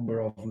a number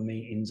of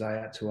meetings I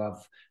had to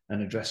have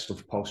and address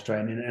stuff post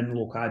training. And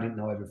look, I didn't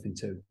know everything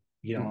too.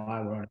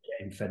 I were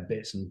getting fed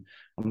bits, and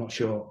I'm not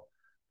sure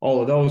all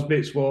of those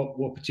bits were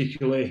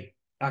particularly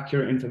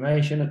accurate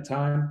information at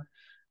time.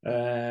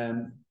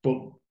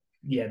 But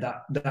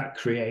that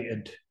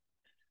created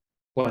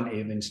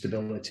plenty of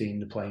instability in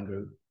the playing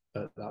group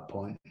at that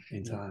point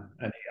in time,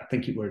 and I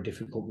think it were a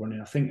difficult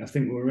running. I think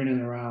we were in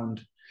and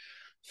around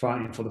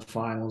fighting for the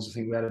finals. I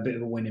think we had a bit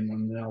of a winning one,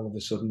 and then all of a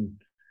sudden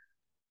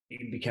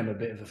it became a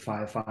bit of a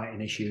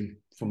firefighting issue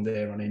from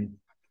there on in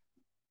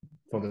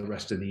for the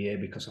rest of the year,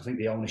 because I think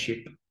the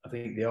ownership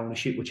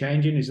were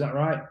changing. Is that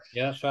right?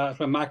 Yeah, that's right. That's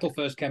when Michael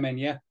first came in.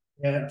 Yeah,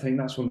 I think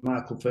that's when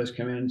Michael first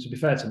came in. To be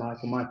fair to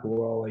Michael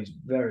were always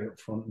very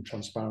upfront and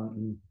transparent,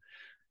 and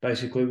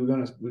basically we're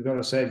going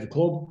to save the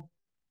club,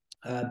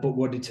 but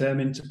we're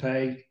determined to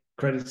pay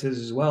creditors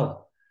as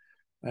well.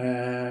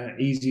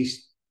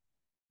 Easiest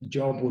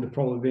job would have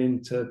probably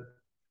been to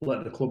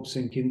let the club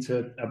sink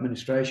into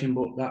administration,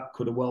 but that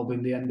could have well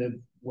been the end of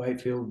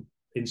Wakefield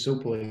in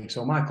Super League.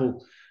 So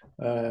Michael,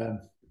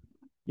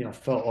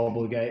 felt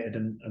obligated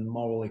and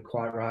morally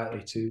quite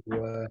rightly to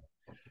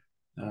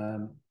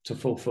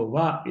fulfil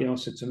that.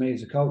 Said to me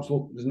as a coach,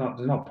 look, there's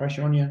no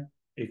pressure on you.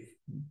 If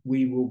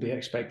we will be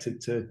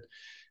expected to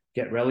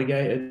get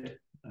relegated,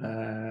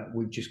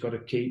 we've just got to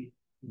keep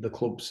the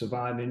club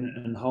surviving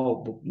and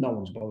hope. But no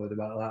one's bothered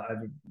about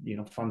that.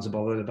 Fans are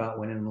bothered about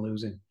winning and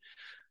losing.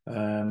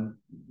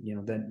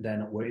 They're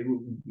not worried.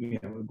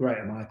 Great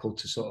of Michael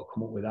to sort of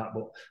come up with that.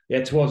 But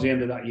towards the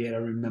end of that year, I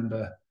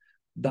remember.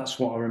 That's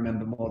what I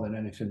remember more than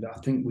anything. That I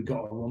think we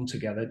got a run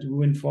together. Did we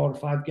win 4 or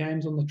 5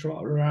 games on the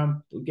trot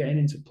around getting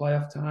into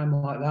playoff time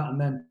like that? And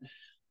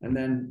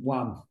then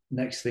wham!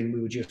 Next thing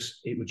we were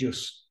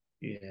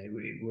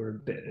a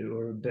bit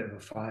of a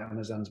fight on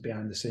his hands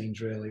behind the scenes,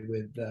 really,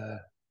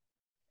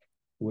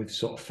 with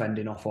sort of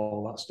fending off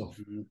all that stuff.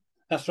 Mm-hmm.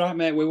 That's right,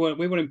 mate. We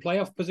were in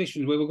playoff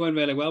positions. We were going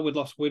really well.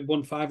 We'd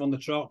won 5 on the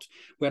trot.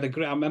 We had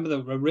I remember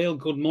a real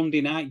good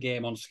Monday night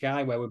game on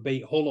Sky where we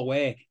beat Hull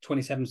away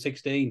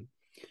 27-16.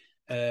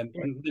 And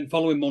then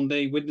following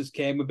Monday, Widnes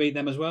came, we beat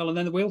them as well, and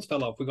then the wheels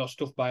fell off. We got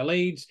stuffed by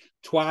Leeds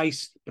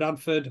twice,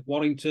 Bradford,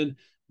 Warrington,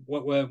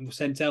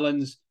 St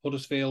Helens,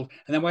 Huddersfield,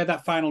 and then we had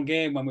that final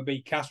game when we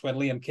beat Cass when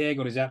Liam Kay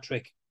got his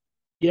hat-trick.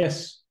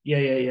 Yes, yeah.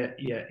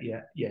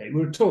 It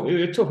was a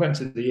tough end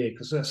to the year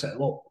because I said,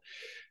 look,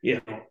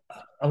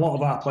 a lot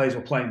of our players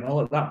were playing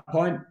well at that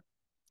point,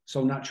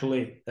 so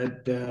naturally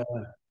we're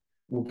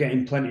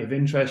getting plenty of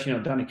interest.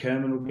 Danny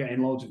Kerman were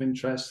getting loads of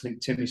interest. I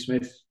think Timmy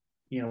Smith,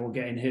 we're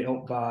getting hit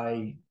up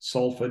by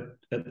Salford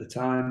at the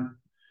time,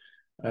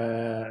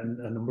 and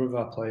a number of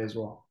our players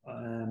were.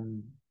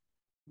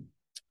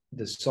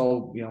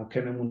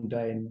 Came in one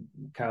day and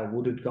Kyle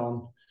Wood had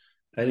gone.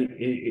 And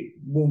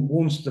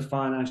once the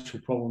financial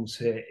problems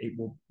hit, it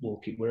will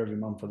we're every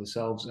man for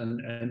themselves, and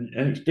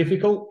it's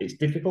difficult. It's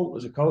difficult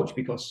as a coach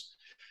because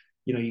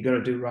you got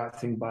to do the right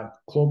thing by the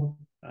club,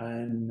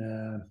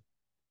 and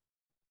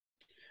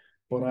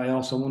but I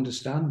also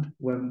understand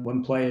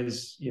when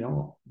players,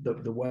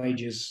 the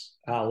wages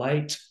are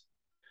late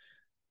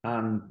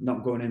and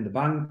not going in the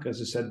bank,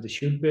 as I said, they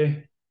should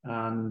be,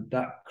 and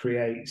that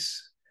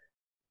creates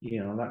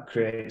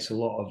a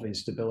lot of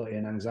instability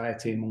and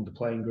anxiety among the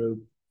playing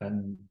group,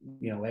 and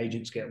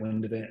agents get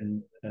wind of it,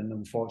 and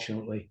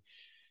unfortunately,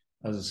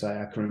 as I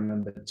say, I can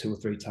remember 2 or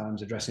 3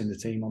 times addressing the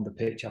team on the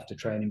pitch after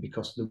training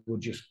because there were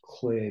just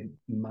clear,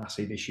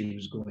 massive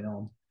issues going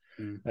on.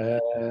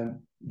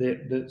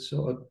 That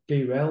sort of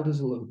derailed us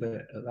a little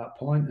bit at that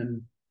point.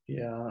 And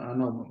yeah, I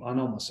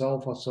know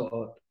myself. I sort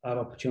of had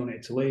opportunity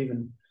to leave,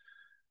 and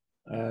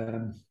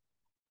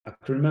I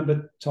can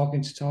remember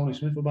talking to Tony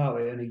Smith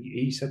about it, and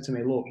he said to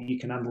me, "Look, you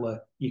can handle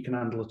a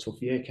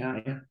tough year,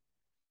 can't you?"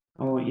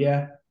 I went,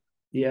 "Yeah,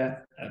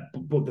 yeah."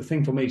 But the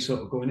thing for me,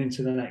 sort of going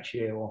into the next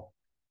year, well,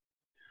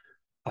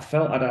 I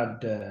felt I'd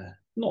had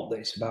not that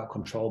it's about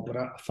control, but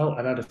I felt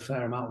I'd had a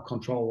fair amount of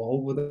control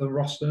over the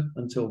roster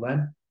until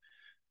then.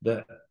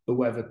 That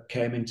whoever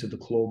came into the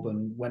club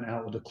and went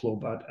out of the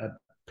club, I'd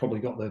probably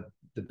got the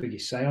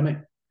biggest say on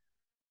it.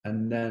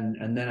 And then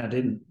I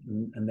didn't,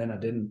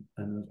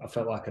 and I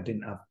felt like I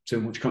didn't have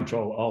too much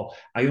control at all.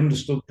 I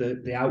understood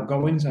the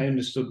outgoings. I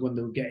understood when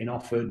they were getting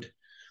offered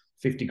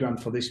 50 grand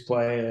for this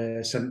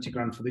player, 70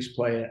 grand for this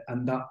player,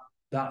 and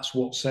that's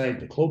what saved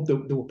the club. There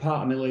were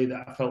part of me, Lee,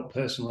 that I felt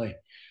personally.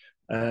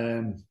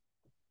 Do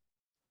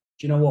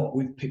you know what?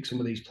 We've picked some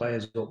of these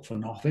players up for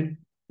nothing.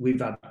 We've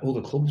had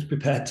other clubs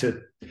prepared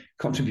to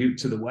contribute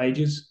to the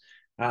wages,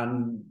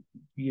 and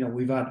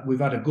we've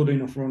had a good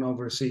enough run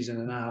over a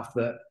season and a half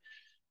that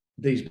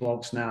these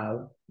blokes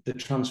now, the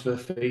transfer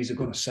fees are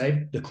going to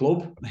save the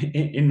club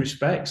in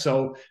respect.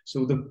 So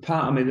the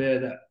part of me there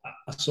that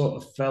I sort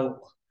of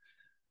felt,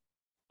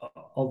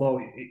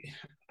 although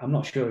I'm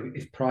not sure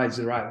if pride's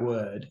the right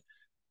word,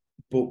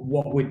 but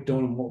what we'd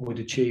done and what we'd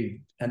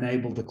achieved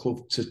enabled the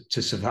club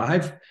to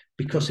survive.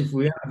 Because if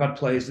we had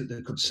players that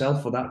they could sell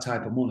for that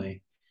type of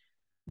money,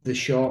 the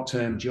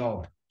short-term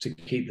job to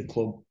keep the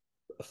club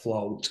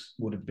afloat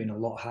would have been a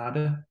lot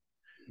harder.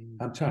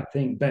 I'm trying to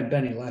think.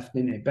 Benny left,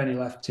 didn't he? Benny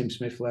left, Tim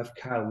Smith left,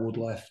 Kyle Wood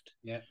left,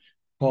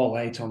 Paul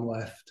Ayton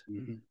left.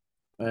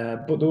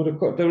 But there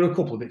were a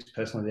couple of bits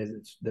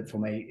personally that for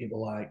me, it was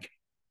like,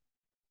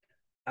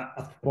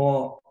 I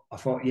thought,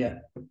 yeah,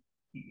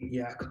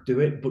 I could do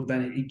it. But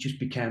then it just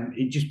became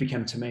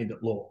to me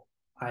that, look,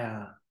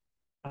 I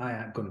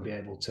ain't going to be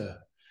able to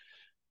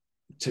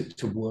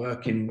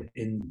work in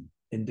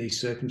these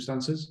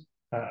circumstances.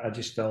 I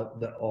just felt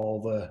that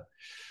all the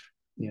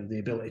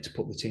ability to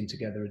put the team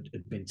together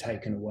had been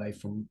taken away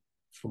from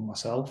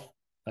myself.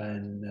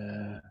 And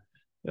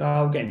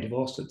I was getting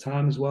divorced at the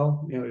time as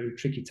well. It was a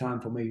tricky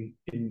time for me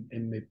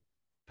in my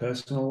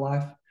personal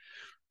life.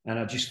 And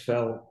I just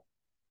felt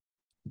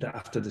that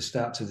after the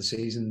start to the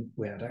season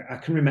we had, I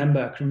can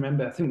remember, I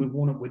think we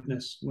won at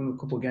Widnes, we won a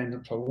couple of games,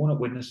 we won at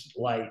Widnes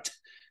late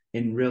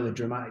in really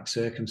dramatic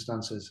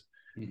circumstances.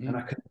 And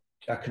I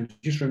can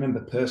just remember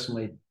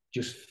personally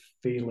just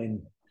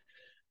feeling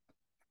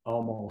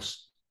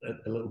almost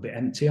a little bit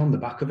empty on the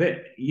back of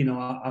it.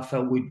 I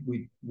felt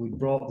we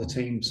brought the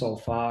team so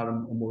far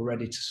and we're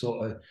ready to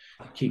sort of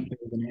keep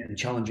building it and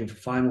challenging for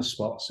final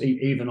spots,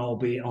 even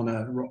albeit on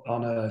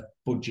a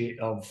budget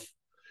of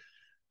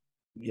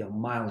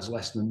miles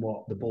less than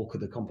what the bulk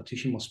of the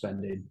competition was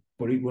spending.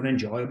 But it was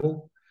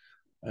enjoyable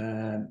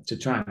to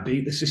try and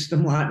beat the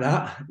system like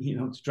that,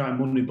 to try and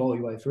moneyball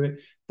your way through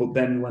it. But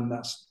then when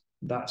that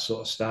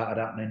sort of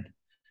started happening,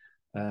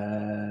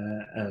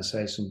 and I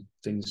say some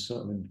things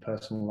sort of in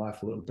personal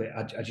life a little bit,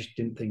 I just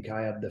didn't think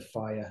I had the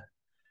fire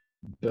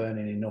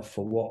burning enough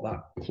for what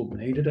that club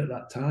needed at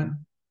that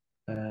time.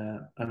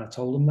 And I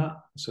told them that.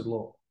 I said,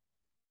 look,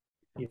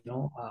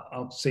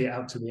 I'll see it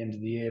out to the end of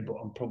the year, but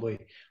I'm probably,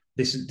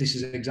 this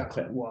is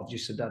exactly what I've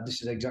just said, Dad,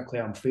 this is exactly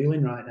how I'm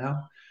feeling right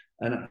now.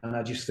 And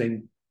I just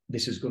think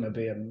this is going to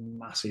be a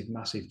massive,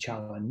 massive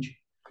challenge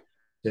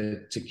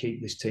to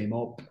keep this team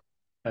up.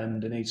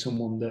 And I need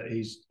someone that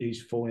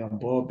is fully on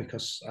board,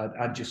 because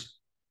I just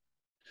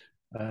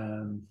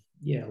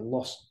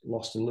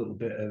lost a little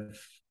bit of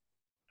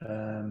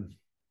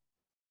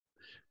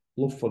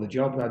love for the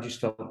job. I just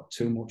felt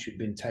too much had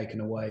been taken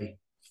away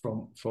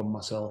from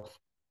myself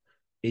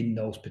in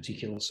those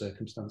particular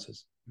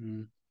circumstances.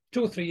 2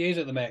 or 3 years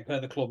at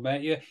the club,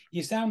 mate.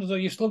 You sound as though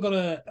you've still got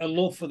a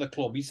love for the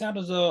club. You sound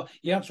as though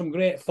you had some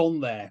great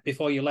fun there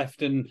before you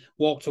left and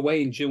walked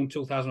away in June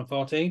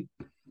 2014.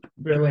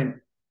 Brilliant.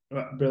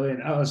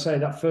 I would say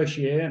that first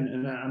year,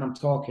 and I'm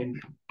talking,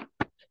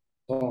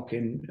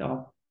 been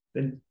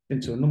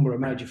to a number of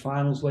major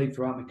finals league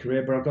throughout my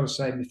career, but I've got to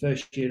say my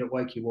first year at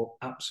Wakey was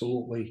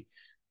absolutely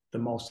the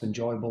most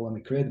enjoyable in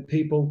my career. The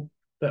people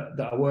that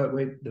I work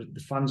with,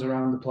 the fans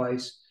around the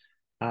place,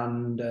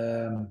 and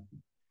in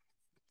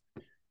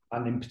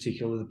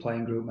particular the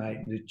playing group,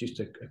 mate, they're just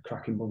a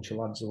cracking bunch of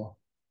lads.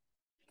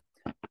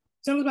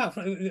 Tell us about,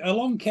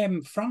 along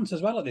came France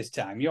as well at this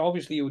time. You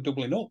were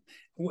doubling up.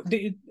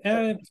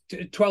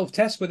 12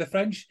 tests with the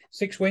French,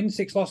 6 wins,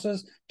 6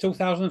 losses,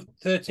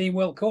 2013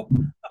 World Cup.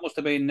 That must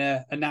have been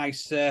a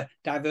nice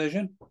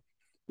diversion.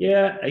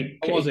 Yeah,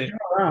 it came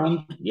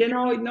around.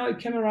 It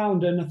came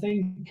around, and I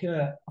think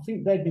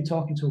they'd been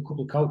talking to a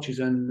couple of coaches,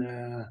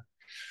 and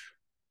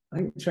I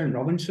think Trent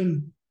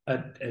Robinson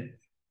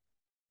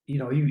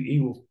he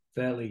was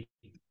fairly,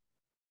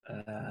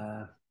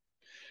 I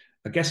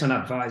guess, an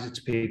advisor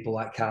to people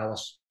like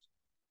Carlos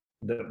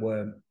that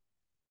were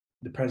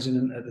the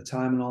president at the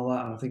time and all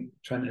that. And I think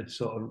Trent had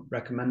sort of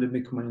recommended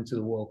me coming into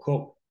the World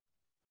Cup.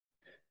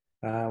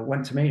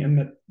 Went to meet him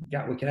at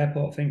Gatwick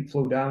Airport, I think,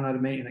 flew down, had a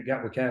meeting at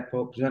Gatwick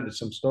Airport, presented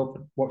some stuff,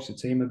 watched the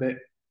team a bit.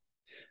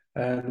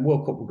 The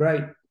World Cup were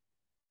great.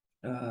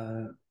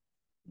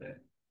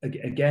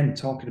 Again,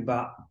 talking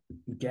about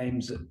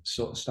games that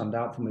sort of stand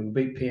out for me, we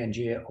beat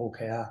PNG at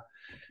OKR,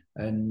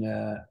 and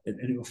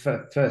it was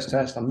first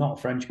test. I'm not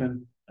a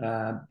Frenchman,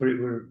 but it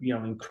were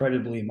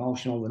incredibly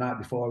emotional. The night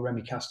before,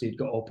 Remy Castille had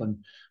got up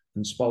and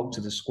spoke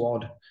to the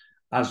squad.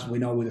 As we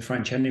know with the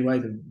French anyway,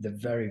 they're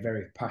very,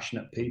 very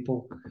passionate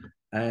people,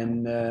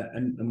 and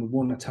we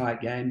won a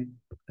tight game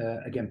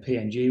against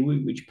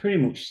PNG, which pretty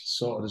much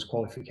sorted as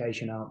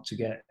qualification out to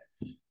get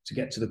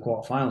to the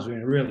quarterfinals. We're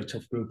in a really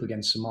tough group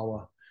against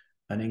Samoa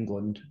and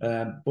England,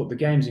 but the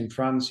games in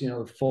France,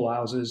 full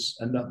houses,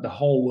 and the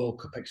whole World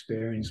Cup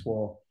experience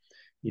were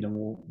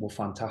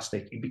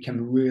fantastic. It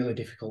became really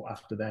difficult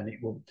after then. It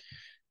will.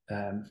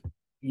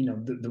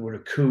 There were a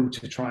coup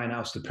to try and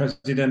oust the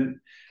president.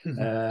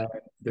 The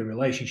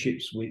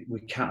relationships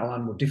with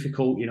Catalan were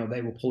difficult.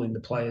 They were pulling the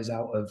players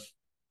out of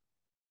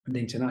the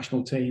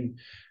international team.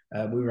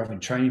 We were having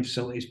training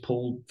facilities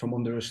pulled from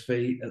under us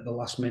feet at the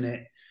last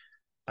minute.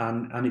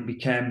 And it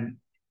became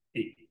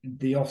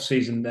the off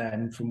season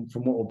then from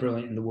what were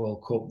brilliant in the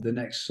World Cup. The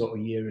next sort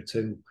of year or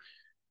two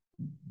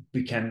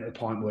became a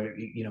point where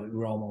it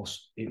were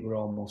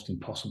almost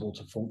impossible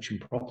to function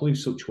properly.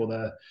 Such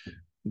were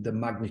the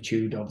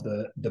magnitude of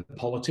the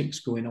politics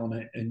going on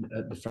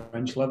at the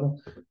French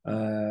level.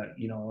 I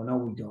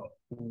know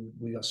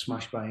we got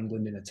smashed by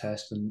England in a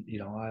test, and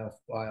I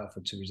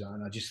offered to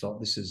resign. I just thought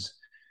this is,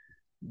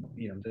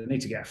 they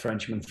need to get a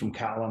Frenchman from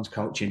Catalan's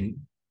coaching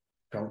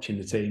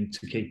the team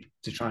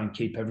to try and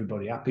keep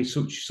everybody happy.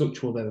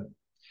 Such were the,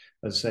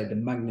 as I say, the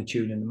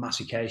magnitude and the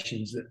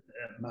machinations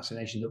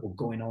that were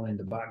going on in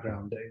the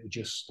background. That it was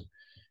just,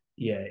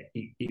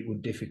 it was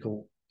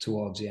difficult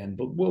towards the end.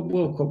 But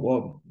World Cup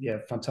was,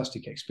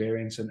 fantastic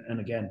experience, and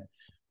again,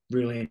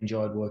 really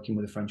enjoyed working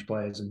with the French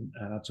players, and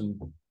had some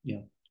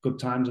good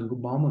times and good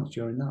moments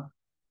during that.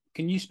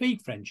 Can you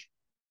speak French?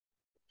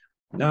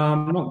 No,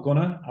 I'm not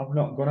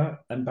gonna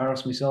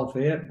embarrass myself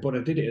here, but I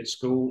did it at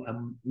school,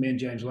 and me and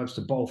James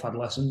Webster both had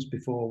lessons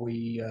before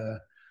we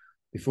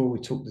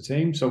took the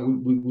team. So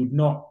we would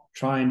not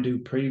try and do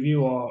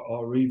preview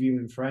or review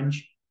in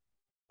French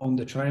on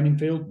the training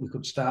field. We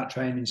could start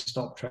training,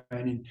 stop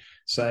training,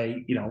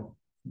 say,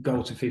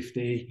 go to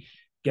 50,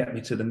 get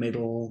me to the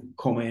middle,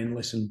 come in,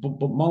 listen.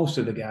 But most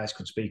of the guys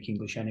could speak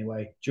English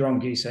anyway.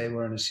 Jerome Guisset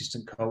were an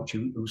assistant coach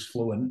who's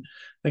fluent.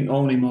 I think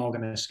only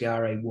Morgan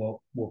Ascari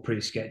were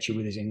pretty sketchy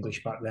with his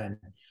English back then.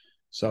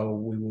 So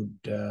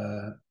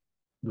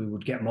we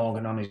would get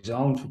Morgan on his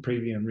own for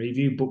preview and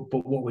review.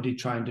 But what we did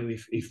try and do,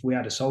 if we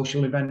had a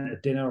social event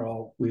at dinner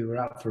or we were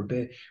out for a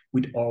beer,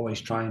 we'd always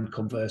try and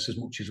converse as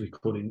much as we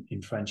could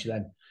in French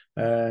then.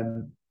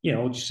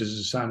 Just as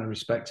a sign of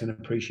respect and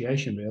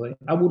appreciation, really.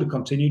 I would have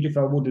continued if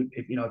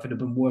it had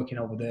been working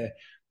over there.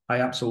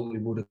 I absolutely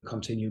would have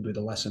continued with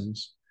the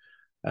lessons.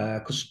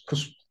 Because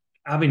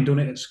having done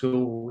it at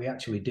school, we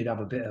actually did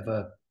have a bit of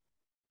a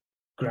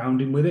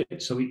grounding with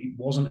it. So it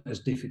wasn't as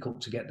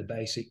difficult to get the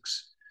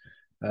basics.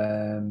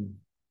 Going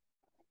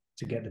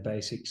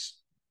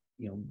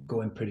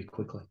pretty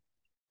quickly.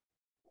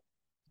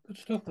 Good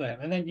stuff there.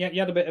 And then you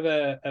had a bit of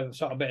a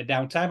sort of bit of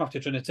downtime after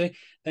Trinity.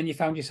 Then you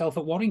found yourself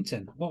at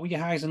Warrington. What were your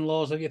highs and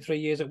lows of your 3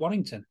 years at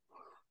Warrington?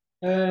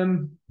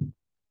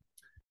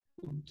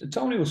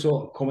 Tony was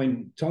sort of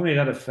coming. Tony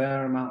had a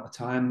fair amount of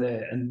time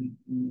there, and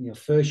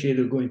first year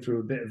they were going through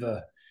a bit of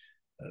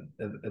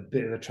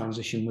a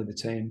transition with the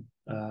team.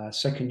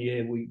 Second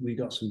year we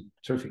got some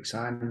terrific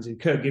signings, and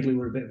Kurt Gidley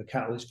were a bit of a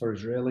catalyst for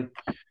us, really.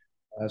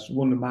 So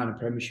won the minor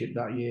premiership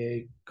that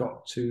year.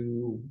 Got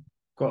to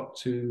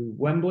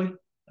Wembley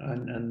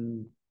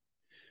and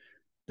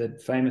the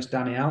famous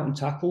Danny Alton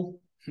tackle.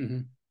 Mm-hmm.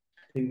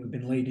 I think we've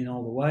been leading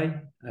all the way.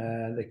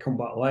 They come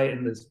back late,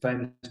 and there's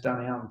famous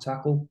Danny Alton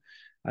tackle.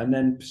 And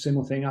then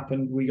similar thing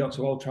happened. We got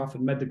to Old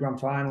Trafford, made the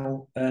grand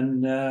final,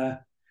 and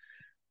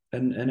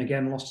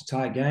again lost a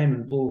tight game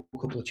and blew a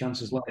couple of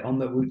chances late on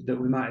that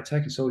we might have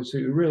taken. So it's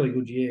a really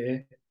good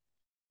year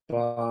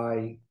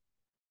by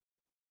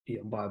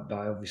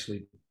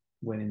obviously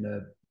winning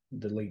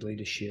the League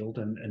Leaders Shield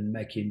and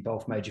making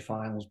both major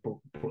finals, but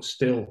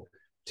still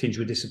tinged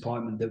with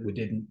disappointment that we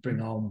didn't bring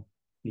home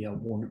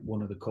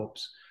one of the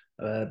cups.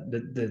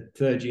 The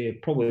third year,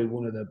 probably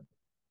one of the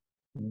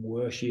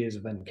worst years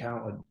I've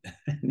encountered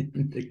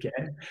in the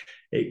game.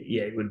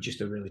 It was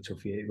just a really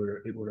tough year.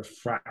 It was a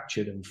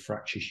fractured and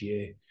fractious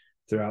year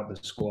throughout the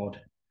squad.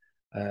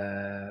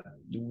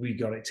 We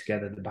got it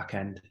together at the back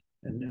end,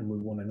 and we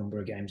won a number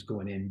of games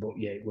going in. But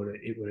it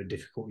was a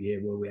difficult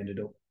year where we ended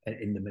up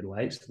in the middle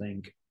eights, I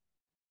think.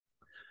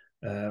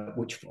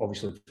 Which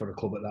obviously for a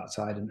club at that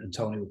side, and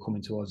Tony were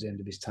coming towards the end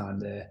of his time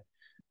there.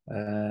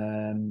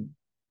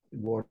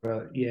 What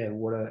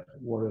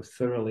a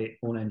thoroughly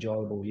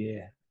unenjoyable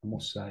year, I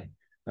must say.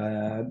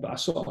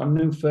 But I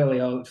knew fairly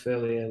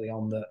early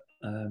on that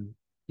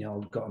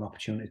I've got an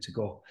opportunity to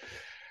go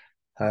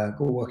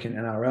go work in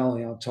NRL.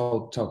 You know,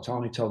 told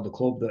Tony, told the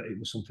club that it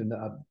was something that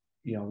I,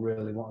 you know,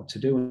 really wanted to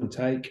do and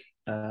take,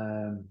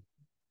 and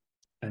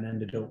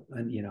ended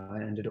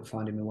up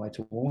finding my way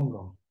to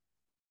Wollongong.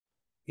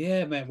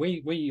 Yeah, mate.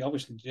 We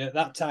obviously at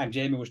that time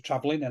Jamie was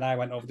travelling, and I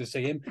went over to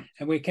see him,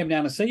 and we came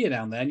down to see you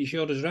down there, and you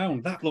showed us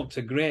around. That looked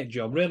a great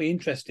job. Really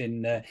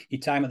interesting.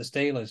 Your time at the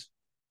Steelers.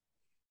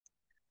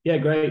 Yeah,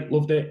 great,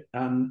 loved it,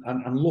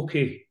 and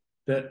lucky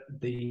that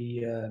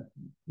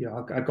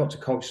I got to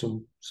coach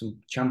some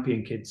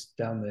champion kids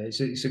down there. It's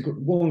a good,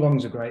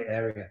 Wollongong's a great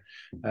area,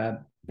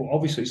 but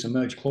obviously it's a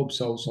merged club,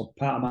 so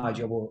part of my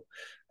job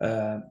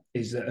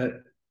is that at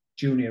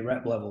junior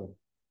rep level,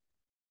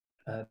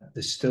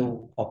 they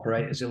still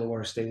operate as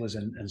Illawarra Steelers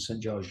and St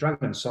George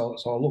Dragons. So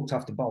I looked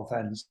after both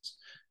ends,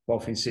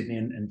 both in Sydney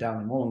and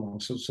down in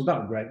Wollongong. So that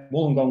was great.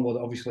 Wollongong was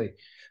obviously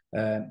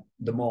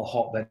the more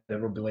hotbed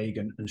of rugby league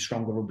and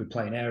stronger rugby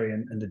playing area,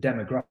 and the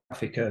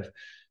demographic of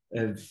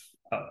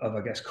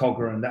I guess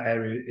Cogger and that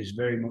area is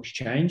very much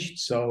changed.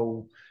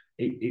 So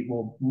it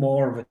was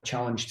more of a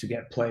challenge to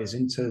get players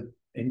into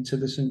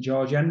the St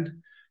George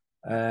end.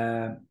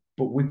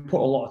 But we put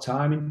a lot of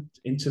time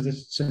into the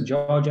St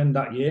George end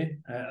that year,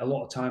 a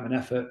lot of time and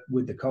effort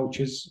with the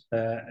coaches,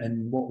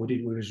 and what we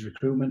did was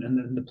recruitment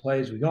and the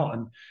players we got.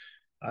 And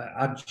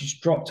I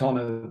just dropped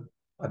on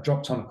a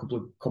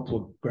couple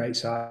of great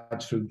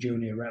sides through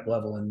junior rep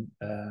level, and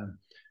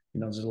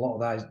there's a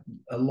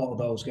lot of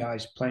those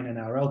guys playing in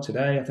NRL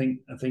today. I think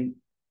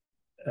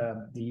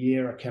the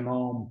year I came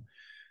home,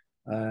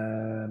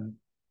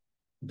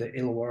 the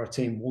Illawarra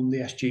team won the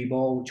SG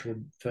Ball, which was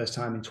the first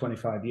time in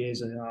 25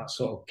 years, and I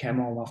sort of came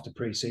home after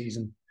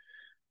pre-season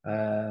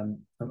and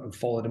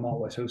followed them all the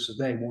way through. So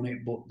they won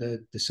it, but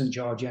the St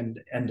George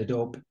end ended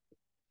up.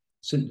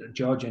 St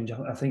George end,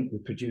 I think we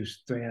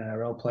produced 3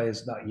 NRL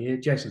players that year.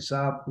 Jason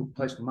Saab, who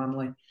plays for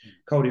Manly,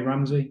 Cody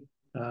Ramsey,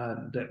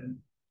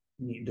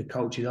 the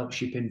coach is out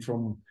shipping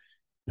from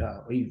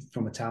a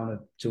town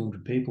of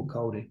 200 people.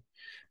 Cody,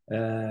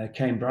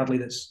 Kane Bradley,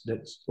 that's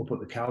up at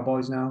the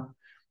Cowboys now.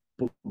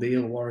 But the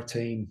Illawarra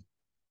team,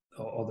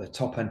 or the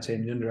top end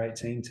team, the under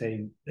 18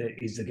 team,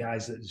 is the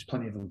guys that there's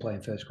plenty of them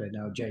playing first grade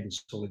now. Jaden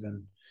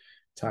Sullivan,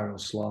 Tyrell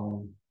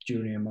Sloan,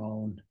 Junior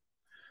Moan.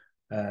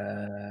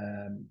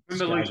 Remember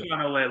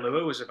Luciano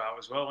Leilua was about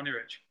as well, wasn't he,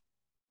 Rich?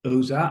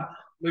 Who's that?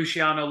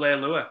 Luciano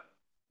Leilua.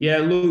 Yeah,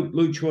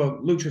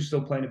 Lucha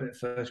still playing a bit of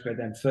first grade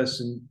then,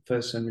 first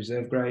and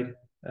reserve grade.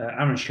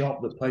 Aaron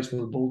Shop, that plays for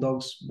the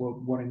Bulldogs,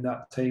 were in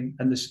that team,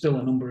 and there's still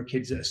a number of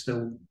kids that are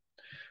still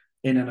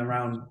in and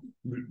around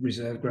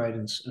reserve grade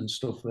and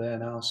stuff there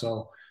now.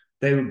 So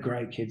they were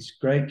great kids,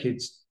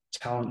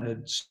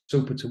 talented,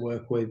 super to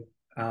work with,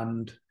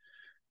 and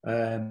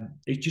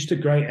it's just a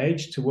great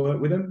age to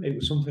work with them. It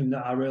was something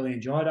that I really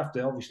enjoyed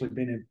after obviously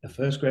being a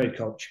first grade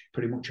coach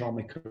pretty much all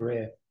my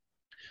career.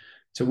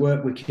 To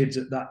work with kids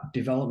at that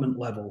development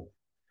level,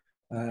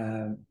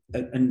 and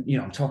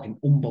I'm talking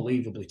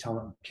unbelievably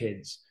talented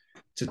kids,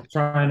 to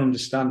try and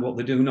understand what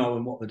they do know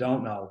and what they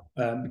don't know.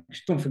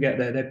 Don't forget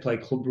they play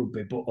club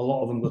rugby, but a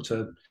lot of them go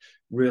to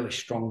really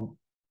strong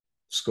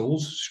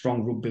schools,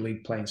 strong rugby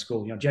league playing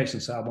schools. Jason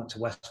Saab went to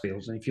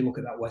Westfields, and if you look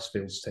at that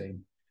Westfields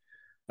team,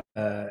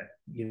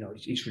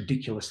 it's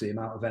ridiculous the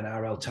amount of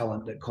NRL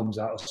talent that comes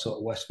out of sort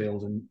of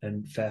Westfield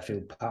and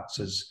Fairfield Pats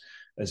as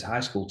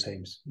high school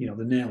teams. They're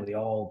nearly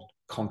all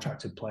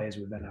contracted players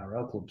with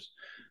NRL clubs.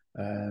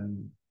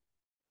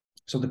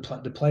 So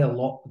they play a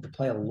lot. They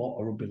play a lot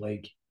of rugby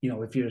league.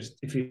 If you're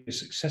a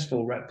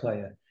successful rep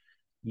player,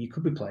 you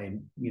could be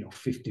playing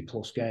 50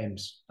 plus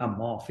games and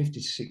more, 50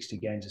 to 60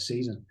 games a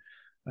season.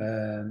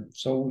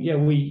 So yeah,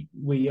 we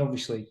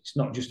obviously, it's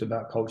not just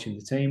about coaching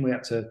the team. We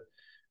had to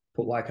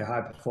put like a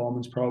high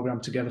performance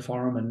program together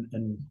for them,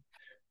 and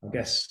I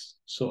guess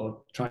sort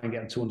of try and get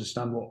them to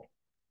understand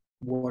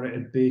what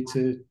it'd be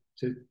to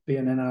be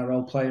an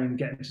NRL player and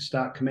getting to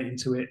start committing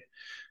to it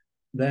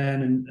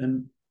then,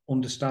 and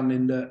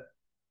understanding that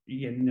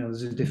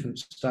there's a different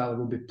style of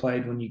rugby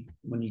played when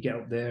you get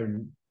up there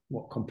and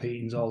what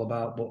competing's all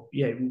about. But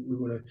yeah,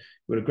 we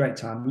had a great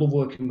time. Love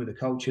working with the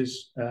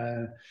coaches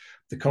that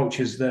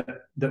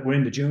were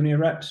in the junior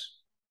reps.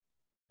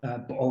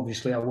 But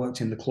obviously I worked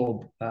in the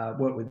club,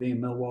 worked with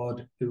Ian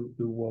Millward, who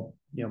were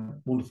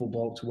wonderful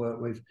bloke to work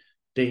with,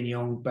 Dean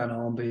Young, Ben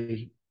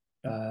Hornby,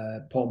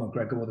 Paul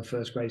McGregor were the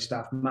first grade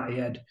staff. Matty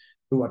Head,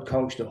 who I'd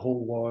coached at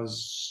Hull,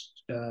 was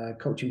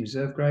coaching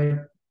reserve grade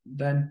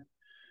then.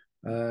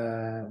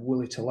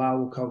 Willie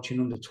Talau coaching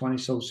under 20.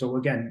 So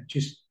again,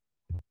 just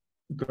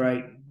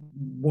great,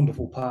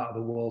 wonderful part of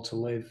the world to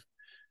live.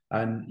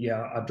 And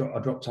yeah, I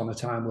dropped on a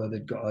time where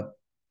they'd got a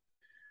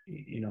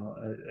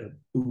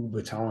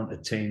uber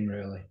talented team,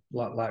 really,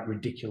 like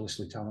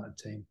ridiculously talented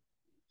team.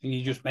 And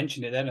you just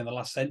mentioned it then in the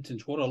last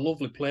sentence. What a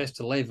lovely place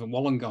to live in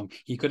Wollongong.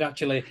 You could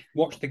actually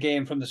watch the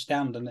game from the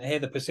stand and hear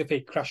the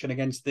Pacific crashing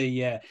against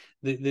the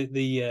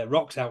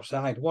rocks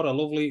outside. What a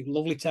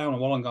lovely town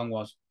Wollongong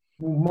was.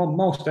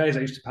 Most days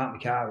I used to park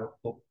my car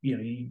up,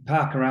 you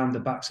park around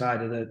the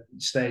backside of the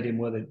stadium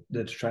where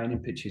the training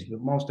pitch is. But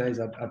most days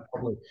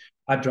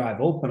I'd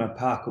drive up and I'd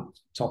park up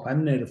top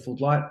end near the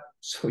floodlight,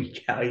 so you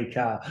get out of your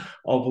car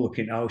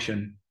overlooking the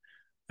ocean.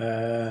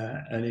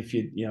 And if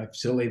you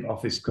to leave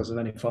office because of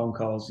any phone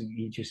calls,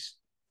 you just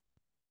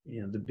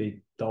there'd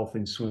be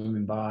dolphins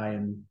swimming by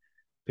and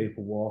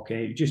people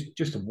walking.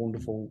 Just a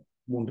wonderful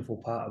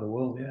part of the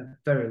world. Yeah,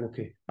 very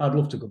lucky. I'd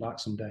love to go back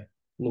someday.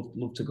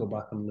 Love to go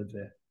back and live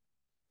there.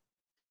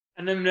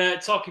 And then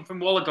talking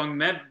from Wollongong,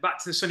 back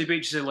to the sunny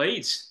beaches of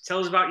Leeds. Tell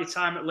us about your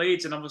time at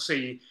Leeds, and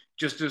obviously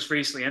just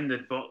recently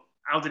ended, but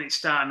how did it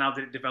start and how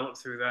did it develop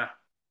through there?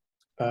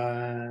 Do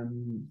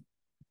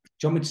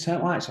you want me to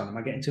turn lights on? Am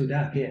I getting too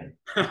dark here?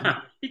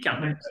 You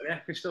can, yeah,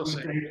 we still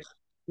see.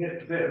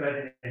 Get a bit of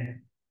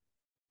editing.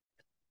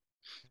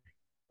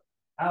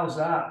 How's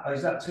that?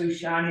 Is that too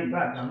shiny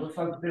back? I'm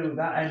looking to do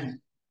that end.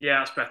 Yeah,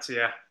 that's better,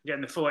 yeah.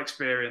 Getting the full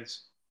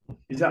experience.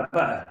 Is that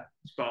better?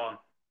 Spot on.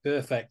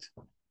 Perfect.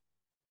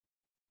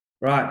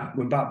 Right,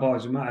 we're back,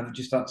 boys. We might have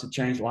just had to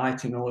change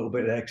lighting a little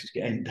bit there because it's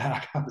getting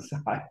dark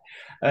outside.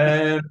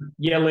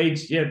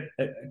 Leeds,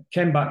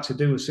 came back to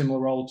do a similar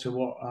role to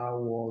what I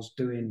was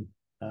doing,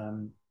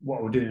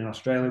 what we're doing in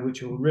Australia,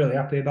 which we're really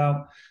happy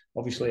about.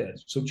 Obviously,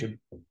 it's such a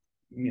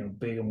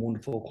big and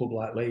wonderful club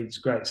like Leeds,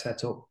 great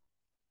setup.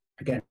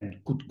 Again,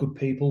 good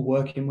people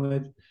working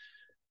with,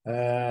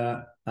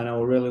 and I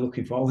was really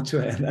looking forward to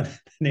it. And then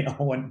it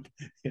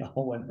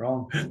all went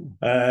wrong.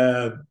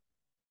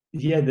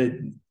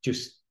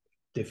 Just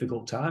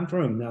difficult time for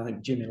him. I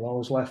think Jimmy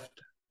Lowe's left,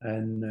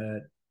 and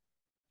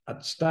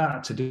I'd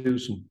started to do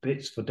some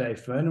bits for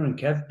Dave Ferner and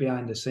Kev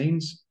behind the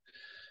scenes,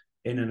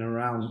 in and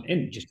around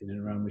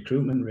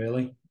recruitment,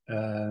 really.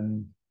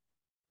 And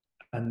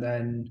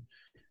then,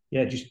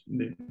 just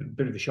a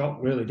bit of a shock,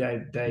 really.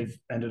 Dave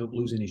ended up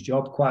losing his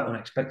job quite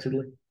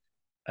unexpectedly.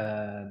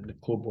 The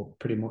club were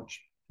pretty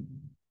much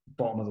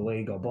bottom of the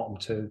league or bottom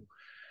two.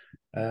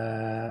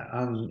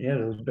 And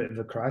there was a bit of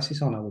a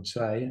crisis on, I would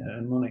say,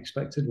 an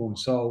unexpected one.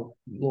 So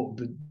look,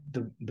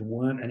 there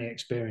weren't any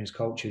experienced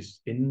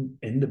coaches in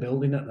the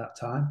building at that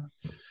time.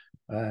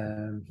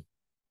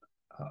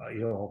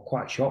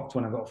 Quite shocked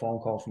when I got a phone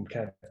call from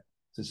Kev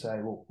to say,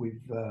 look,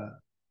 we've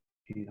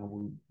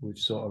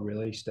sort of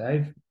released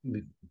Dave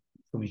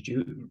from his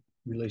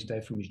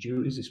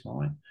duties this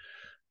morning.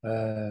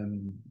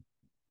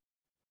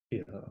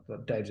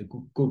 Dave's a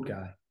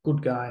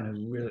good guy and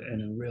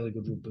a really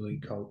good rugby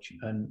league coach,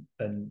 and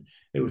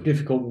it was a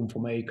difficult one for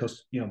me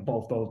because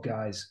both those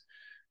guys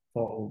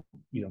thought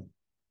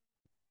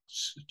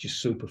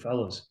just super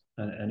fellas,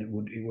 and it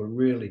were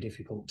really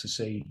difficult to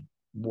see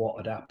what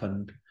had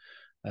happened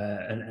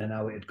and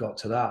how it had got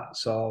to that.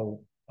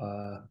 So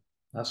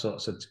I sort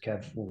of said to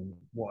Kev, well,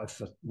 what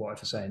if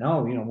I say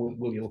no?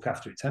 Will you look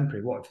after it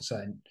temporary? What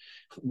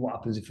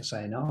happens if I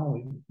say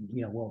no?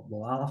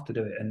 Well, I'll have to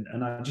do it.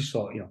 And I just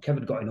thought, Kev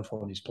had got enough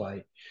on his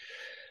plate.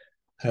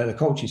 The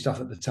coaching staff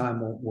at the time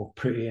were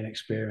pretty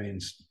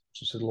inexperienced.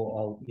 So I said,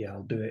 look,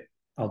 I'll do it.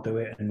 I'll do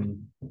it.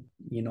 And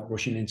you're not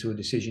rushing into a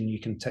decision. You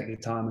can take your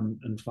time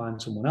and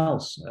find someone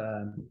else.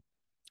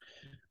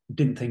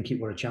 Didn't think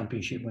it were a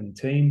championship winning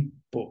team,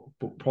 but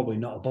probably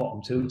not a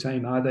bottom two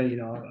team either.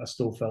 I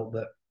still felt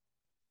that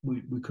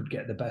we could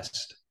get the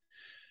best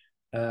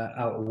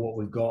out of what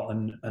we've got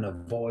and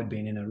avoid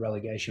being in a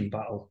relegation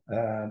battle.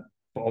 But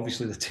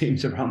obviously the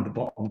teams around the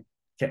bottom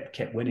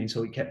kept winning,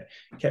 so it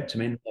kept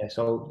them in there.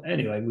 So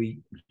anyway,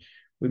 we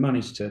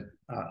managed to,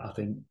 I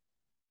think,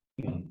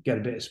 get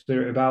a bit of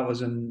spirit about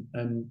us and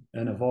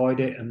avoid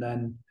it. And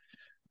then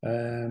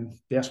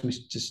they asked me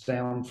to stay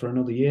on for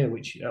another year,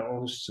 which I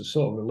was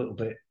sort of a little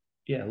bit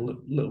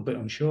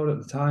unsure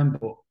at the time,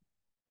 but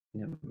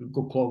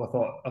good club.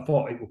 I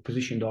thought it was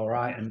positioned all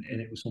right, and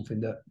it was something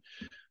that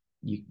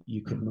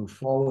you could move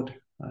forward.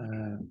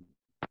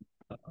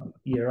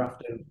 Year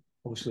after,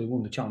 obviously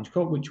won the Challenge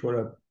Cup, which were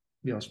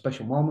a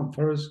special moment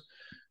for us.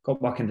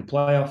 Got back in the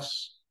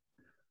playoffs.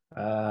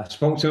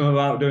 Spoke to him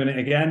about doing it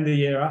again the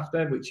year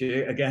after, which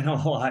again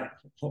I like.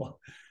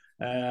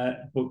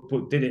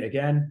 But did it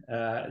again.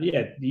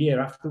 The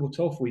year after were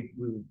tough. We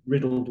were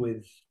riddled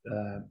with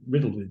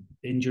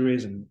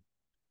injuries and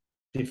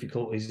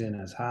difficulties in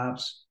as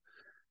halves.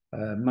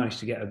 Managed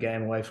to get a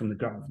game away from the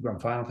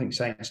grand final. I think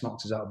Saints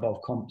knocked us out of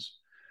both comps.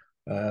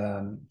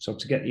 So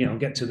to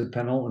get to the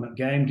penultimate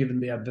game, given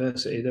the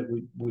adversity that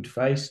we'd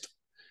faced,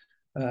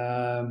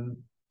 were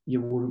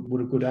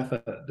a good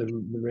effort. They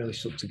really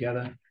stuck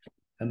together.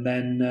 And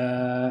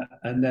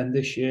then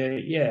this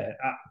year,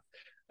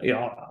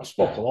 I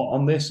spoke a lot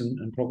on this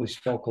and probably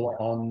spoke a lot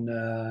on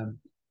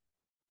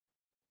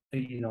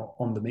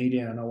on the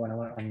media. I know when I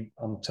went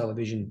on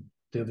television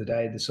the other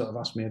day, they sort of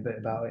asked me a bit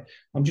about it.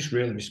 I'm just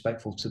really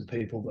respectful to the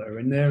people that are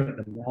in there at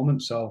the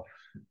moment. So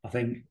I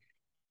think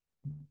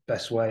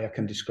best way I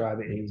can describe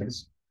it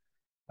is,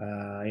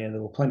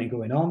 there were plenty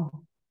going on.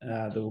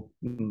 There were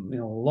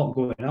a lot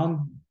going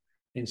on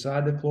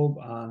inside the club,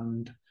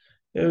 and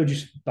they were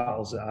just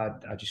battles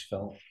that I just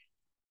felt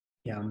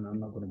yeah, I'm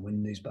not going to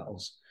win these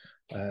battles.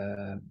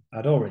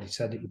 I'd already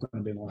said it was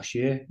going to be my last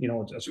year. You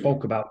know, I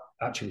spoke about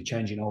actually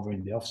changing over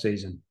in the off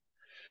season.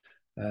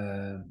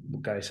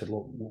 But Gary said,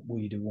 "Look, will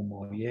you do one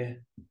more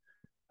year?"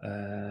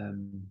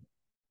 And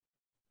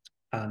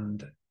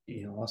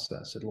you know, I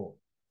said, "Look,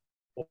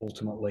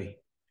 ultimately,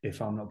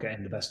 if I'm not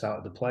getting the best out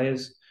of the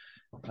players."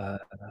 I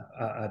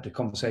had a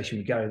conversation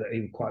with Gary that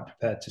he was quite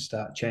prepared to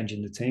start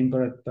changing the team,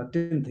 but I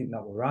didn't think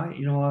that was right.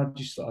 You know, I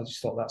just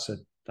thought that's a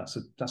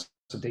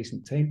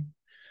decent team,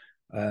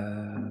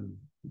 and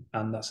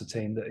that's a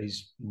team that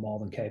is more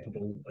than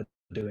capable of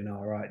doing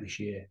all right this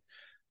year.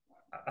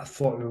 I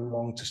thought it was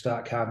wrong to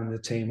start carving the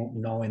team up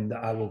knowing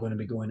that I were going to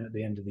be going at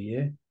the end of the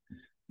year,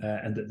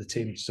 and that the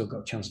team had still got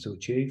a chance to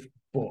achieve.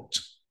 But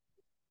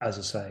as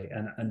I say,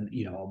 and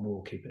you know,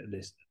 we'll keep it at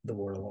this. There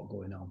were a lot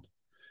going on.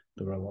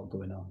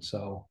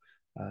 So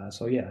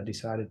yeah, I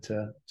decided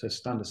to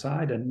stand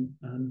aside, and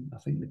I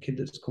think the kid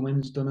that's come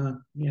in's done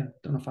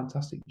a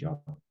fantastic job.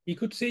 You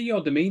could see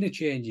your demeanour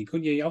changing,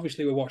 couldn't you?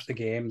 Obviously, we watched the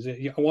games.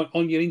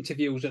 On your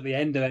interviews at the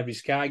end of every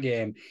Sky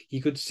game,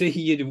 you could see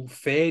you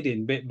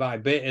fading bit by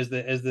bit as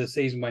the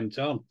season went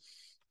on.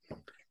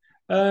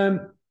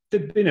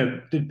 There'd been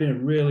a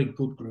really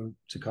good group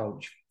to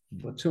coach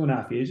for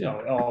 2.5 years. You know,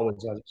 it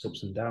always has its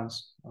ups and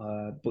downs,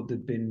 but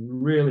there'd been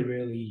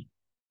really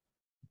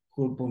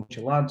good bunch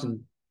of lads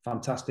and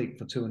fantastic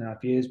for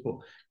 2.5 years. But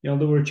you know,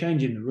 there were a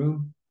change in the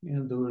room. You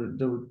know,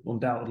 there were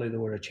undoubtedly there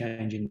were a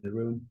change in the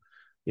room.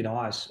 You know,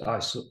 I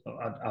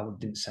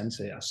didn't sense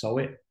it. I saw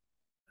it.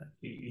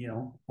 You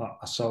know,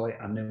 I saw it.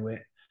 I knew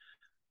it.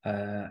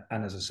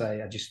 And as I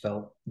say, I just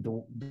felt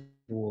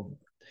you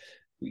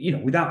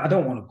know, I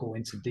don't want to go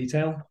into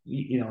detail.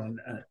 You know,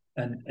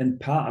 and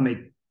part of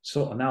me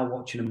sort of now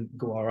watching them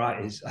go all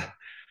right is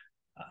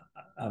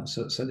I'm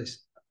so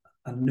this.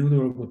 I knew they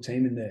were a good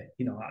team in there.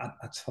 You know,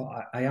 I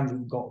thought I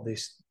haven't got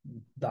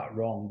that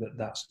wrong.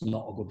 That's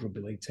not a good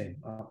rugby league team.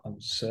 I'm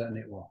certain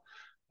it will.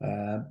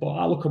 But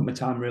I look at my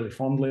time really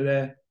fondly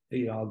there.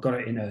 You know, I got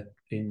it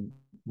in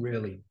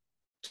really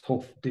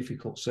tough,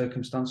 difficult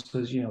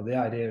circumstances. You know, the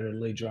idea of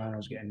Leeds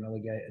Rhinos getting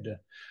relegated,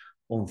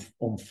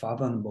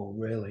 unfathomable,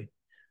 really.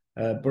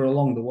 But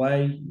along the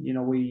way, you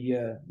know, we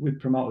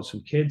promoted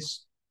some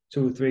kids,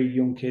 2 or 3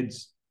 young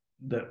kids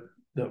that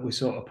we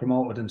sort of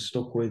promoted and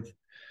stuck with.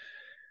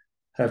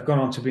 Have gone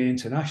on to be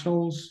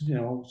internationals. You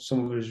know,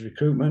 some of his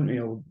recruitment. You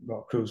know,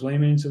 got Cruz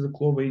Lehman into the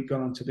club. He'd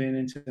gone on to be an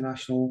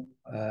international.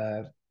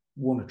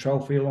 Won a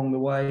trophy along the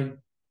way.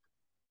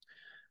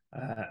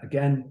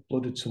 Again,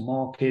 blooded some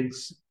more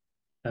kids,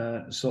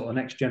 sort of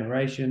next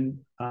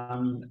generation.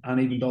 And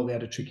even though they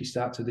had a tricky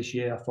start to this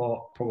year, I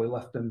thought probably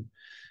left them,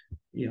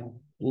 you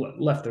know,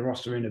 left the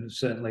roster in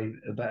certainly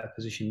a better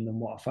position than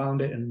what I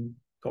found it, and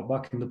got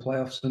back in the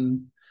playoffs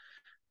and,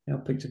 you know,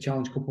 picked a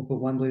Challenge Cup up at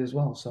Wembley as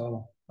well.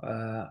 So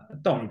I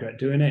don't regret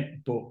doing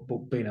it,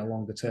 but being a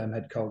longer term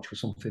head coach was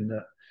something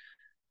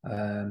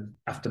that,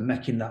 after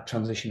making that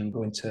transition and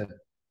going to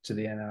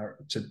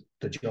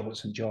the job at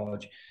St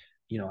George,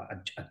 you know,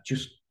 I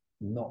just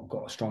not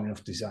got a strong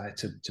enough desire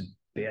to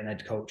be an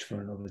head coach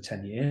for another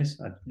 10 years.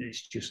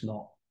 It's just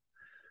not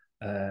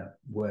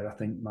where I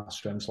think my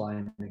strengths lie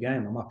in the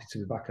game. I'm happy to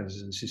be back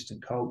as an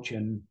assistant coach,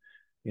 and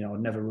you know,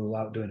 I'd never rule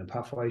out doing a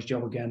pathways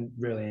job again.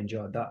 Really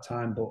enjoyed that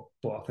time, but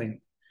I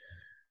think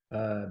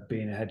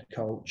being a head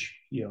coach,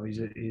 you know,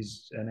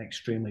 is an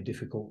extremely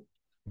difficult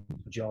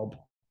job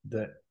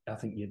that I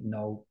think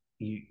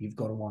you've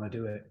got to want to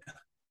do it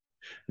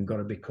and got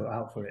to be cut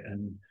out for it.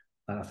 And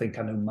I think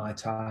I knew my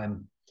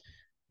time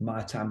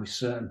with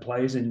certain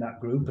players in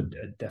that group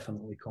had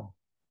definitely come.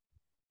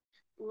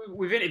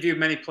 We've interviewed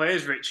many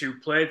players, Rich, who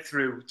played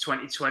through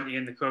 2020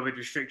 and the COVID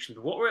restrictions.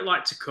 What were it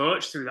like to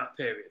coach through that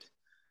period?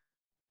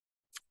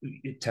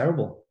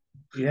 Terrible.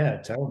 Yeah,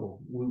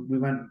 terrible. We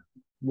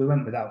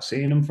went without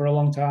seeing them for a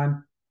long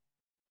time.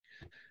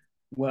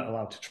 Weren't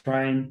allowed to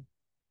train.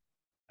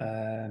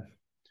 And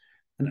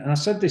I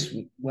said this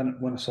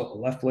when I sort of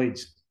left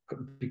Leeds,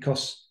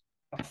 because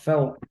I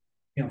felt,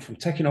 you know, from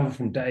taking over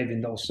from Dave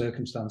in those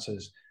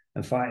circumstances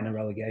and fighting a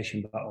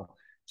relegation battle,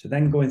 to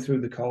then going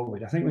through the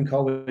COVID. I think when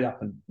COVID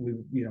happened, we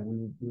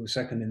were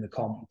second in the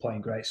comp,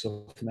 playing great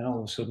stuff, and then all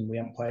of a sudden we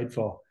hadn't played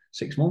for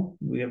 6 months.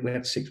 We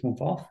had 6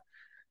 months off,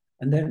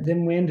 and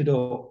then we ended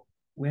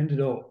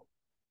up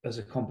as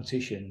a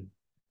competition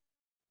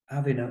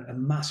having a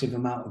massive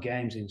amount of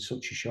games in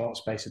such a short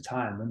space of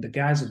time, and the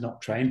guys had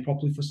not trained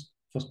properly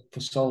for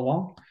so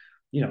long.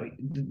 You know,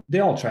 they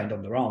all trained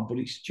on their own, but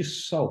it's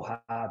just so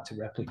hard to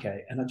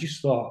replicate. And I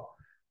just thought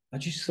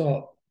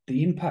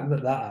the impact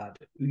that had,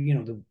 you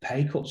know, the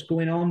pay cuts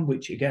going on,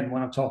 which again,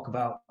 when I talk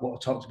about what I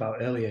talked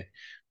about earlier,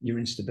 your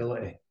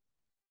instability.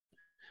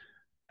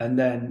 And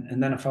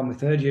then I found my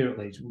third year at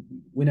Leeds,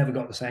 we never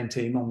got the same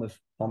team on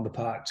the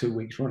park 2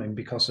 weeks running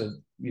because of,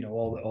 you know,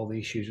 all the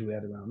issues we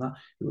had around that.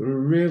 It was a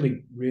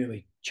really,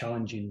 really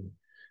challenging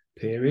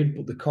period.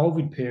 But the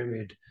COVID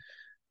period,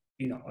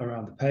 you know,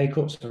 around the pay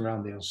cuts,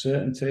 around the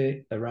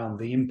uncertainty, around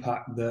the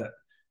impact that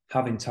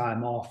having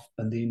time off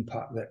and the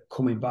impact that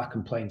coming back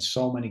and playing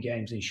so many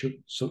games in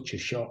such a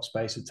short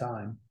space of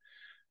time,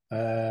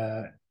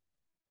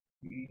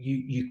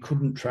 You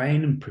couldn't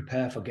train and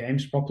prepare for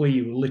games properly.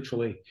 You were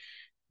literally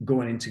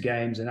going into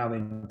games and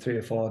having 3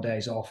 or 4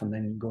 days off and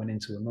then going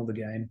into another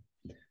game.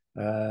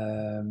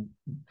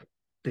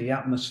 The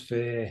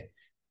atmosphere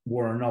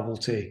were a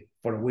novelty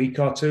for a week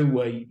or two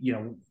where,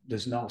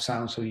 there's no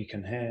sound so you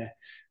can hear.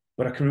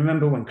 But I can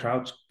remember when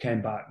crowds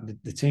came back,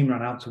 the team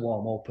ran out to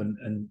warm up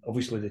and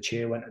obviously the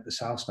cheer went at the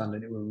South Stand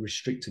and it was a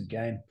restricted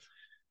game.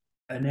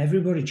 And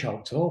everybody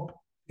choked up.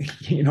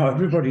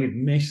 Everybody had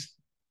missed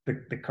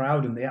the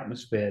crowd and the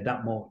atmosphere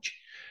that much.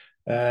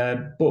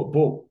 But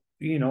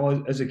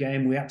as a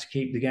game, we had to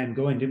keep the game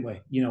going, didn't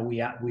we? We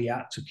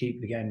had to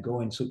keep the game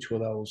going. Such were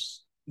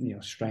those,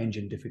 strange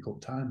and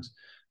difficult times.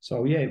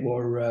 So yeah, it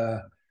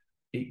were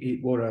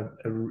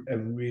a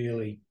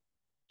really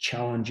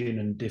challenging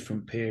and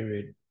different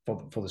period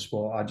for the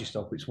sport. I just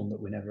hope it's one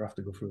that we never have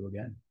to go through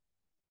again.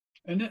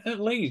 And at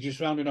Leeds, just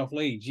rounding off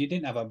Leeds, you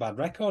didn't have a bad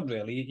record,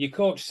 really. You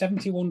coached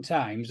 71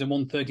 times and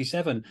won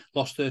 37,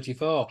 lost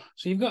 34.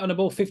 So you've got an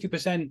above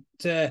 50%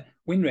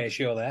 win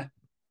ratio there.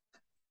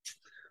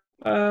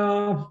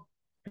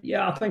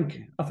 Yeah, I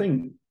think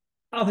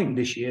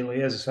this year,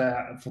 Lee, as I say,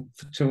 for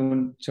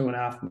two and a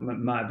half,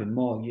 might have been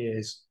more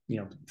years,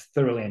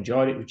 thoroughly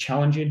enjoyed it. It was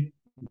challenging,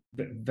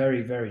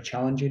 very, very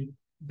challenging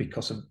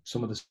because of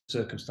some of the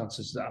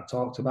circumstances that I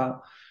talked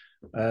about.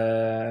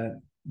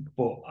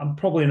 But I'm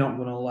probably not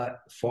going to let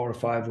 4 or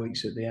 5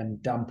 weeks at the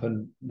end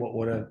dampen what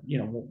were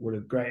a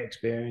great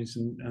experience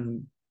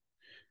and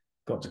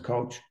got to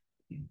coach,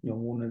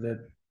 one of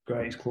the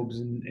greatest clubs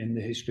in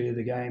the history of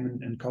the game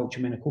and coach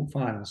them in a cup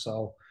final.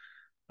 So,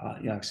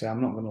 like I say, I'm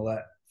not going to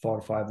let 4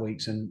 or 5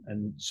 weeks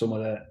and some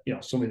of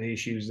the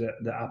issues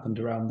that happened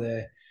around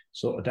there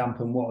sort of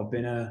dampen what had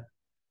been a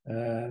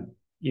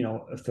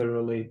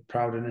thoroughly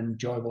proud and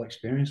enjoyable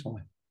experience for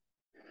me.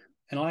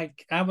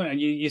 And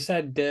you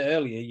said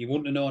earlier you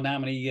wouldn't have known how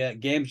many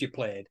games you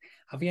played.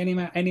 Have you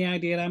any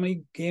idea how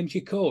many games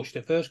you coached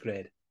at first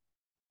grade?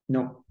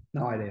 No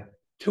idea.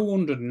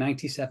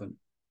 297.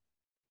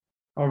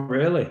 Oh,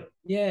 really?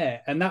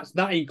 Yeah, and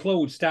that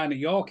includes starting at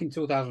York in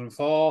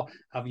 2004,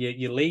 have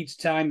your Leeds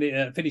time,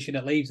 finishing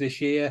at Leeds this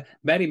year.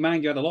 Bear in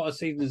mind, you had a lot of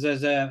seasons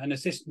as an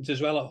assistant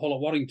as well at Hull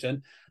at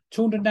Warrington.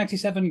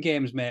 297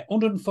 games, mate,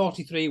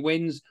 143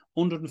 wins,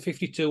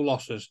 152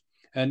 losses.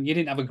 And you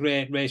didn't have a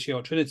great ratio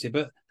at Trinity,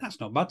 but that's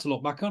not bad to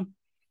look back on.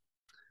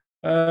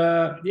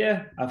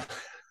 Yeah, I've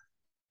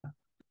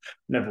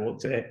never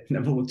looked at it. I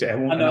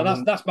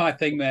know that's my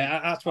thing, mate.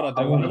 That's what I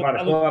do.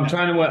 I'm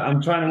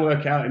trying to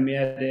work out in my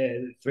head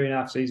here,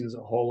 3.5 seasons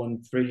at Hull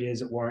and 3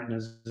 years at Warrington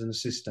as an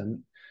assistant,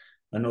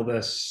 another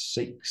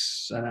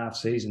 6.5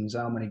 seasons.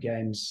 How many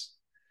games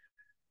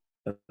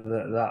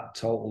that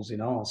totals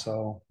in all?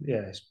 So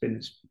yeah, it's been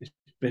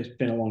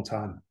a long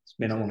time. It's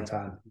been a long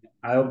time.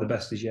 I hope the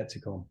best is yet to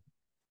come.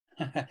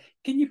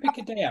 Can you pick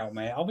a day out,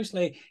 mate?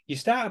 Obviously, you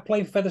started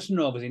playing Featherstone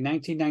Rovers in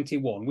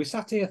 1991. We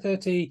sat here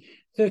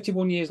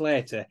 31 years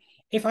later.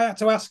 If I had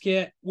to ask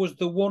you, was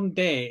the one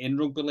day in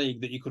Rugby League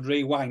that you could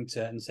rewind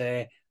to and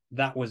say,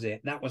 that was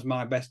it, that was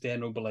my best day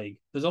in Rugby League?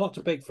 There's a lot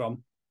to pick from.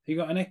 Have you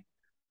got any?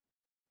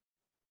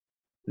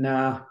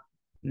 Nah.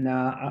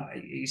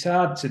 It's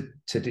hard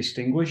to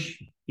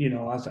distinguish.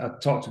 As I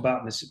talked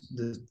about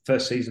the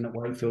first season at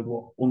Wakefield,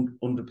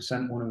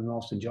 100% one of the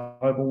most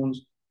enjoyable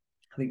ones.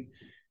 I think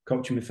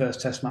coaching my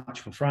first Test match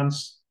for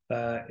France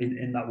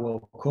in that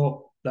World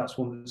Cup, that's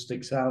one that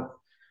sticks out.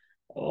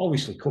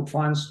 Obviously, cup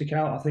finals stick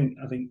out. I think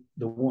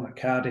the one at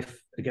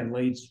Cardiff again,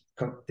 Leeds,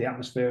 the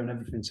atmosphere and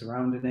everything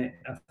surrounding it.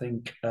 I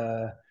think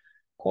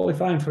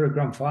qualifying for a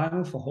grand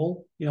final for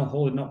Hull.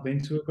 Hull had not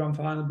been to a grand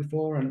final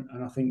before, and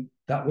I think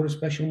that was a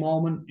special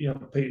moment.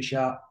 Peter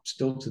Sharp,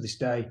 still to this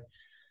day,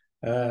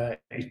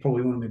 he's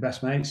probably one of my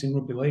best mates in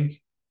Rugby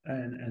League,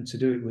 and to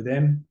do it with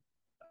him.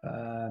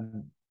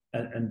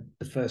 And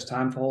the first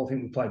time for Hull, I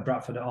think we played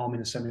Bradford at home in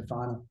the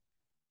semi-final,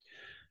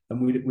 and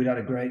we'd had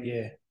a great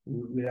year.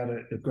 We had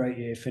a great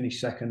year,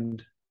 finished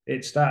second.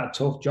 It started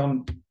tough.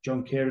 John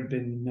Keir had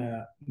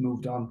been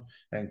moved on,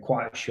 and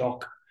quite a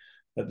shock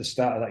at the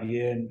start of that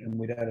year, and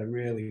we'd had a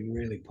really,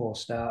 really poor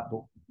start,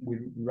 but we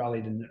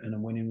rallied in a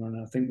winning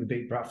run. I think we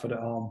beat Bradford at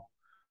home,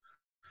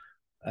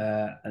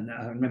 and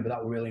I remember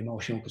that was really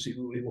emotional because it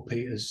was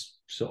Peter's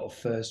sort of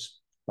first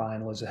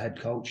final as a head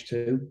coach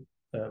too,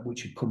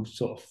 which had come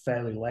sort of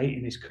fairly late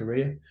in his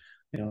career,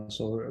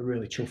 so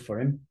really chuffed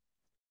for him.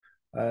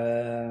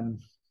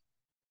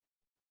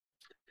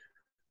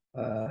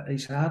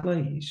 It's hard,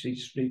 it's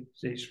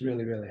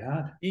really, really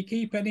hard. Do you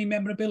keep any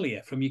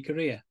memorabilia from your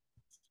career?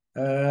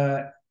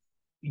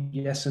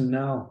 Yes and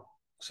no.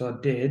 So I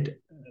did,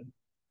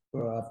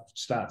 but I've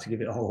started to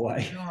give it all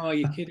away. Oh,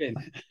 you're kidding.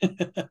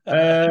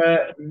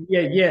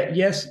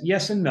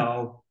 Yes and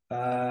no.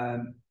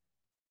 I'll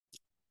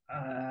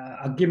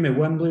give my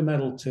Wembley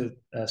medal to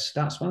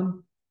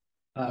Statsman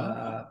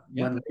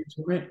when Leeds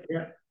won it.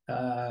 Yeah.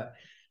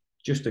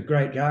 Just a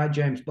great guy,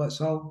 James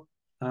Bledsoe,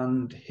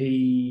 and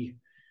he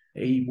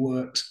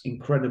works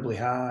incredibly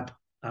hard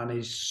and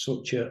is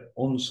such an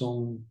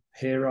unsung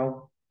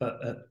hero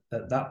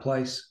at that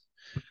place.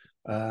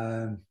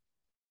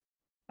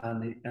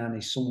 and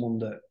he's someone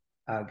that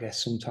I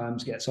guess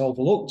sometimes gets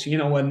overlooked. You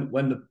know,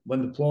 when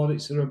the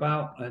plaudits are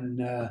about,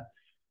 and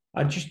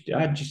I just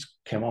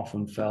came off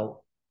and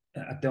felt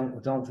I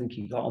don't think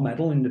he got a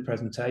medal in the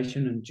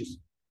presentation, and just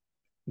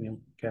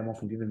came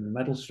off and gave him the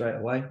medal straight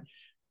away.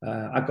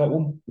 I got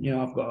one.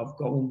 I've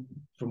got one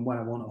from when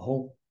I won at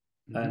Hull,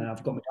 and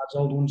I've got my dad's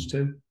old ones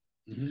too.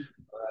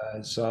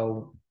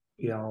 So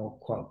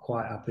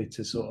quite happy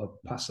to sort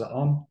of pass that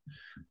on.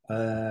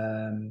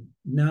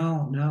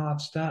 Now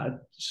I've started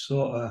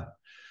sort of.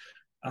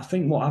 I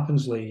think what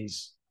happens, Lee,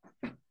 is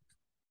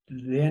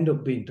they end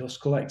up being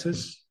dust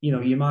collectors.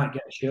 You might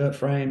get a shirt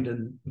framed,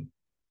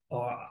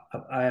 or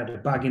I had a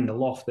bag in the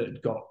loft that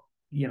had got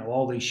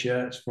all these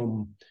shirts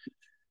from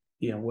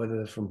whether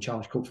they're from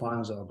Challenge Cup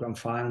finals or grand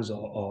finals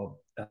or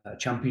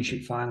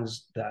championship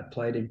finals that I'd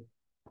played in,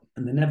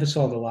 and they never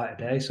saw the light of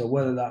day. So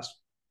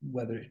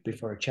whether it be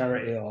for a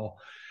charity or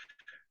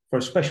for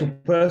a special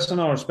person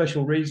or a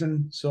special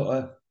reason, sort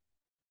of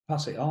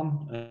pass it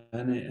on,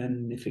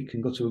 and if it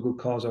can go to a good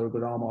cause or a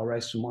good arm or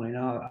raise some money.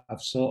 Now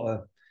I've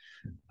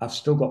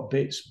still got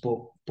bits, but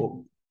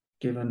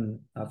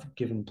I've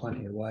given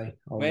plenty away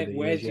over the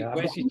years.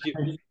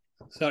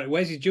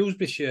 Where's your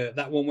Dewsbury shirt?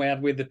 That one we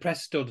had with the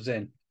press studs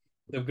in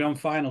the grand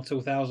final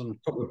 2000.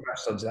 Took the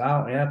press studs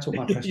out. Yeah, I took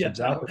my press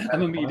studs out. I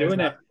remember you doing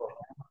it.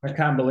 I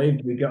can't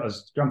believe we got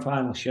us grand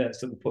final shirts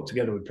that we put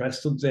together with press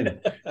studs in.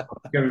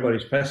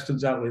 Everybody's press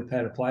studs out with a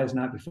pair of pliers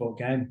night before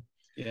game.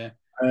 Yeah.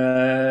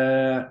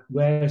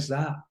 Where's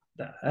that?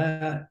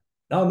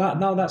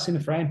 No, that's in the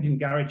frame in the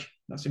garage.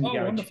 That's in the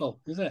garage. Wonderful,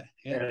 is it?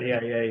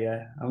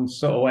 Yeah. I'm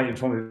sort of waiting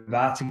for my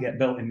bar to get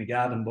built in my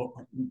garden, but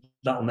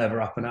that'll never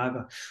happen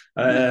either.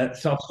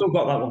 So I've still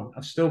got that one.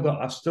 I've still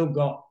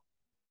got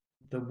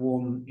the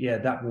one. Yeah,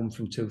 that one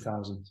from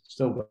 2000.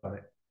 Still got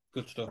it.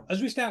 Good stuff.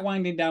 As we start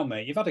winding down,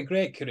 mate, you've had a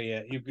great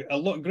career. You've got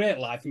a great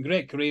life and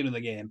great career in the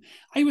game.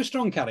 Are you a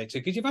strong character?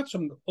 Because you've had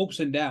some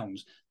ups and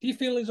downs. Do you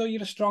feel as though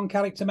you're a strong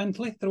character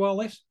mentally through all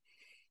this?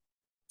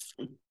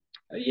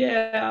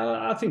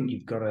 Yeah, I think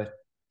you've got to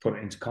put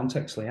it into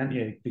context, Lee, haven't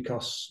you?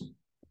 Because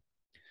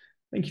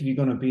I think if you're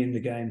going to be in the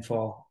game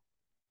for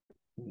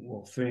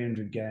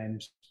 300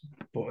 games,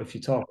 but if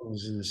you're talking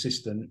as an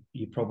assistant,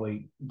 you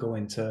probably go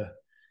into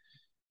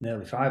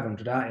nearly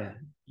 500, aren't you?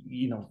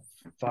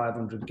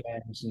 500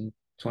 games and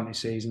 20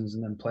 seasons,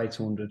 and then play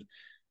 200.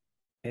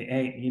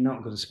 You're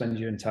not going to spend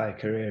your entire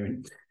career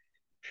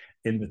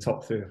in the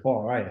top 3 or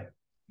 4, are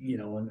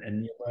you?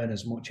 And you learn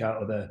as much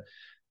out of the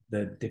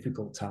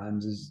difficult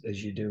times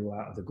as you do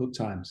out of the good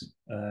times.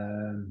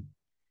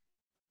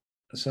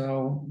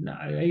 So,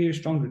 are you a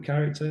stronger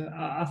character?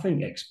 I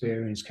think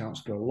experience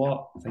counts for a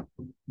lot. I think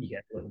you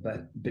get a little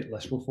bit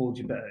less ruffled.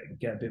 You better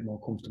get a bit more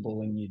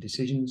comfortable in your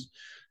decisions.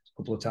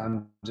 A couple of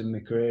times in my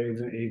career,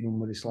 even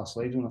with this last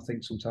league one, I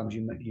think sometimes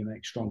you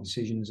make strong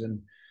decisions,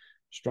 and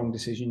strong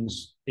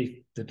decisions,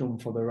 if they're done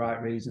for the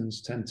right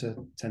reasons, tend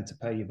to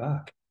pay you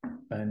back.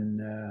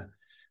 And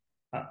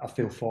I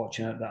feel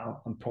fortunate that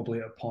I'm probably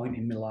at a point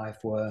in my life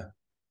where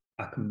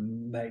I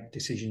can make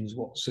decisions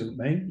what suit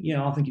me.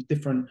 I think it's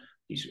different.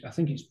 I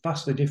think it's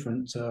vastly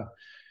different to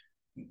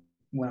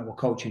when I was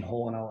coaching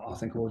Hull, and I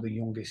think I was the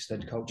youngest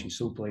head coach in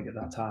Super League at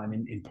that time,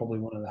 in probably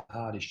one of the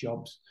hardest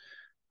jobs.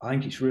 I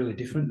think it's really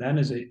different then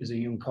as a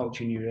young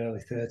coach in your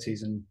early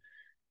 30s, and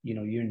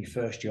you're in your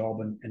first job,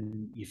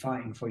 and you're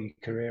fighting for your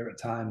career at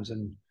times,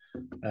 and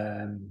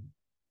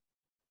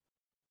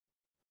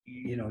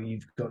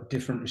you've got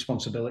different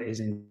responsibilities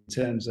in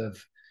terms of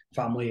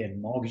family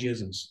and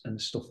mortgages and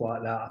stuff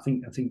like that. I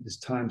think there's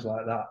times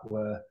like that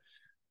where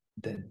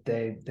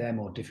they're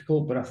more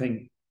difficult, but I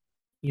think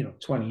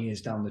 20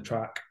 years down the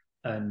track,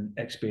 and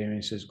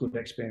experiences, good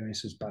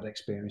experiences, bad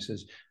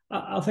experiences,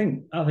 I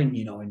think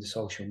in the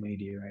social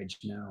media age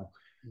now,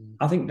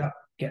 I think that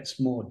gets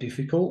more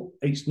difficult.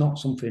 It's not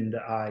something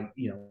that I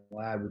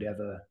would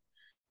ever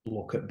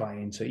look at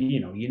buying into.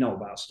 You know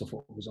about stuff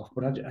that goes off,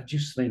 but I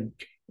just think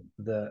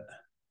that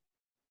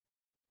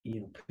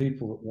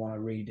people that want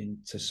to read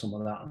into some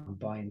of that and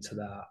buy into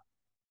that,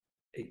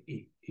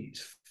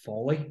 it's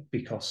folly,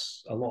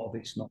 because a lot of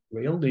it's not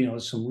real.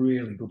 There's some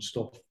really good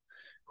stuff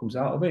comes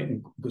out of it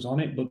and goes on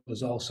it, but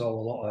there's also a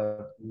lot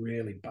of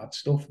really bad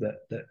stuff that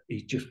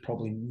is just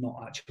probably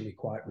not actually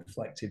quite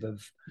reflective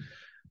of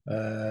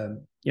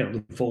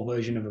the full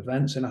version of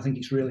events. And I think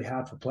it's really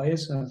hard for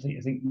players. And I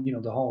think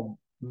the whole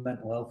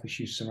mental health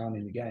issues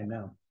surrounding the game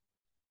now,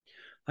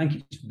 I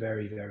think it's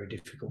very, very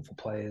difficult for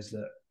players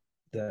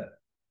that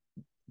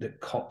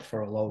cop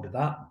for a load of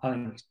that. I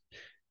think it's a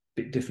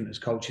bit different as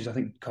coaches. I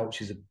think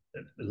coaches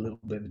are a little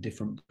bit of a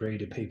different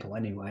breed of people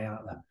anyway,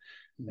 aren't they?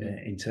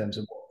 In terms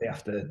of what they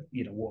have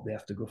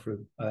to go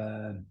through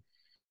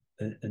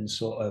and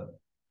sort of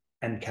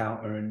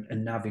encounter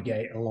and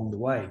navigate along the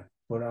way.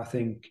 But I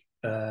think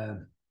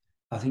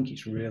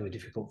it's really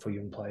difficult for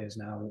young players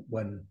now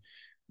when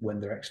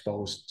they're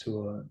exposed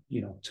to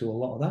a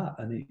lot of that,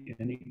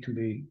 and it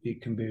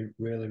can be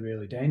really,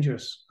 really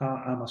dangerous.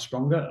 Am I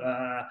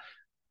stronger?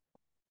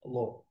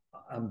 Look,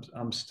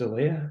 I'm still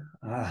here.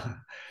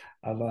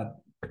 I've had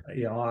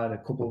I had a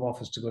couple of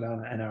offers to go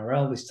down at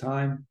NRL this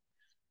time,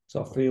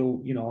 so I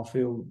feel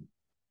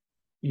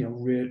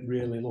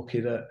really lucky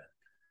that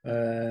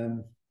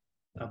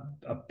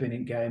I've been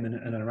in game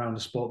and around a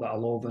sport that I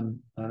love, and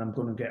I'm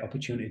going to get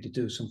opportunity to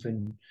do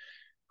something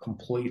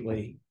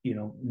completely,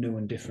 new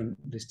and different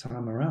this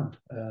time around.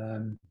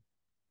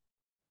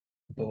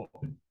 But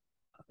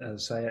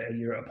as I say,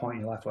 you're at a point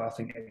in your life where I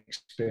think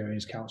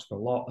experience counts for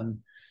a lot, and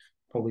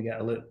probably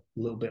get a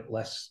little bit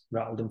less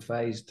rattled and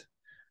phased,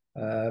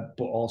 but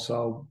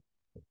also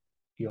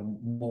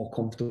more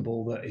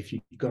comfortable that if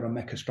you've got to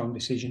make a strong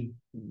decision,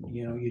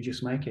 you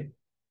just make it.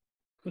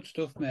 Good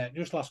stuff, mate.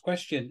 Just last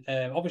question.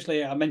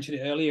 Obviously, I mentioned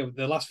it earlier.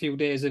 The last few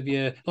weeks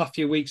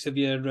of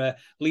your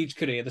Leeds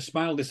career, the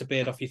smile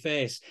disappeared off your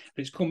face,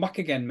 but it's come back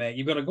again, mate.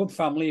 You've got a good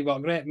family. You've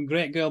got a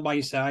great girl by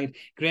your side.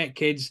 Great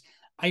kids.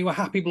 Are you a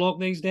happy bloke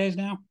these days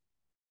now?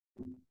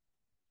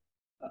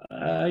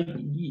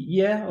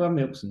 Yeah, I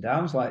mean, ups and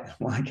downs, like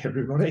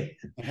everybody.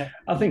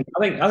 I think.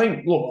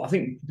 Look, I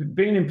think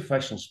being in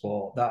professional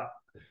sport, that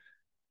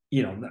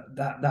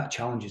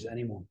challenges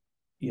anyone.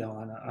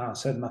 And I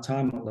said my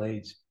time at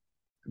Leeds,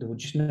 there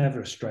was just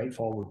never a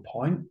straightforward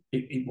point.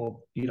 It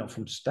was,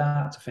 from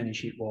start to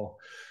finish, the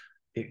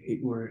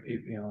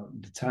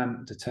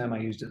term I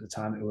used at the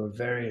time, it was a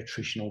very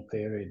attritional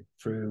period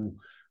through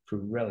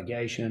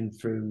relegation,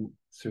 through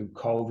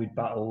COVID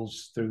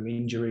battles, through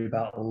injury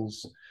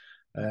battles,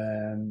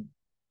 and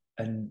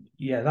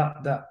yeah,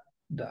 that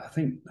I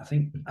think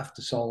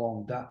after so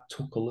long, that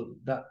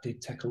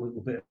did take a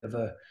little bit of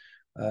a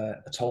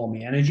toll on my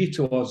energy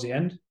towards the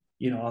end.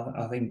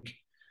 I think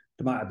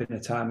there might have been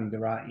a time you go,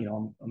 right,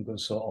 I'm going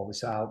to sort all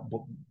this out,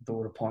 but there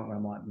was a point where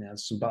I'm like, man,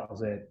 there's some battles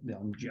there,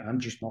 I'm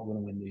just not going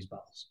to win these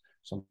battles,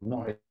 so I'm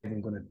not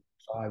even going to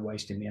try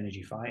wasting my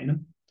energy fighting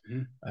them.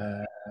 Mm.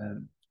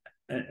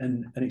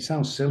 And it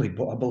sounds silly,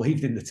 but I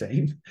believed in the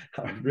team.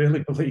 I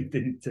really believed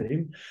in the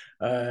team.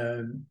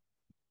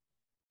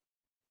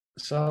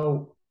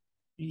 So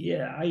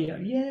yeah,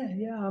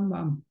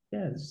 I'm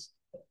there's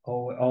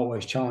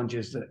always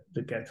challenges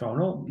that get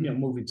thrown up.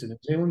 Moving to New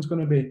Zealand's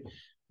going to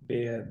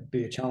be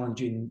a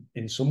challenge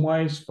in some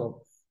ways for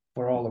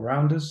all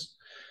around us.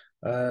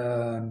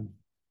 But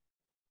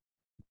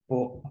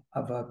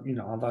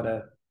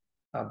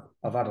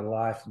I've had a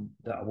life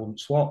that I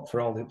wouldn't swap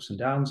for all the ups and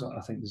downs. I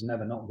think there's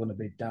never not going to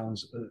be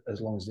downs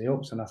as long as the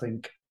ups, and I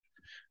think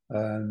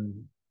I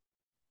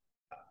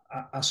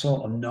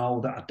sort of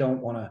know that I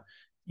don't want to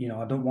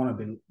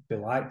be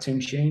like Tim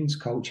Sheen's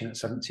coaching at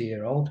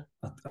 70-year-old.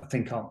 I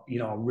think I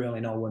really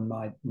know when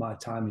my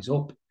time is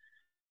up,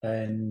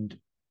 and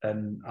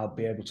I'll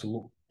be able to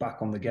look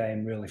back on the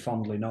game really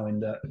fondly, knowing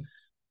that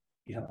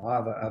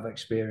I've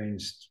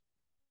experienced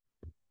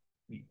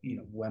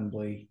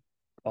Wembley,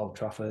 Old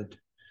Trafford,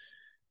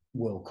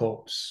 World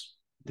Cups,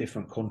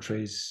 different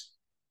countries.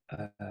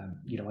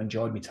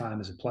 Enjoyed my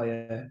time as a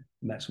player,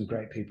 met some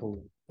great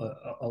people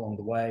along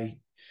the way,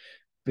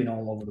 been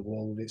all over the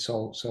world with it.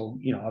 So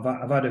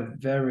I've had a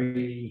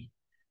very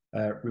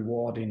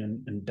rewarding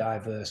and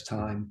diverse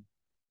time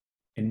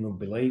in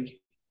rugby league,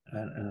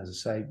 and as I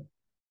say,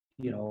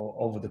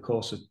 over the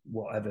course of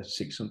whatever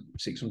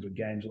 600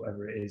 games,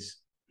 whatever it is,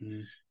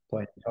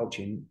 playing and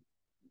coaching,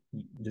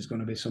 there's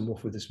going to be some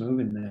rough with the smooth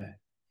in there,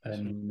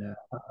 and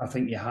I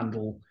think you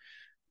handle,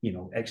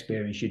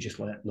 experience. You just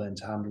learn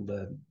to handle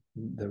the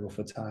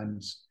rougher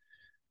times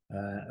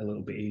a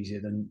little bit easier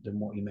than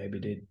what you maybe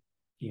did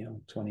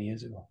 20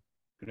 years ago.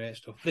 Great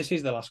stuff. This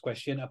is the last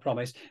question, I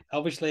promise.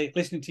 Obviously,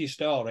 listening to your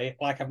story,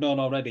 like I've known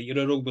already, you're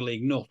a rugby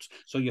league nut,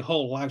 so your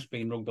whole life's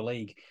been rugby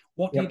league.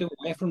 What do you do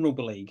away from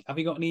rugby league? Have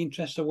you got any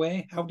interests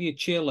away? How do you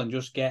chill and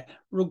just get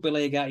rugby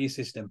league out of your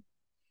system?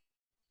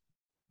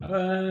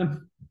 Well,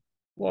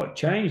 it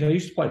changed. I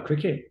used to play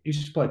cricket.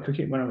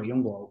 When I was a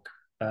young bloke,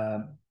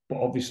 but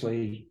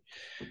obviously,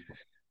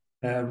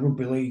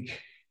 rugby league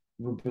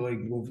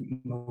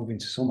moving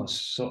to summer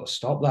sort of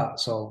stopped that.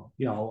 So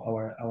I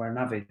were an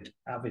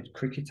avid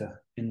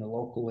cricketer in the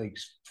local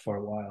leagues for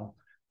a while.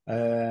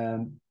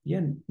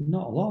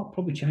 Not a lot.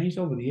 Probably changed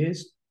over the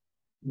years.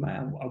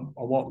 I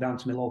walk down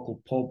to my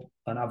local pub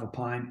and have a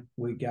pint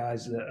with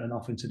guys that are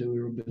nothing to do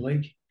with rugby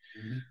league.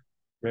 Mm-hmm.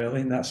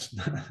 Really, and that's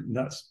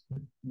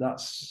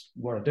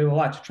what I do. I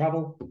like to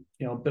travel.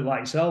 A bit like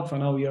yourself. I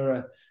know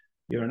you're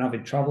an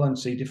avid traveller and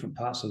see different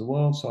parts of the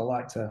world. So I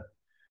like to.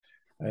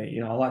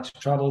 I like to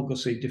travel, go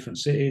see different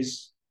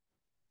cities,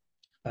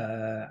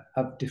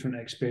 have different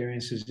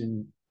experiences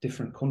in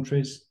different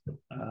countries,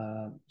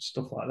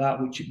 stuff like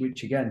that.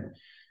 Which again,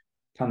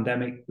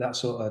 pandemic, that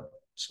sort of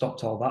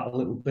stopped all that a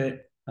little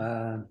bit.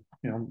 I'm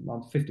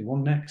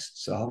 51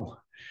 next, so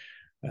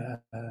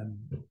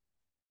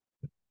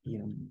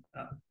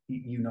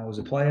as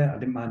a player, I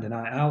didn't mind a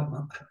night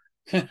out.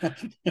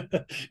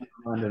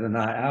 Minded a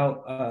night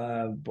out,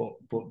 but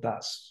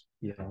that's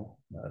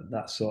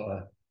sort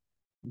of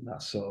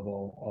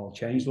all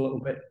changed a little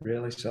bit,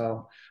 really.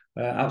 So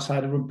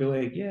outside of rugby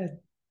league,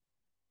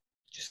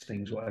 just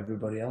things what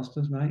everybody else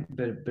does, mate.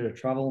 Bit of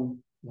travel,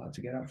 like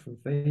to get out for a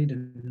feed,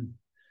 and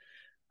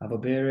have a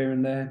beer here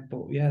and there.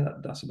 But yeah,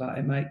 that's about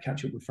it, mate.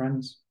 Catch up with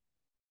friends.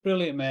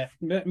 Brilliant, mate.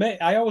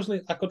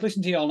 I could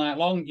listen to you all night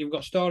long. You've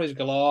got stories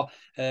galore.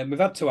 We've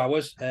had 2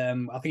 hours. I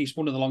think it's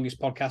one of the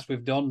longest podcasts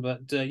we've done,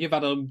 but you've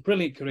had a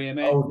brilliant career,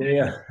 mate. Oh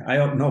dear, I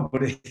hope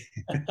nobody.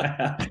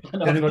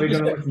 Anybody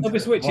going to listen? They'll be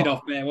switching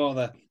off, mate, won't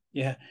they?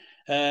 Yeah.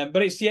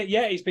 But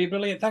it's been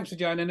brilliant. Thanks for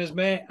joining us,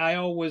 mate. I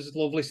always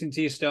love listening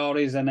to your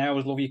stories, and I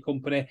always love your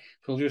company.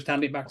 So I'll just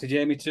hand it back to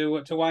Jamie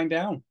to wind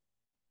down.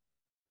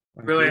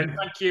 Brilliant.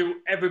 Thank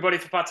you, everybody,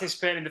 for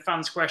participating in the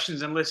fans'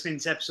 questions and listening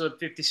to episode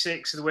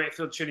 56 of the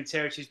Wakefield Trinity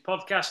Heritage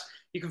podcast.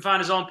 You can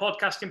find us on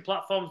podcasting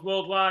platforms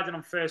worldwide and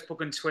on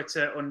Facebook and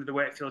Twitter under the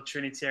Wakefield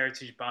Trinity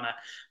Heritage banner.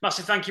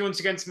 Massive thank you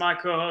once again to my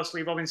co-host,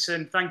 Lee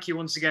Robinson. Thank you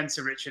once again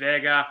to Richard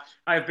Agar.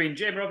 I have been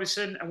Jamie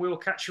Robinson, and we will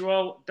catch you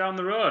all down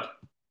the road.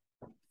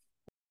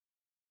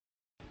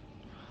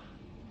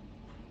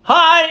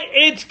 Hi,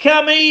 it's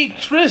Cammy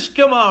Chris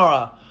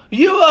Kamara.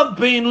 You have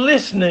been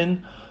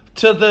listening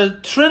to the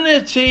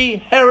Trinity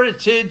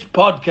Heritage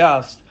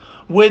Podcast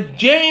with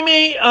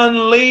Jamie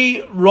and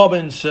Lee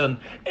Robinson.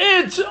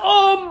 It's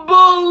unbelievable.